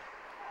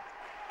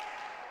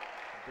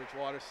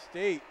 Bridgewater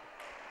State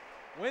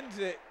wins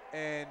it,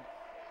 and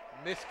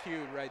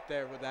miscued right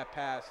there with that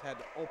pass, had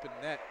the open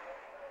net.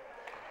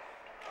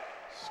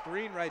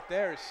 Screen right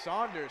there is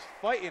Saunders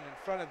fighting in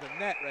front of the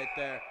net right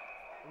there.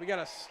 We got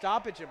a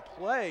stoppage in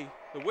play.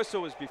 The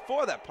whistle was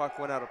before that puck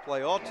went out of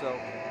play also.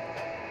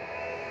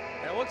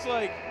 And it looks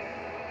like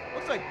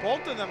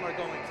both of them are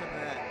going to the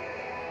net.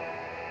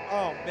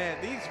 Oh man,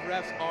 these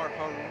refs are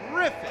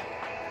horrific.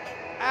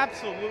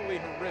 Absolutely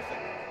horrific.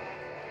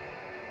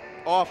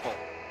 Awful.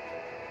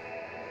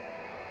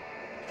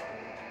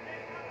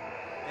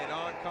 And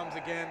on comes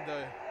again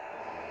the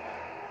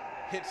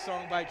hit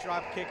song by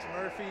Dropkicks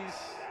Murphys,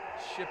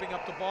 shipping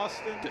up to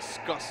Boston.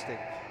 Disgusting.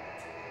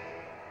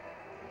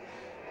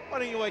 Why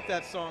don't you like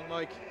that song,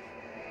 Mike?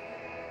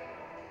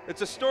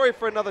 It's a story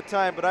for another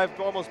time, but I've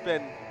almost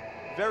been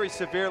very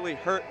severely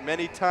hurt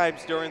many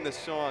times during this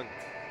song.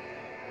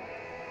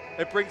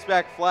 It brings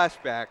back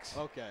flashbacks.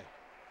 Okay.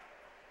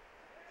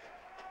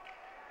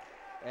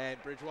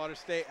 And Bridgewater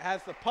State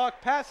has the puck,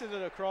 passes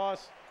it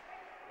across.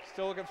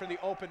 Still looking for the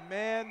open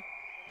man.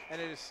 And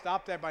it is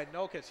stopped there by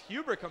Noak as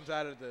Huber comes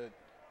out of the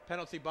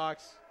penalty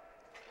box.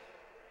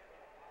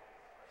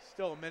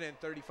 Still 1 minute and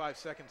 35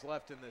 seconds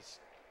left in this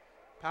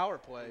power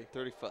play.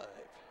 35.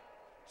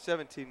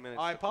 17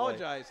 minutes. I to play.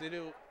 apologize.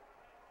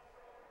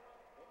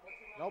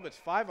 Nope, it's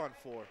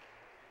 5-on-4.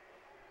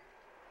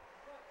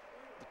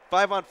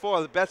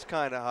 5-on-4, the best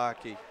kind of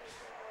hockey.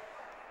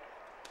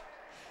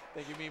 I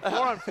think you mean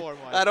 4-on-4,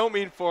 Mike. I don't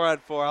mean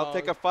 4-on-4. I'll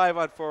take a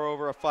 5-on-4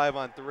 over a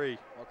 5-on-3.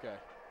 Okay.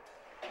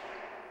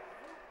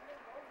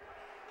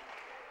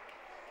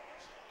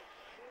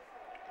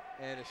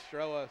 And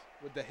Estrella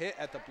with the hit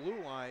at the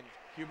blue line.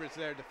 Huber's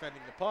there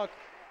defending the puck.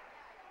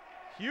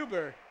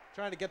 Huber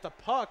trying to get the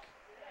puck.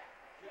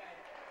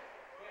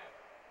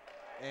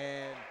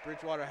 And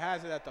Bridgewater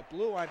has it at the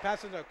blue line.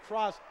 Passes it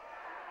across.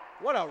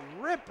 What a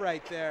rip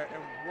right there.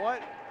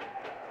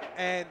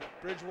 And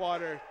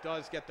Bridgewater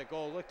does get the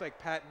goal. Looked like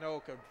Pat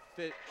Noak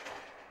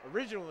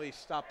originally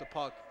stopped the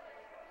puck.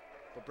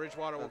 But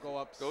Bridgewater will go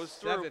up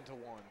 7-1.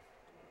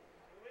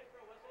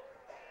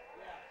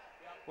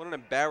 What an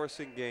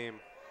embarrassing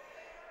game.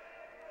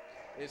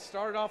 It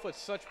started off with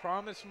such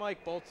promise,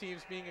 Mike. Both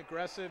teams being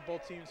aggressive,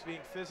 both teams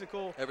being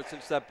physical. Ever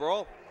since that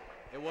brawl.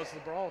 It was the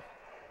brawl.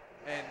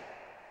 And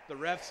the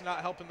refs not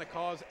helping the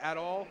cause at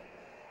all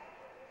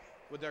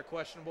with their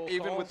questionable calls.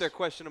 Even with their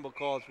questionable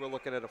calls, we're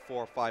looking at a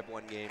 4 or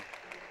 5-1 game.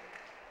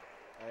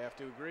 I have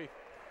to agree.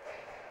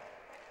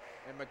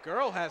 And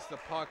McGurl has the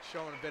puck,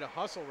 showing a bit of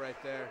hustle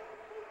right there.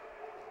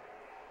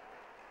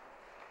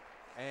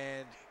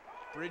 And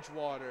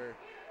Bridgewater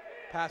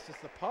passes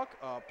the puck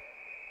up.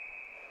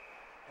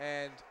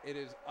 And it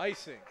is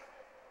icing.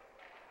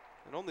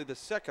 And only the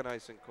second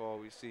icing call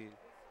we've seen.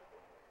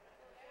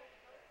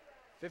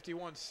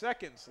 51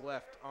 seconds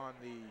left on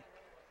the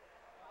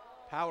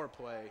power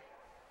play.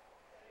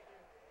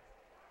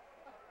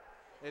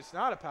 It's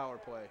not a power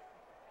play.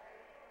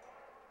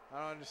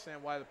 I don't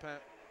understand why the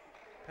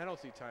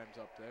penalty time's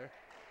up there.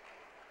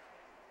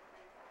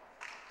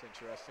 It's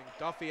interesting.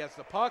 Duffy has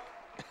the puck.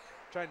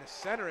 trying to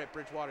center it.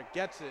 Bridgewater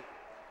gets it.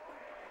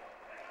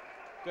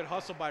 Good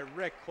hustle by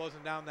Rick,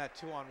 closing down that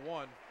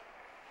 2-on-1.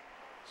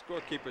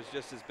 Scorekeeper's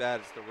just as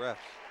bad as the refs.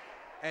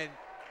 And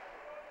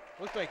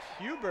looked like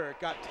Huber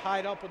got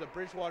tied up with a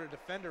Bridgewater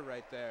defender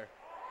right there.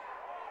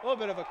 A little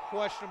bit of a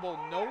questionable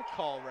no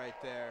call right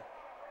there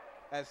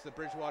as the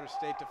Bridgewater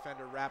State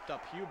defender wrapped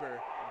up Huber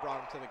and brought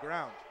him to the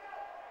ground.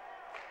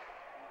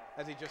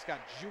 As he just got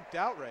juked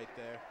out right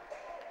there.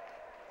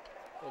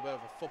 A little bit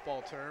of a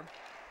football term.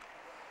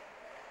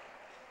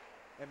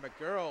 And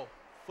McGurl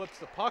flips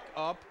the puck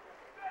up.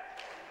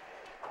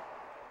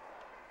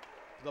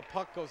 The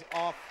puck goes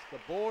off the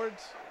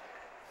boards,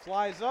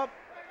 flies up,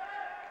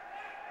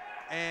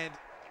 and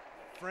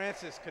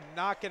Francis could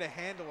not get a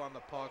handle on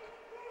the puck,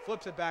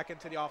 flips it back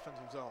into the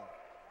offensive zone.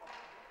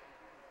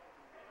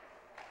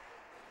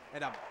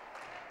 And a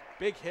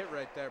big hit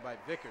right there by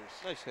Vickers.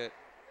 Nice hit.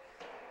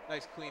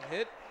 Nice clean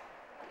hit.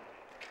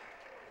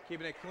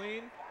 Keeping it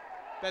clean.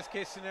 Best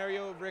case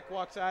scenario, Rick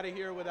walks out of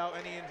here without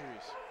any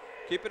injuries.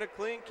 Keeping it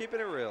clean, keeping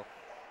it real.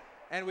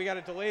 And we got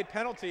a delayed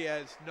penalty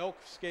as Noak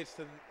skates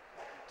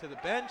to the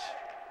bench.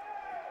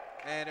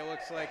 And it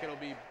looks like it'll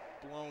be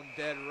blown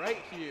dead right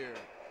here.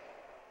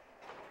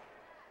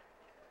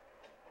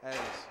 As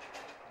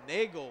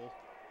Nagel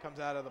comes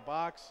out of the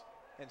box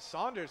and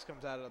Saunders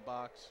comes out of the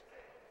box.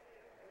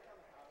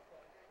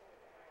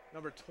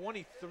 Number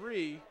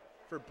 23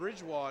 for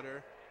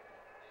Bridgewater,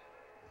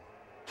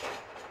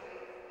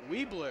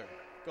 Weebler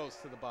goes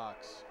to the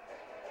box.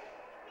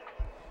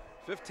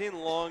 15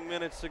 long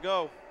minutes to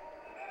go.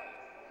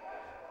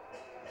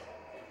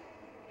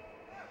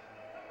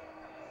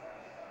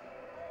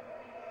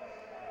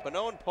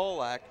 Pannone,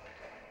 Polak,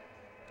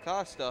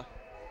 Costa,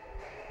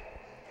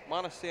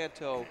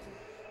 Monsanto.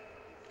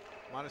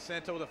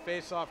 Monsanto with a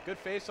face-off. Good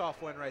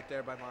face-off win right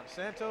there by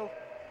Monsanto.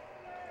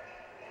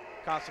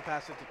 Costa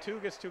passes it to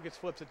Tugas. Tugas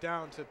flips it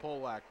down to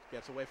Polak.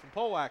 Gets away from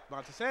Polak.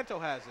 Monsanto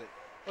has it.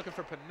 Looking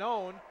for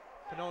Pannone.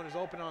 Pannone is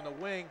open on the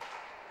wing,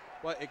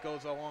 but it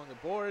goes along the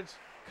boards.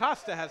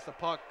 Costa has the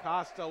puck.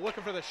 Costa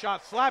looking for the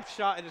shot. Slap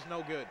shot. It is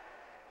no good.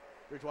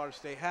 Bridgewater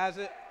State has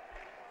it.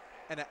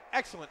 And an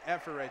excellent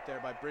effort right there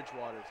by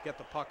Bridgewater to get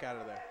the puck out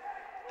of there.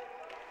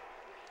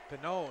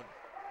 Pannone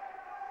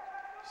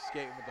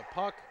skating with the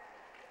puck.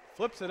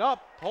 Flips it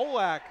up.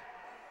 Polak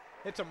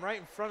hits him right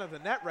in front of the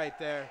net right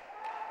there.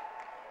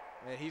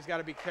 And he's got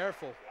to be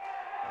careful.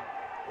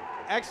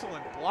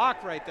 Excellent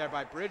block right there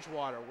by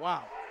Bridgewater.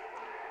 Wow.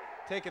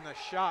 Taking the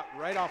shot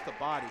right off the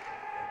body.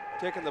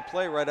 Taking the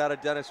play right out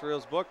of Dennis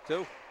Reel's book,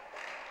 too.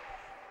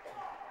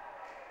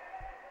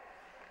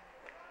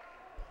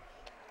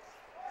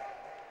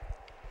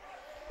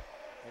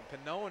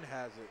 And Pannone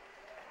has it.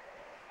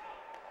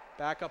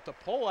 Back up to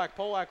Polak.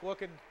 Polak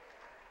looking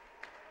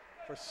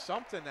for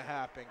something to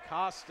happen.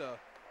 Costa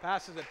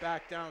passes it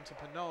back down to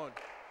Pannone.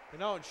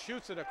 Pannone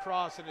shoots it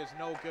across and is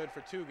no good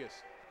for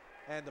Tugas.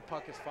 And the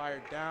puck is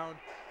fired down.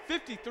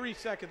 53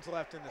 seconds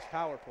left in this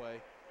power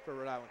play for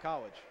Rhode Island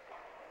College.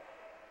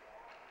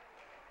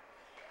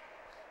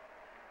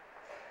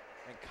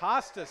 And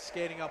Costa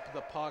skating up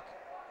the puck.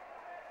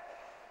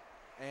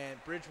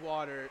 And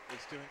Bridgewater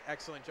is doing an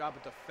excellent job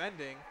of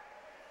defending.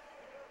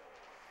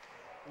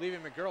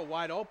 Leaving McGurl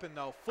wide open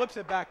though. Flips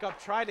it back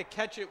up. Tried to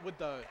catch it with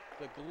the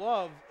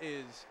glove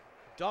is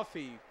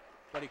Duffy,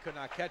 but he could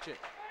not catch it.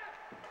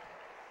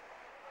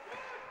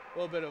 A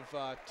little bit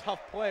of tough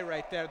play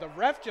right there. The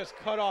ref just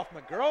cut off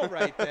McGurl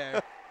right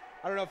there.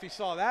 I don't know if you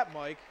saw that,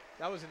 Mike.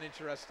 That was an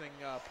interesting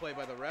play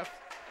by the ref.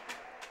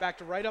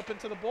 Backed right up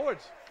into the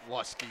boards.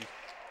 Lusky.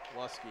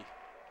 Lusky.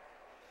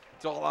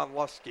 It's all on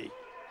Lusky.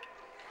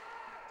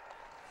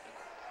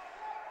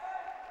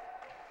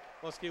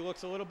 Lusky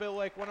looks a little bit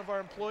like one of our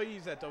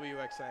employees at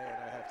WXIN,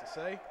 I have to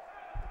say.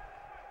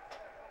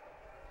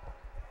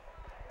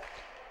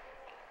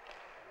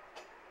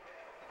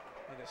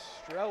 And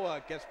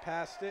Estrella gets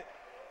past it.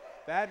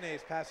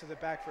 Badnays passes it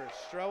back for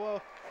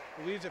Estrella,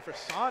 who leaves it for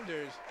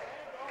Saunders.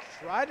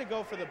 Tried to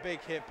go for the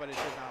big hit, but it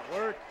did not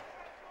work.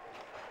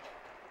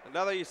 And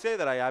now that you say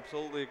that, I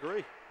absolutely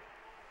agree.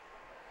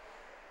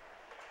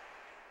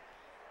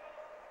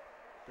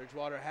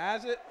 Bridgewater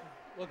has it,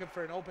 looking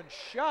for an open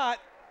shot.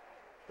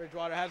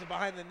 Bridgewater has it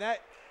behind the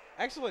net.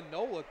 Excellent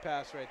no-look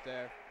pass right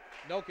there.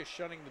 Noak is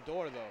shutting the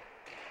door, though.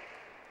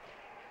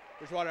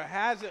 Bridgewater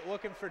has it,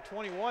 looking for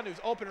 21, who's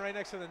open right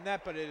next to the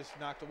net, but it is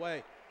knocked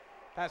away.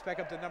 Pass back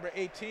up to number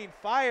 18,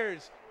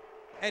 fires,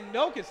 and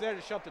Noak is there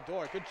to shut the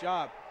door. Good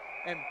job.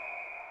 And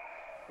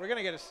we're going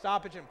to get a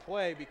stoppage in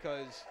play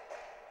because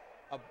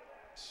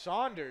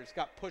Saunders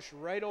got pushed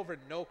right over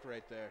Noak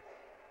right there.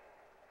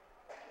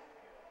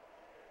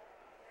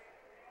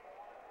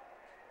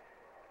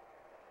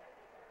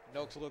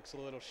 Noakes looks a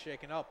little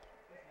shaken up,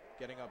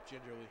 getting up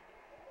gingerly.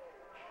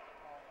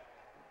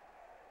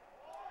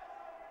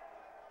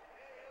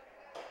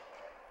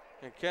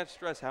 And can't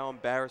stress how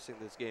embarrassing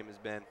this game has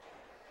been.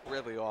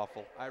 Really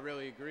awful. I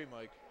really agree,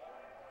 Mike.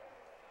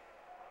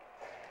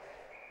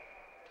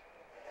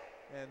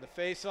 And the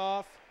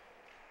face-off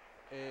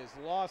is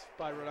lost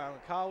by Rhode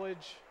Island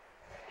College.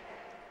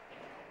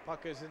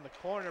 Puck is in the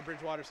corner.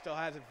 Bridgewater still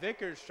has it.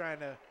 Vickers trying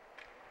to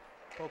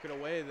poke it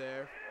away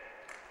there.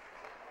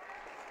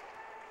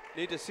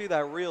 Need to see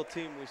that real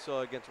team we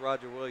saw against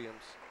Roger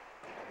Williams.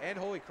 And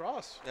Holy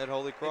Cross. At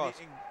Holy Cross.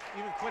 And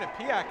even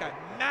Quinnipiac got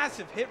a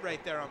massive hit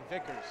right there on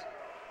Vickers.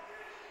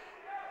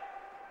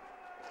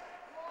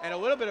 And a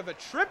little bit of a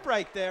trip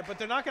right there, but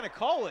they're not going to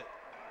call it.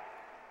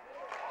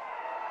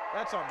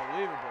 That's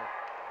unbelievable.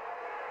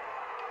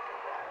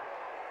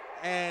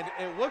 And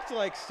it looked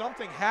like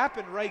something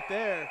happened right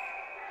there.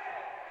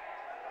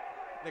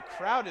 The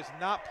crowd is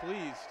not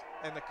pleased,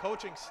 and the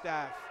coaching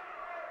staff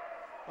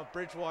of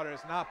Bridgewater is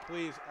not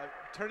pleased,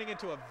 turning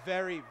into a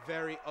very,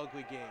 very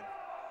ugly game.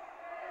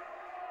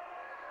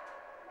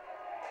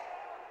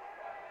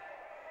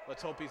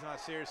 Let's hope he's not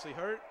seriously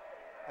hurt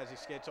as he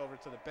skates over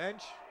to the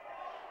bench.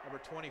 Number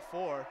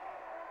 24.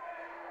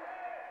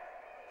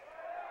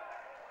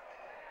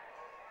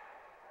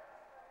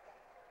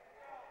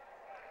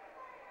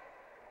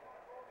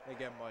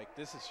 Again, Mike,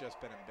 this has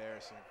just been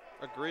embarrassing.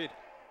 Agreed.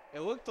 It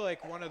looked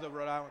like one of the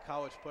Rhode Island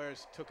College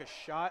players took a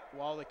shot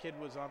while the kid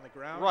was on the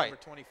ground, right. Number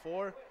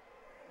 24.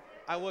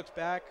 I looked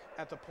back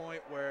at the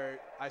point where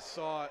I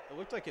saw it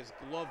looked like his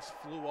gloves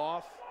flew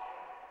off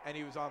and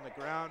he was on the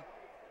ground.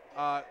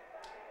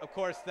 Of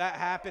course, that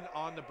happened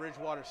on the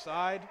Bridgewater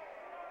side,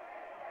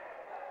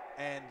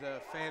 and the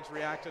fans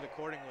reacted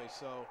accordingly.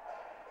 So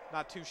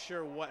not too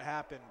sure what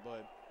happened,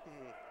 but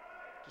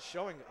just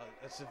showing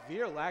a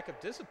severe lack of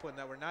discipline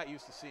that we're not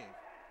used to seeing.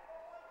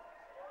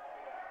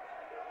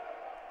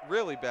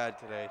 Really bad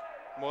today,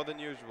 more than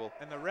usual.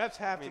 And the refs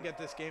have to get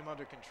this game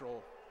under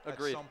control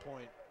agreed. At some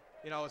point.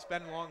 You know, it's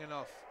been long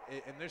enough,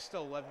 and there's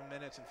still 11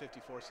 minutes and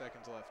 54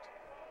 seconds left.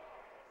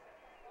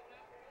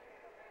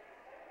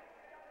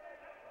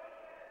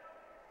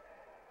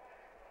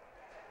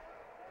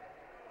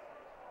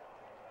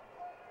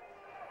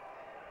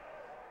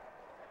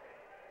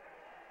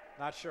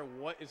 Not sure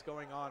what is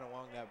going on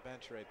along that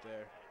bench right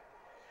there.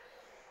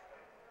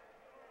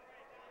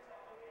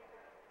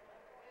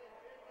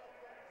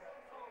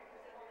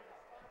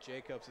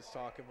 Jacobs is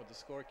talking with the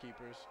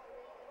scorekeepers.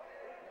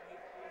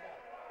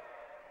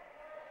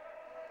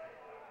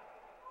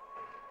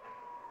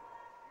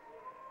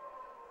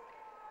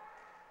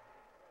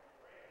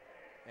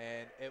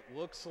 And it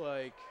looks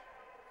like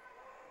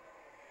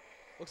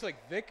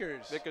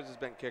Vickers. Vickers has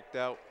been kicked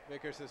out.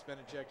 Vickers has been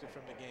ejected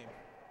from the game.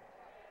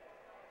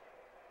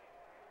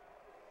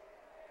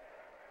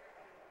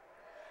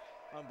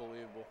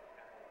 Unbelievable.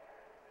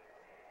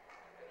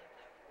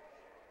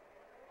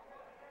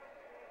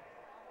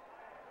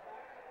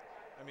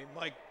 I mean,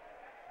 Mike,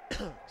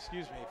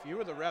 excuse me, if you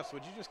were the refs,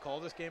 would you just call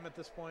this game at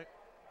this point?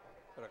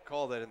 But I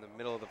called that in the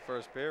middle of the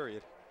first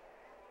period.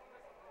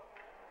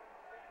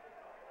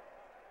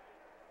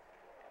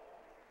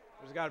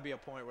 There's got to be a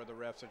point where the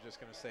refs are just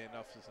going to say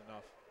enough is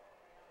enough.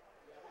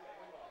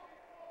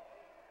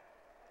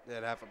 They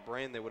had half a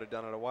brain, they would have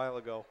done it a while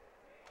ago.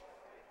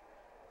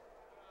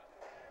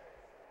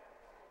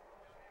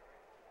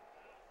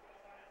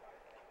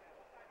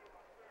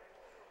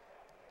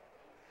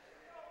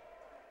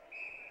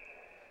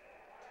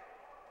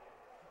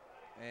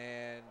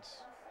 And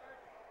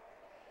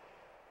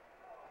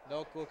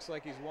Noak looks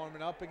like he's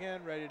warming up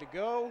again, ready to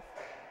go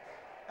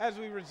as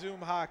we resume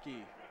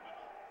hockey.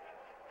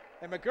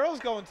 And McGurl's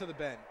going to the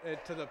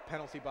to the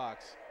penalty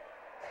box.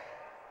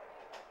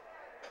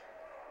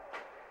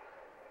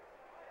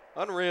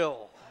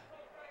 Unreal.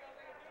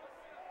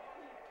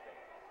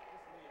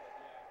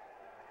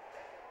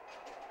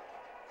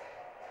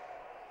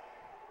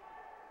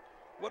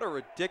 What a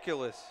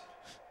ridiculous,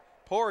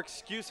 poor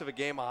excuse of a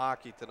game of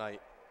hockey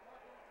tonight.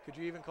 Could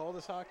you even call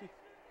this hockey?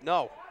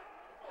 No.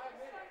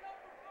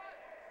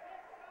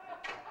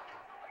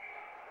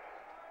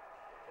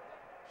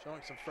 Showing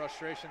some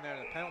frustration there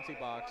in the penalty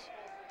box.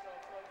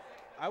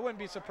 I wouldn't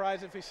be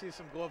surprised if we see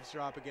some gloves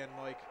drop again,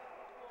 Mike.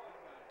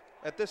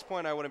 At this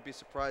point, I wouldn't be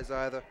surprised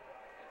either.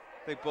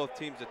 I think both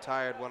teams are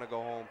tired, want to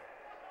go home.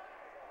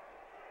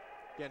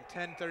 Again,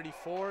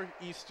 10:34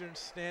 Eastern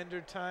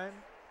Standard Time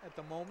at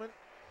the moment.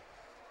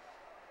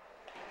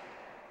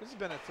 This has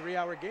been a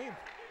 3-hour game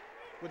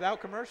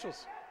without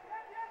commercials.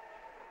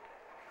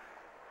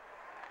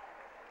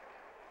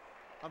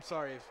 I'm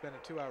sorry, it's been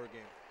a 2-hour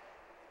game.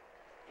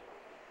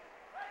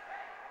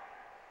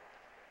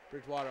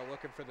 Bridgewater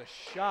looking for the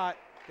shot,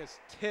 gets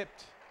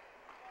tipped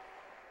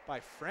by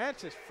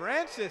Francis.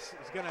 Francis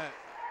is going to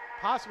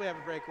possibly have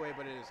a breakaway,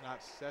 but it is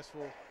not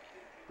successful.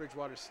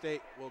 Bridgewater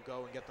State will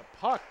go and get the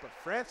puck, but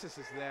Francis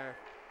is there,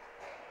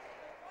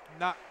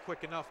 not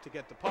quick enough to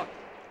get the puck.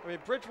 I mean,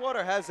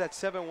 Bridgewater has that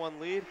 7-1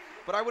 lead,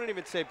 but I wouldn't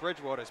even say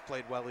Bridgewater's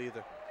played well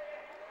either.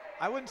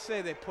 I wouldn't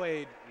say they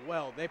played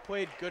well. They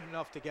played good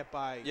enough to get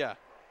by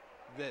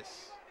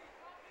this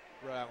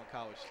Rhode Island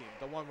College team,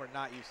 the one we're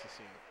not used to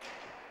seeing.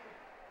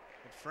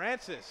 And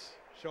Francis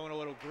showing a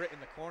little grit in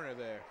the corner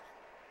there.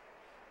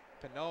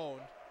 Pannone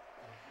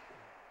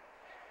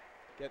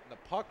getting the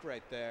puck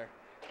right there.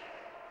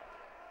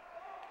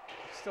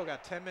 Still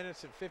got 10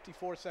 minutes and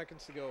 54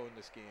 seconds to go in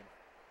this game.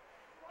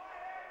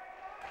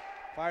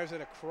 Fires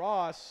it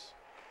across.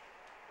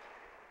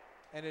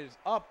 And it is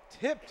up,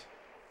 tipped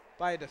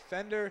by a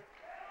defender.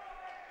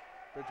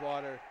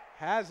 Bridgewater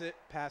has it,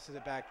 passes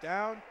it back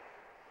down,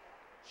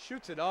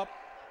 shoots it up.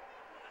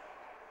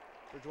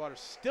 Bridgewater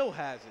still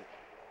has it.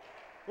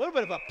 A little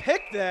bit of a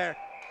pick there.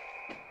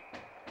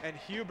 And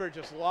Huber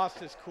just lost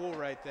his cool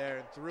right there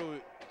and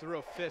threw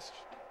a fist.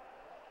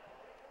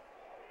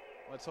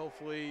 Let's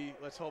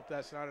hope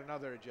that's not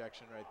another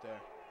ejection right there.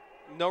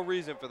 No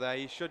reason for that.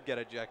 He should get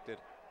ejected.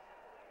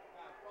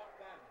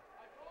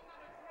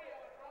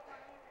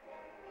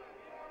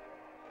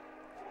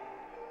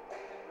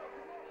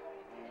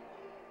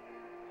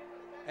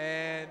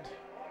 And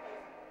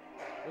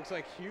looks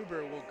like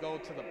Huber will go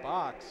to the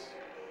box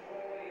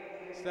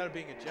instead of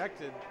being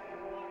ejected.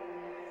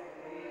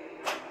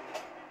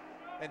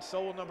 And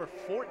so will number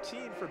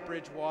 14 for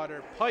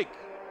Bridgewater, Pike.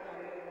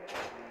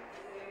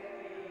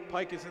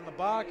 Pike is in the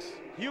box.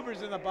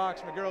 Huber's in the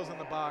box. McGurl's in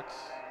the box.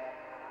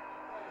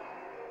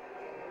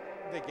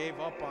 They gave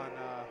up on.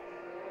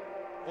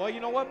 Well, you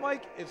know what,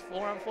 Mike? It's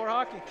 4-on-4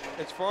 hockey.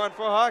 It's 4-on-4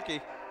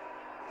 hockey.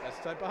 That's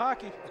the type of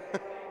hockey.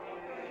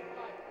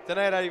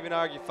 Tonight, I'd even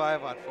argue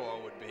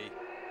 5-on-4 would be.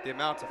 The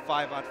amounts of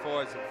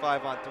 5-on-4s and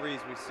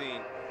 5-on-3s we've seen. I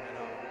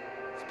know.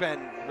 It's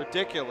been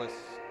ridiculous.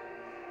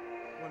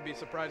 Wouldn't be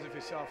surprised if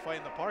you saw a fight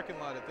in the parking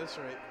lot at this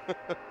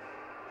rate.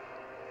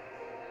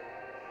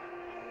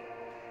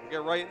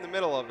 Get right in the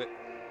middle of it.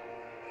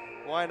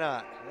 Why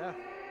not? Yeah.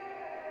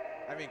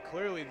 I mean,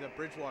 clearly the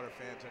Bridgewater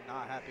fans are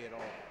not happy at all.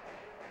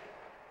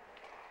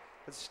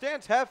 The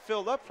stands have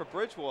filled up for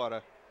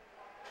Bridgewater.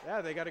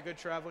 Yeah, they got a good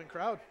traveling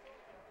crowd.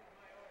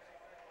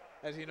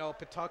 As you know,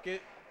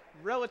 Pawtucket,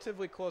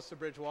 relatively close to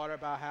Bridgewater,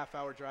 about a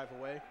half-hour drive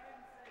away.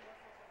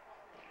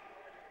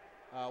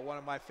 One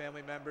of my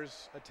family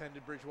members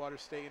attended Bridgewater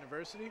State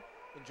University,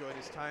 enjoyed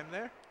his time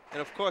there. And,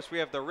 of course, we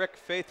have the RIC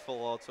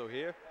faithful also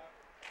here.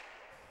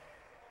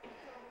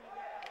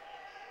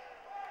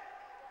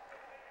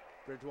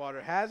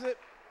 Bridgewater has it.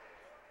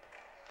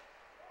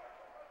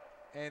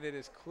 And it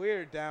is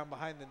cleared down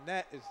behind the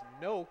net is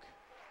Noak.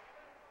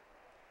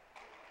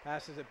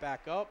 Passes it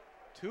back up.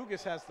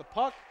 Tugas has the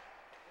puck,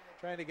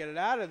 trying to get it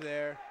out of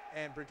there,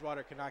 and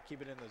Bridgewater cannot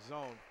keep it in the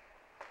zone.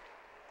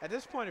 At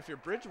this point, if you're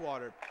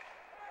Bridgewater,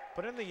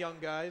 put in the young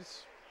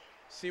guys,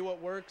 see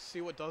what works, see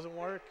what doesn't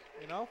work,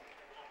 you know?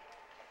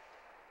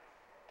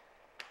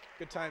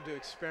 Good time to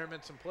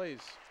experiment some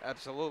plays.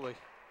 Absolutely.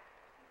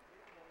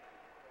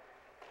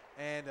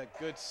 And a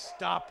good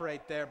stop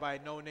right there by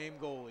no-name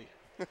goalie.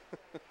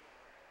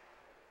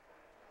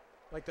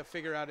 Like to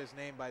figure out his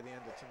name by the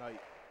end of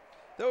tonight.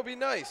 That would be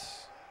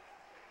nice.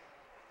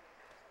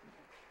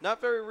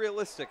 Not very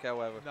realistic,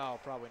 however. No,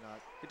 probably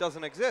not. He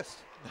doesn't exist.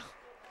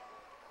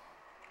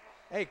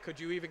 Hey, could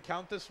you even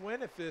count this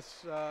win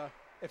if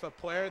a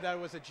player that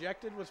was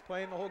ejected was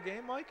playing the whole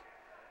game, Mike?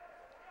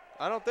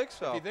 I don't think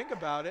so. If you think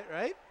about it,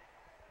 right?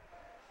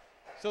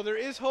 So there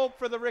is hope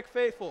for the RIC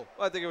faithful.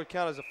 Well, I think it would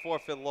count as a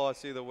forfeit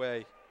loss either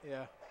way.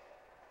 Yeah,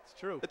 it's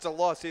true. It's a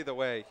loss either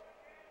way.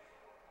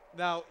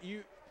 Now,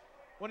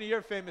 one of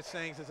your famous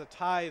sayings is a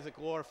tie is a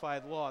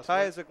glorified loss.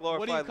 Tie is a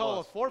glorified loss. What do you call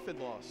a forfeit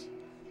loss?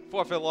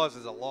 Forfeit loss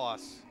is a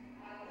loss.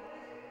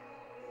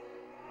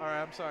 All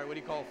right, I'm sorry. What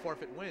do you call a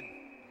forfeit win?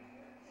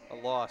 A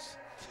loss.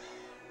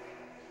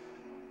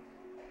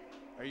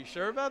 Are you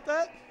sure about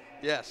that?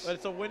 Yes. But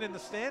it's a win in the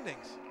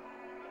standings.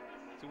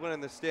 It's a win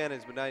in the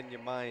standings, but not in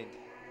your mind.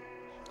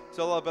 It's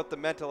all about the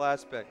mental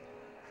aspect.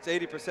 It's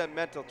 80%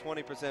 mental,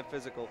 20%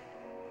 physical.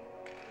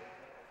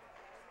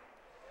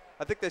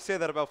 I think they say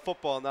that about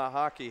football, not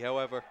hockey,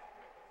 however.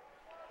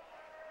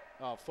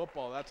 Oh,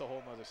 football, that's a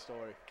whole nother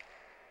story.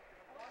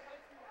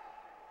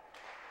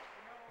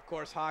 Of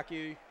course,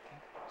 hockey,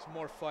 it's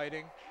more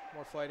fighting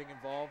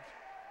involved.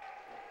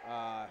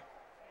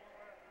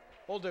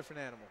 Whole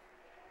different animal.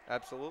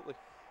 Absolutely.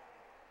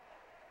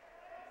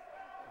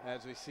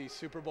 As we see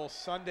Super Bowl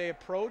Sunday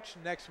approach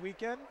next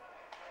weekend.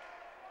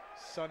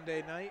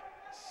 Sunday night,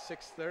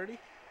 6:30,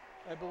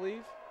 I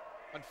believe.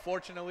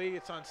 Unfortunately,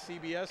 it's on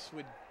CBS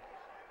with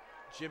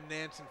Jim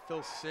Nantz and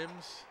Phil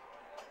Simms.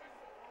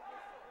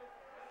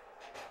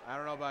 I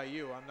don't know about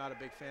you. I'm not a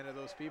big fan of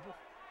those people.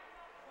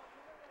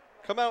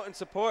 Come out and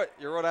support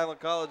your Rhode Island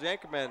College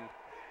Anchormen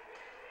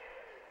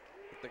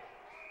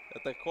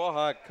at the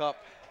Quahog Cup.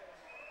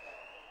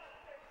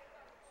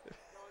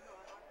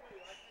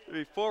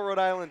 There'll be 4 Rhode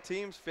Island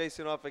teams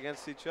facing off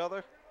against each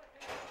other.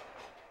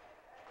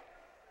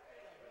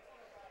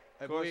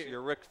 Of course,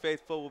 your RIC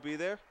faithful will be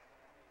there.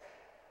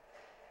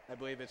 I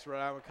believe it's Rhode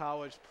Island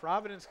College,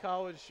 Providence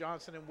College,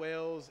 Johnson and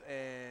Wales,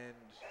 and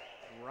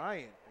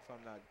Bryant, if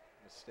I'm not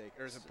mistaken.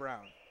 Or is it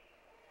Brown?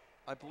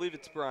 I believe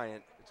it's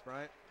Bryant. It's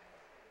Bryant?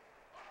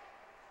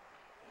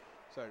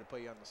 Sorry to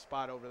put you on the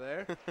spot over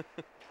there.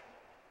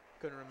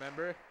 Couldn't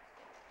remember.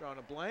 Drawing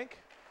a blank.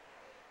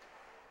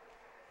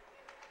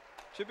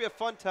 Should be a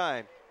fun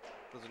time.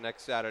 Those are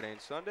next Saturday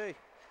and Sunday.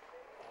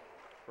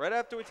 Right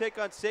after we take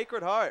on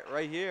Sacred Heart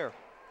right here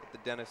at the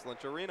Dennis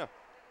Lynch Arena.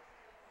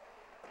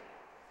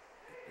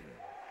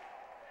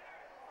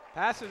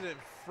 Passes in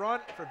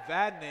front for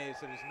Vadnais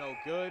that is no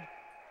good.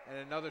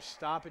 And another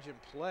stoppage in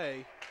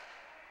play.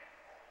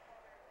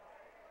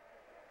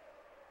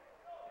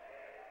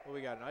 What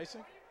we got, an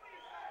icing?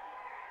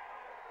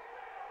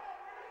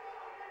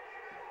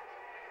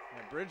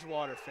 And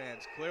Bridgewater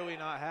fans clearly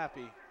not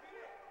happy.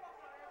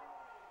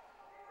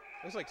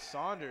 Looks like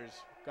Saunders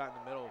got in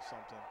the middle of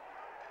something.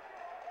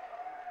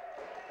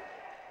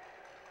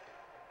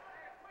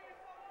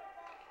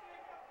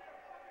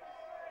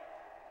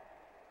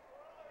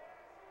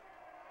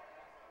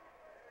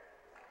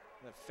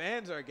 The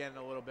fans are getting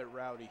a little bit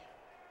rowdy.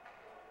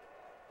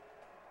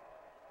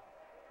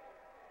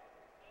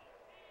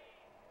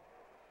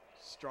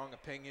 Strong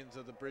opinions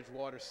of the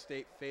Bridgewater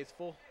State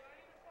faithful.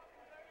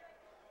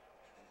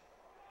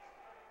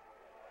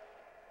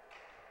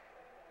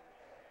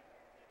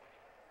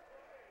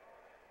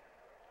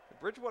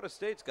 Bridgewater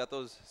State's got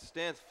those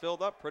stands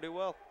filled up pretty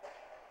well.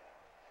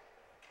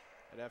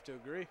 I'd have to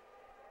agree.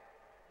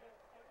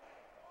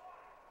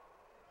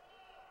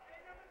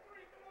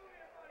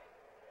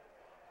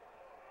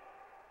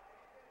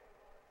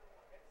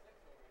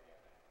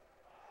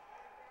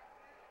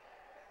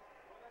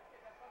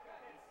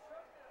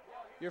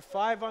 Your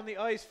 5 on the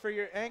ice for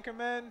your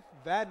anchorman,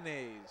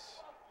 Vadnais.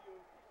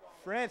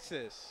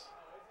 Francis.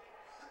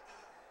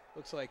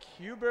 Looks like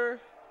Huber.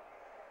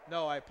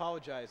 No, I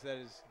apologize. That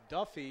is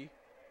Duffy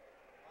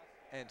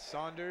and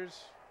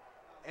Saunders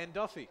and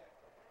Duffy.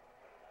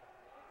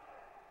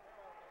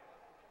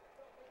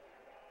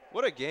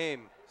 What a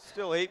game.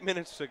 Still 8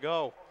 minutes to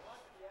go.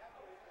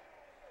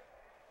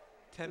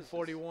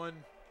 10:41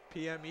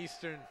 p.m.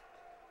 Eastern.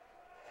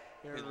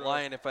 I'd be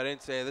lying if I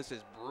didn't say this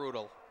is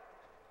brutal.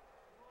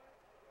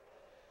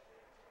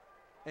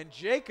 And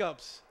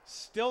Jacobs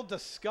still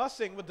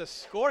discussing with the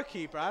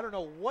scorekeeper. I don't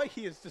know what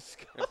he is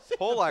discussing. And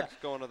Polak's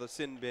going to the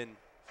sin bin.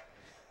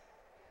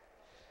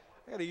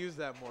 I got to use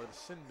that more, the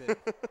sin bin.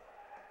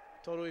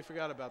 Totally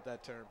forgot about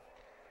that term.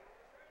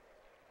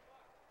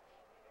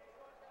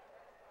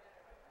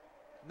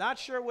 Not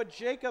sure what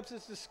Jacobs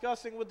is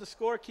discussing with the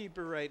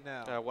scorekeeper right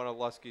now. One of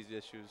Lusky's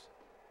issues.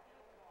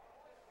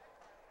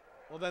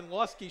 Well, then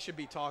Lusky should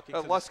be talking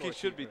to the Lusky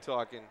should scorekeeper. be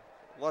talking.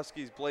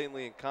 Lusky's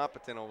blatantly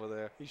incompetent over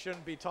there. He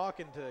shouldn't be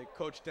talking to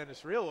Coach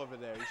Dennis Reel over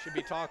there. He should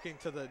be talking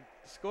to the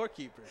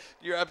scorekeeper.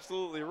 You're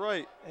absolutely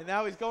right. And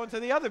now he's going to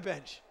the other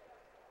bench.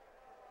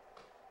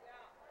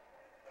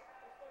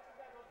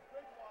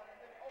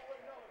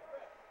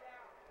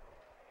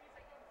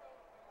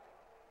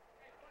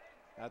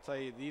 I'll tell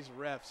you, these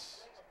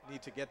refs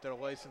need to get their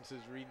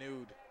licenses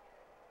renewed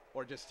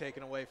or just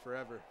taken away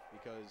forever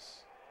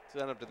because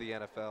Send them to the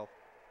NFL.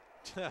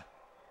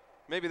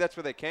 Maybe that's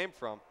where they came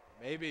from.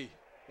 Maybe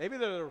they're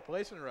the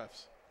replacement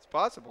refs. It's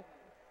possible.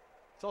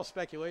 It's all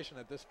speculation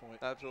at this point.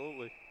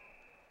 Absolutely.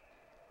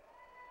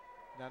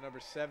 Now number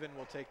 7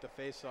 will take the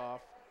face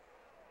off.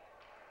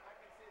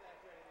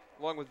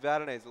 Along with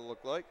Vadnais, it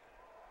looked like.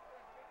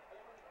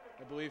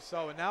 I believe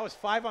so. And now it's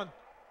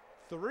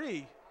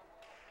 5-on-3.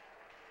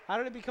 How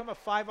did it become a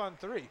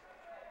 5-on-3?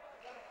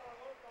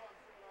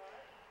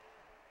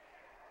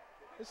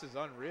 This is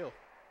unreal.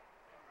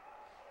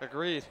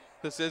 Agreed.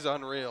 This is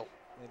unreal.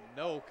 And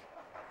Noak,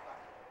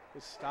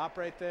 just stop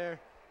right there.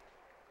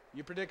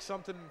 You predict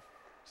something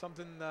is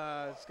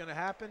going to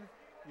happen?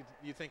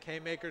 You think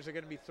haymakers are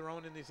going to be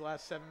thrown in these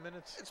last 7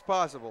 minutes? It's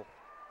possible.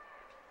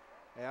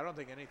 Hey, I don't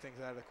think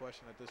anything's out of the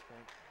question at this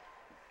point.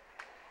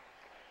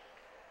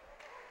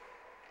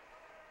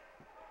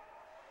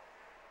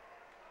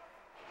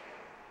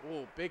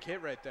 Ooh, big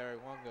hit right there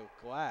along the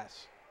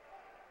glass.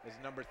 As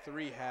number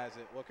 3 has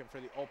it, looking for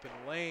the open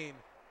lane,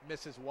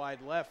 misses wide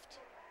left.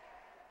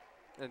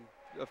 And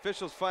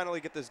officials finally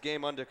get this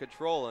game under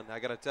control, and I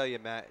got to tell you,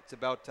 Matt, it's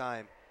about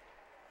time.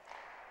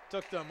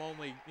 Took them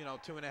only,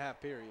 2.5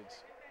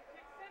 periods.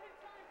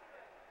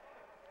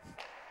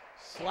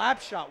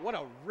 Slap shot, what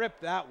a rip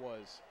that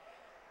was.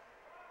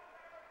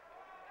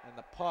 And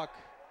the puck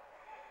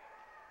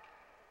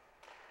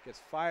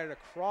gets fired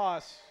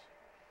across.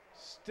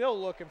 Still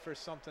looking for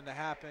something to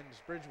happen. It's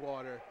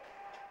Bridgewater.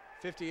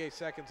 58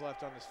 seconds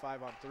left on this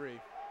 5-on-3.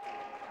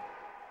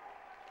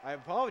 I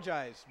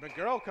apologize.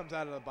 McGurl comes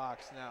out of the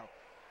box now.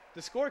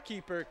 The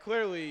scorekeeper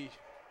clearly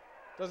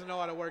doesn't know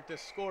how to work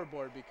this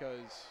scoreboard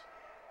because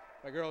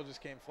McGurl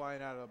just came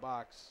flying out of the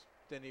box.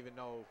 Didn't even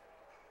know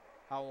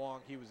how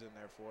long he was in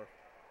there for.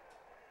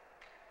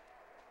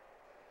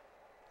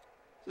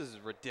 This is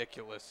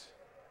ridiculous.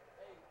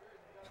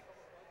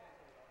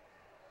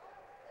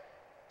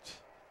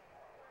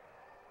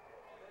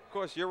 Of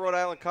course, your Rhode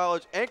Island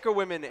College anchor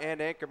women and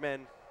anchor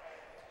men.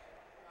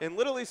 In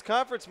Little East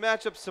Conference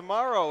matchups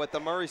tomorrow at the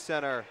Murray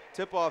Center.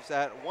 Tip-offs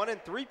at 1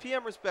 and 3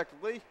 p.m.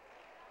 respectively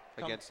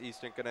against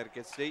Eastern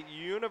Connecticut State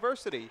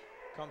University.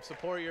 Come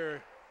support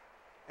your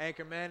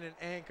anchor men and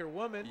anchor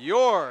women.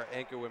 Your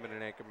anchor women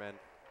and anchor men.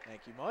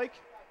 Thank you, Mike.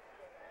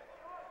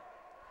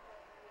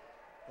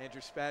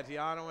 Andrew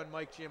Spaziano and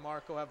Mike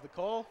Giamarco have the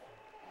call.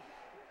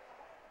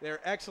 They're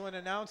excellent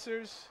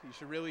announcers. You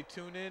should really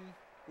tune in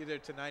either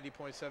to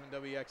 90.7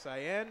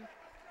 WXIN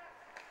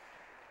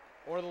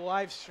or the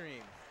live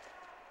stream.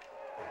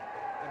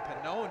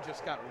 And Pannone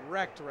just got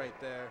wrecked right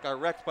there.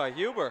 Got wrecked by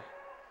Huber.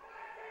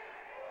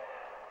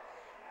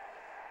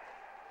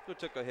 Who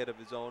took a hit of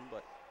his own,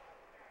 but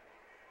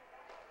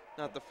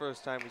Not the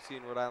first time we've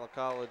seen Rhode Island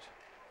College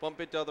bump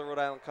into other Rhode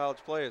Island College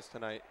players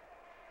tonight.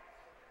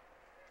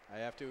 I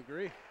have to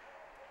agree.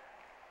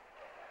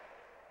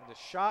 And the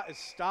shot is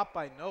stopped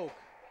by Noak.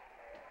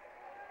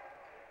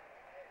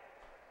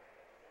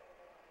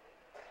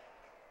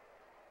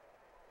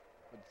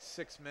 With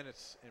 6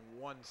 minutes and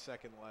 1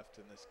 second left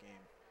in this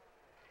game.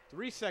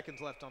 3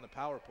 seconds left on the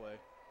power play.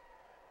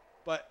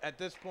 But at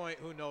this point,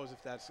 who knows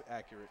if that's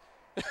accurate.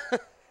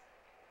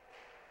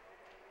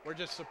 We're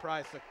just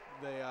surprised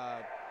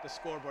the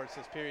scoreboard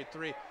says period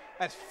 3.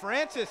 As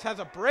Francis has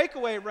a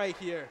breakaway right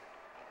here.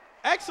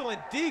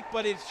 Excellent deke,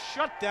 but it's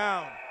shut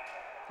down.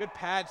 Good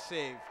pad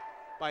save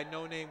by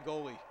no-name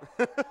goalie.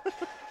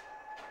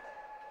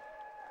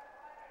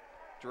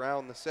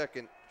 Drown the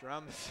second.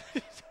 Drown the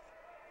second.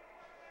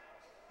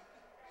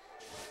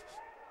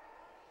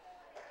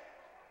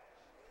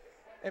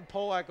 And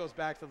Polak goes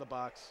back to the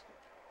box,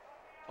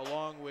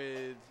 along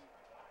with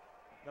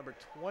number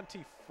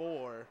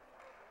 24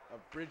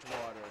 of Bridgewater,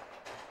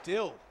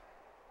 Dill.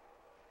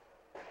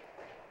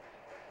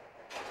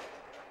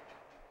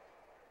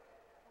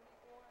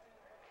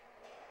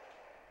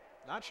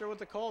 Not sure what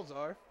the calls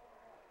are.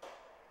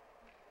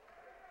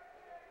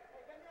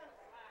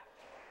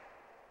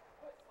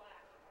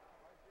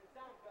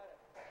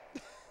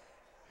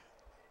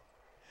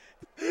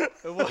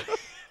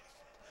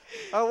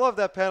 I love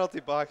that penalty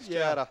box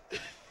chatter.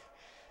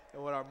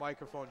 And what our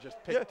microphone just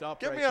picked up.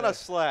 Get right me on there. a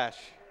slash.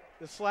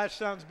 The slash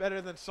sounds better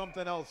than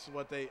something else.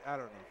 I don't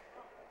know.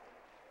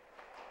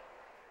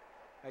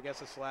 I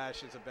guess a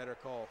slash is a better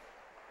call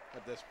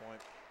at this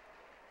point.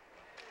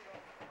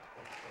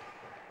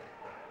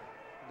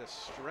 And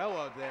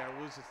Estrella there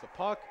loses the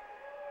puck.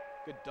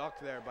 Good duck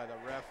there by the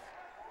ref.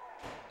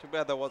 Too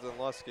bad that wasn't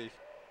Lusky.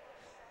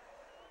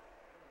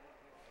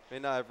 May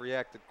not have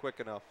reacted quick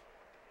enough.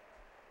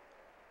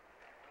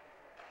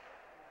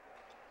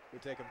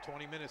 Would take him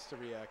 20 minutes to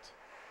react.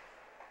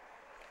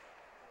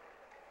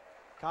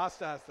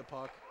 Costa has the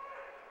puck.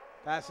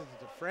 Passes it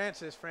to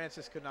Francis.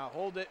 Francis could not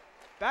hold it.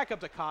 Back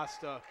up to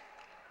Costa.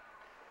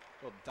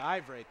 Little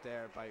dive right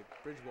there by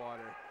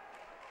Bridgewater.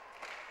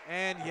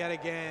 And yet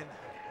again,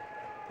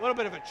 a little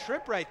bit of a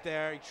trip right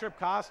there. He tripped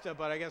Costa,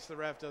 but I guess the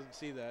ref doesn't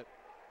see that.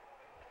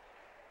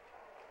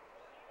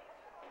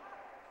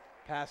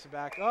 Pass it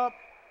back up.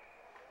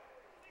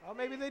 Oh,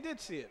 maybe they did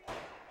see it.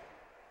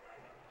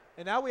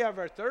 And now we have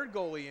our third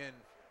goalie in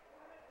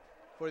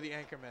for the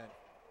Anchormen.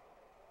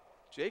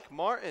 Jake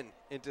Martin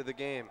into the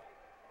game.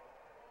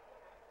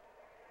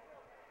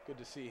 Good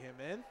to see him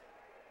in.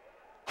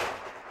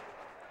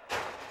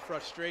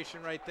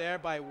 Frustration right there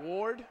by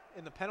Ward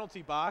in the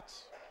penalty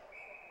box.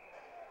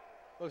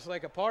 Looks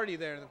like a party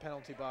there in the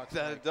penalty box.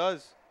 That it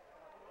does.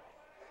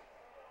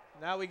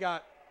 Now we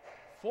got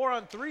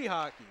 4-on-3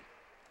 hockey.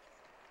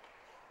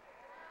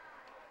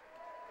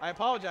 I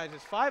apologize,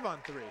 it's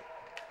 5-on-3.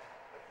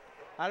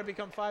 How did it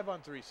become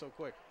 5-on-3 so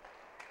quick?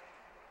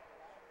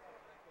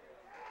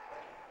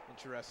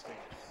 Interesting.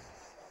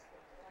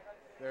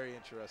 Very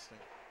interesting.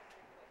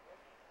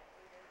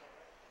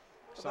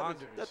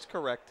 Saunders. That's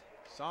correct.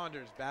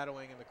 Saunders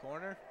battling in the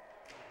corner.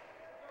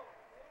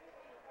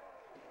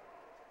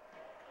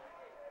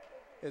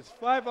 It's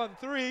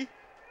 5-on-3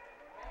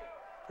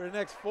 for the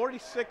next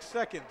 46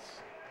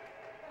 seconds.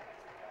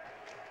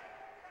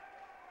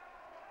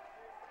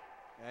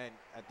 And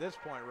at this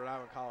point, Rhode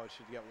Island College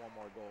should get one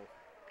more goal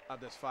of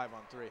this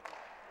 5-on-3.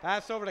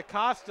 Pass over to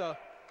Costa.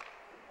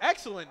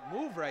 Excellent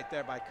move right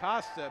there by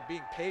Costa,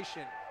 being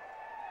patient.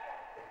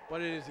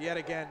 But it is yet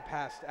again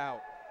passed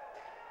out.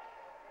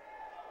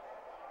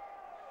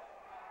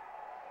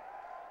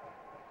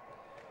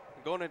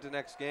 Going into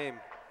next game,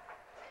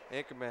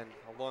 Anchorman,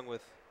 along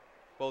with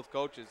both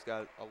coaches,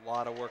 got a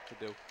lot of work to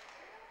do.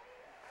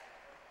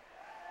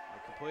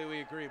 I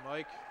completely agree,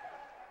 Mike.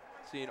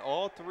 Seeing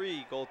all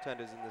three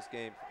goaltenders in this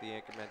game for the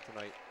Anchormen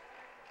tonight.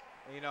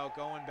 And, you know,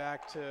 going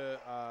back to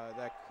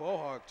that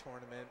Quahog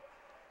tournament,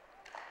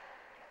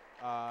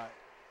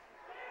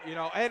 you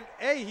know, and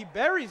hey, he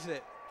buries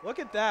it. Look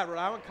at that. Rhode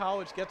Island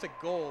College gets a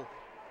goal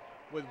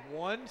with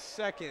 1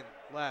 second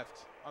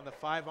left on the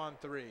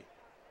 5-on-3,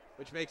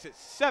 which makes it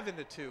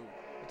 7-2.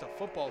 It's a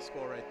football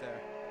score right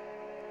there.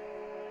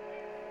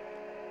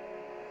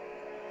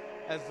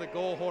 As the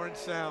goal horn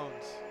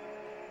sounds.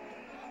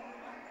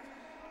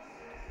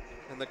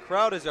 And the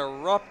crowd is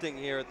erupting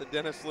here at the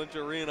Dennis Lynch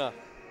Arena.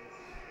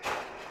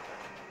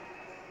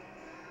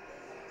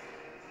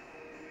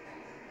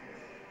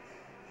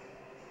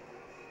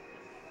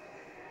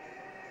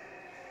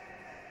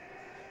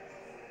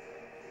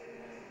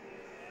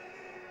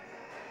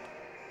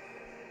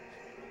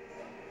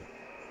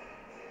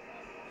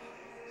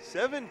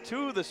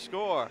 (7-2) the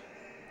score.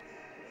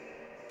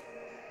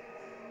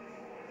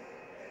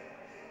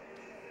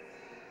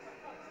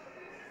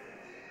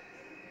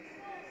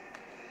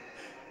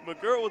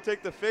 McGirt will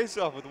take the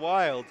face-off with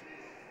Wild.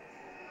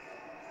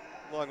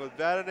 Along with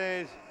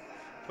Vadanays,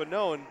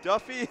 Pinot, and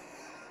Duffy.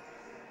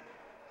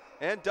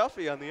 And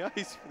Duffy on the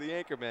ice for the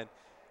Anchormen.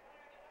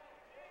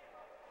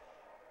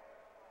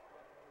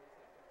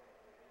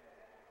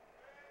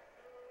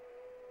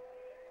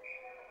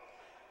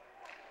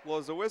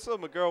 blows the whistle.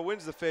 McGurl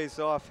wins the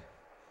face-off,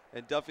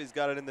 and Duffy's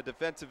got it in the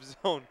defensive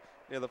zone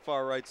near the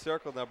far right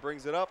circle. Now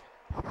brings it up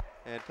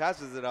and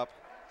passes it up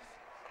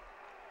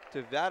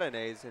to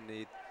Vadanays, and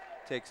he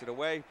takes it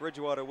away.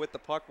 Bridgewater with the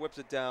puck, whips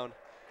it down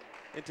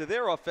into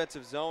their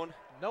offensive zone.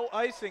 No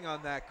icing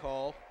on that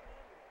call.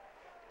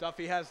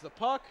 Duffy has the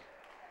puck,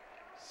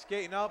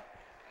 skating up.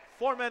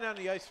 4 men on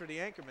the ice for the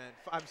anchorman.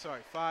 I'm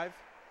sorry, 5.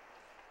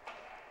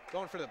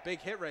 Going for the big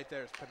hit right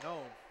there is Pannone.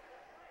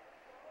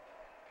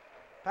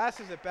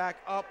 Passes it back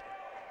up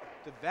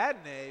to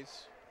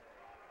Vadanays.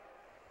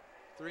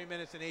 3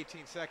 minutes and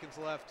 18 seconds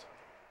left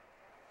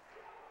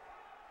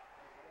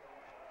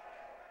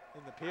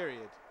in the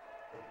period.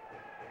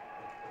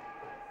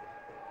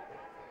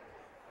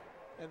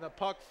 And the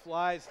puck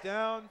flies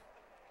down.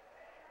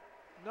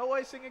 No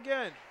icing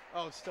again.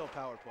 Oh, it's still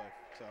power play,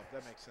 so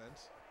that makes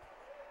sense.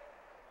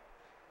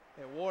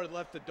 And Ward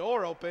left the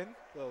door open.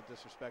 A little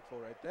disrespectful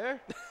right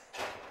there.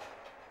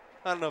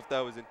 I don't know if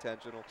that was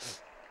intentional.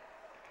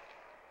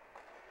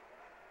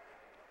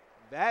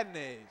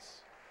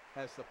 Vadanays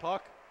has the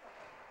puck.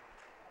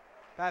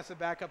 Pass it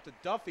back up to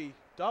Duffy.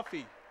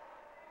 Duffy.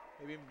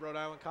 Maybe Rhode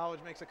Island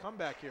College makes a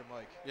comeback here,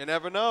 Mike. You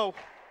never know.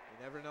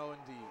 You never know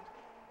indeed.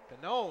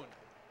 Pannone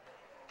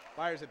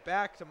fires it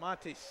back to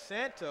Monte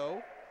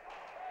Santo.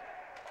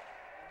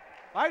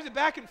 Fires it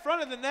back in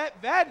front of the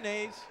net.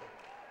 Vadanays.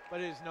 But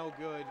it is no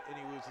good, and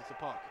he loses the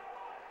puck.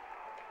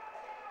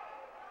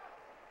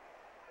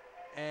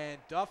 And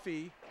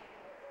Duffy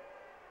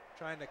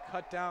trying to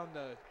cut down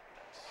the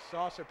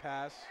saucer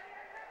pass.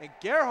 And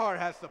Gerhardt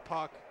has the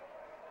puck.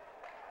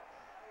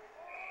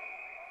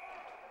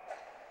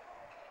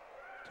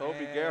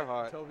 Toby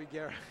Gerhardt. Toby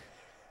Gerhardt.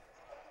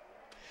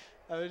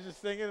 I was just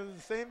thinking of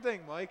the same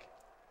thing, Mike.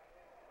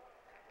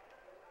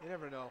 You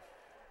never know.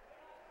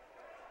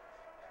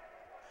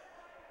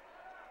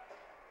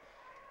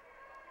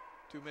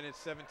 Two minutes,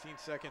 17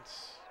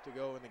 seconds to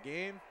go in the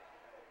game.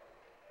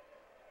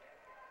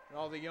 And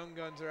all the young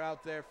guns are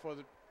out there for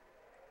the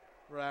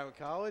Rhode Island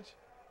College.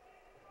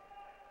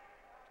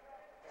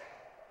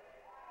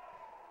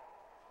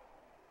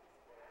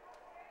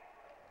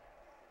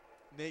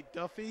 Nate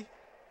Duffy,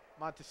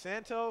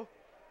 Montesanto,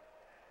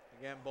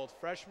 again both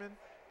freshmen,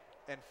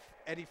 and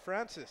Eddie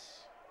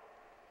Francis.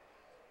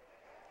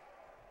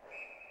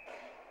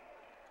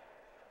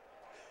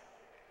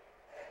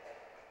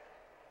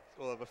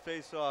 We'll have a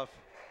face-off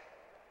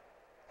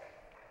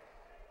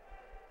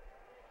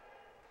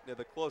near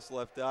the close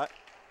left dot.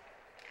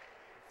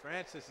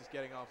 Francis is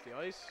getting off the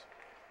ice.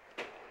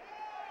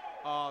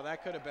 Oh,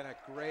 that could have been a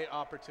great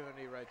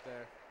opportunity right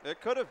there.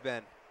 It could have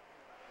been.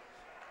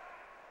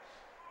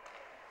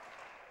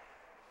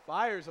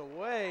 Fires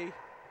away,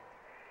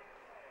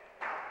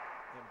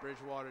 and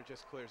Bridgewater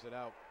just clears it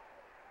out.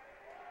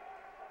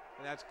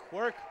 And that's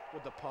Quirk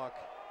with the puck.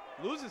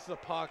 Loses the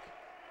puck.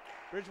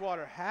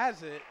 Bridgewater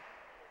has it.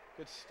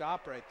 Good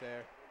stop right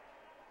there.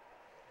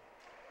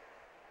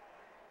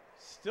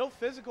 Still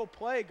physical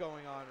play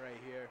going on right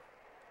here.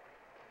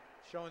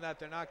 Showing that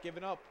they're not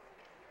giving up.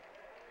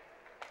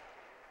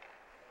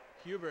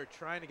 Huber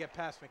trying to get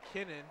past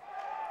McKinnon.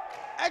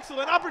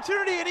 Excellent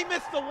opportunity, and he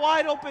missed the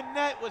wide open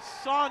net with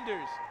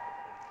Saunders.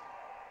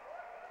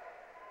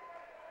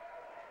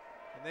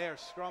 And they are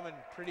scrumming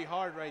pretty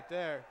hard right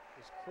there.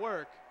 There's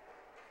Quirk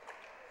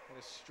and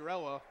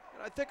Estrella.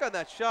 And I think on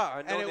that shot,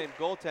 our no-name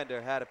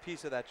goaltender had a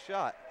piece of that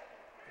shot.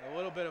 A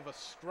little bit of a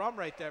scrum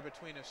right there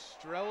between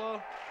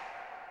Estrella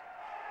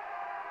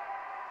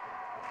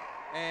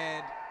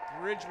and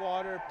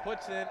Bridgewater.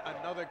 Puts in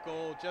another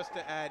goal just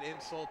to add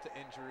insult to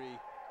injury,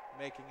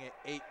 making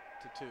it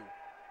 8-2.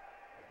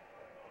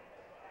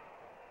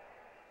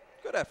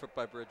 Good effort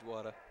by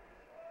Bridgewater.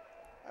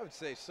 I would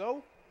say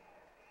so.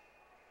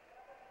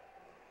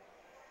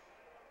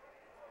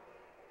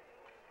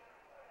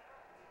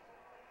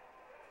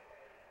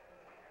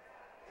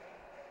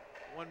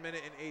 One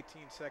minute and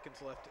 18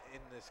 seconds left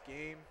in this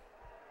game.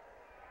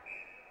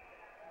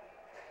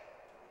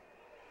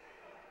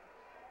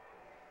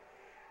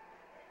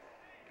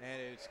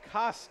 And it's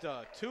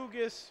Costa,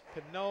 Tugis,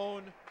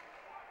 Pannone,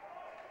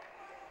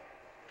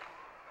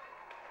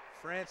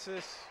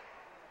 Francis,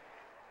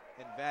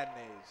 and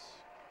Vadanays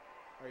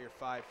are your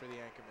 5 for the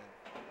anchorman.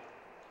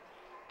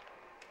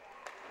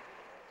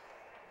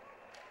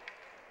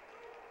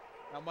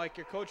 Now, Mike,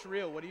 your coach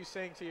Real, what are you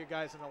saying to your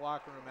guys in the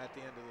locker room at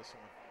the end of this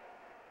one?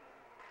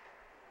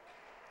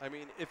 I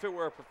mean, if it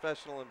were a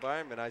professional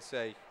environment, I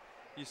say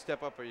you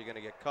step up or you're going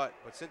to get cut.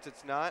 But since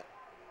it's not,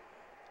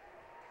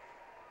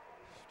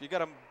 you got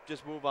to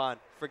just move on.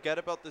 Forget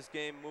about this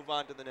game. Move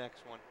on to the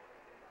next one.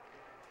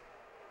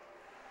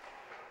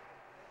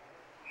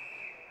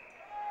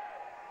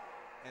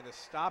 And a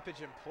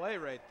stoppage in play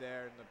right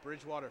there, and the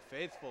Bridgewater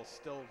faithful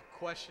still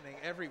questioning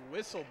every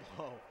whistle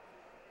blow.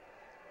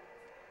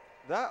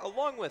 That,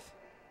 along with,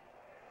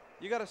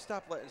 you got to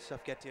stop letting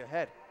stuff get to your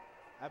head.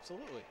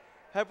 Absolutely.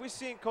 Have we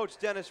seen Coach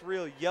Dennis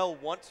Reel yell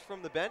once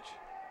from the bench?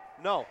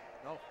 No.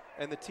 No.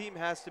 And the team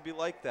has to be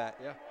like that.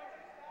 Yeah.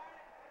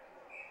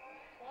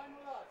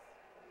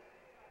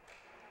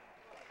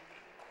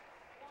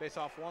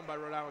 Face-off won by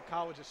Rhode Island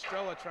College.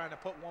 Estrella trying to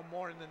put one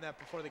more in the net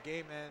before the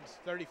game ends.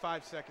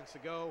 35 seconds to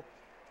go.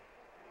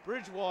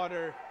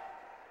 Bridgewater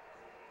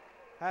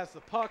has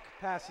the puck,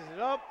 passes it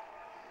up.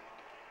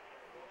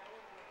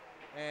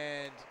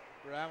 And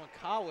Rhode Island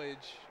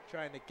College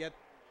trying to get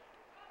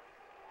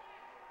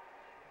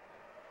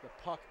the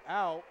puck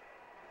out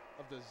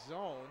of the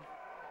zone.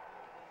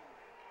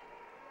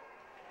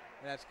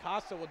 And that's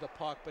Costa with the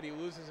puck, but he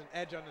loses an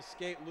edge on the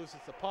skate, loses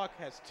the puck,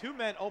 has two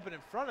men open in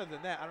front of the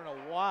net. I don't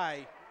know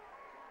why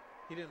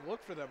he didn't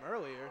look for them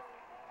earlier.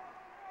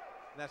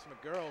 And that's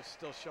McGurl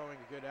still showing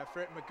a good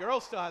effort.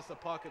 McGurl still has the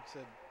puck. It's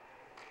a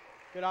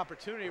good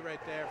opportunity right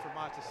there for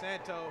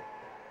Montesanto.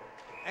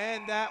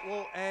 And that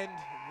will end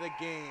the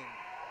game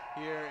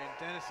here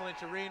in Dennis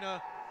Lynch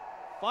Arena.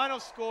 Final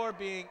score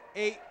being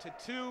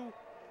 8-2,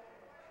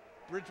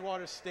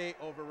 Bridgewater State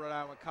over Rhode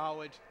Island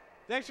College.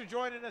 Thanks for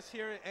joining us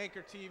here at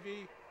Anchor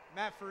TV.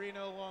 Matt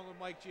Farino along with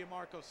Mike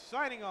Giamarco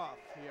signing off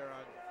here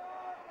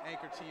on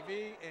Anchor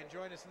TV. And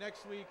join us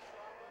next week,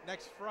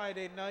 next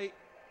Friday night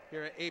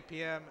here at 8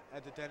 p.m.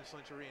 at the Dennis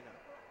Lynch Arena.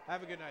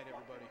 Have a good night,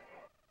 everybody.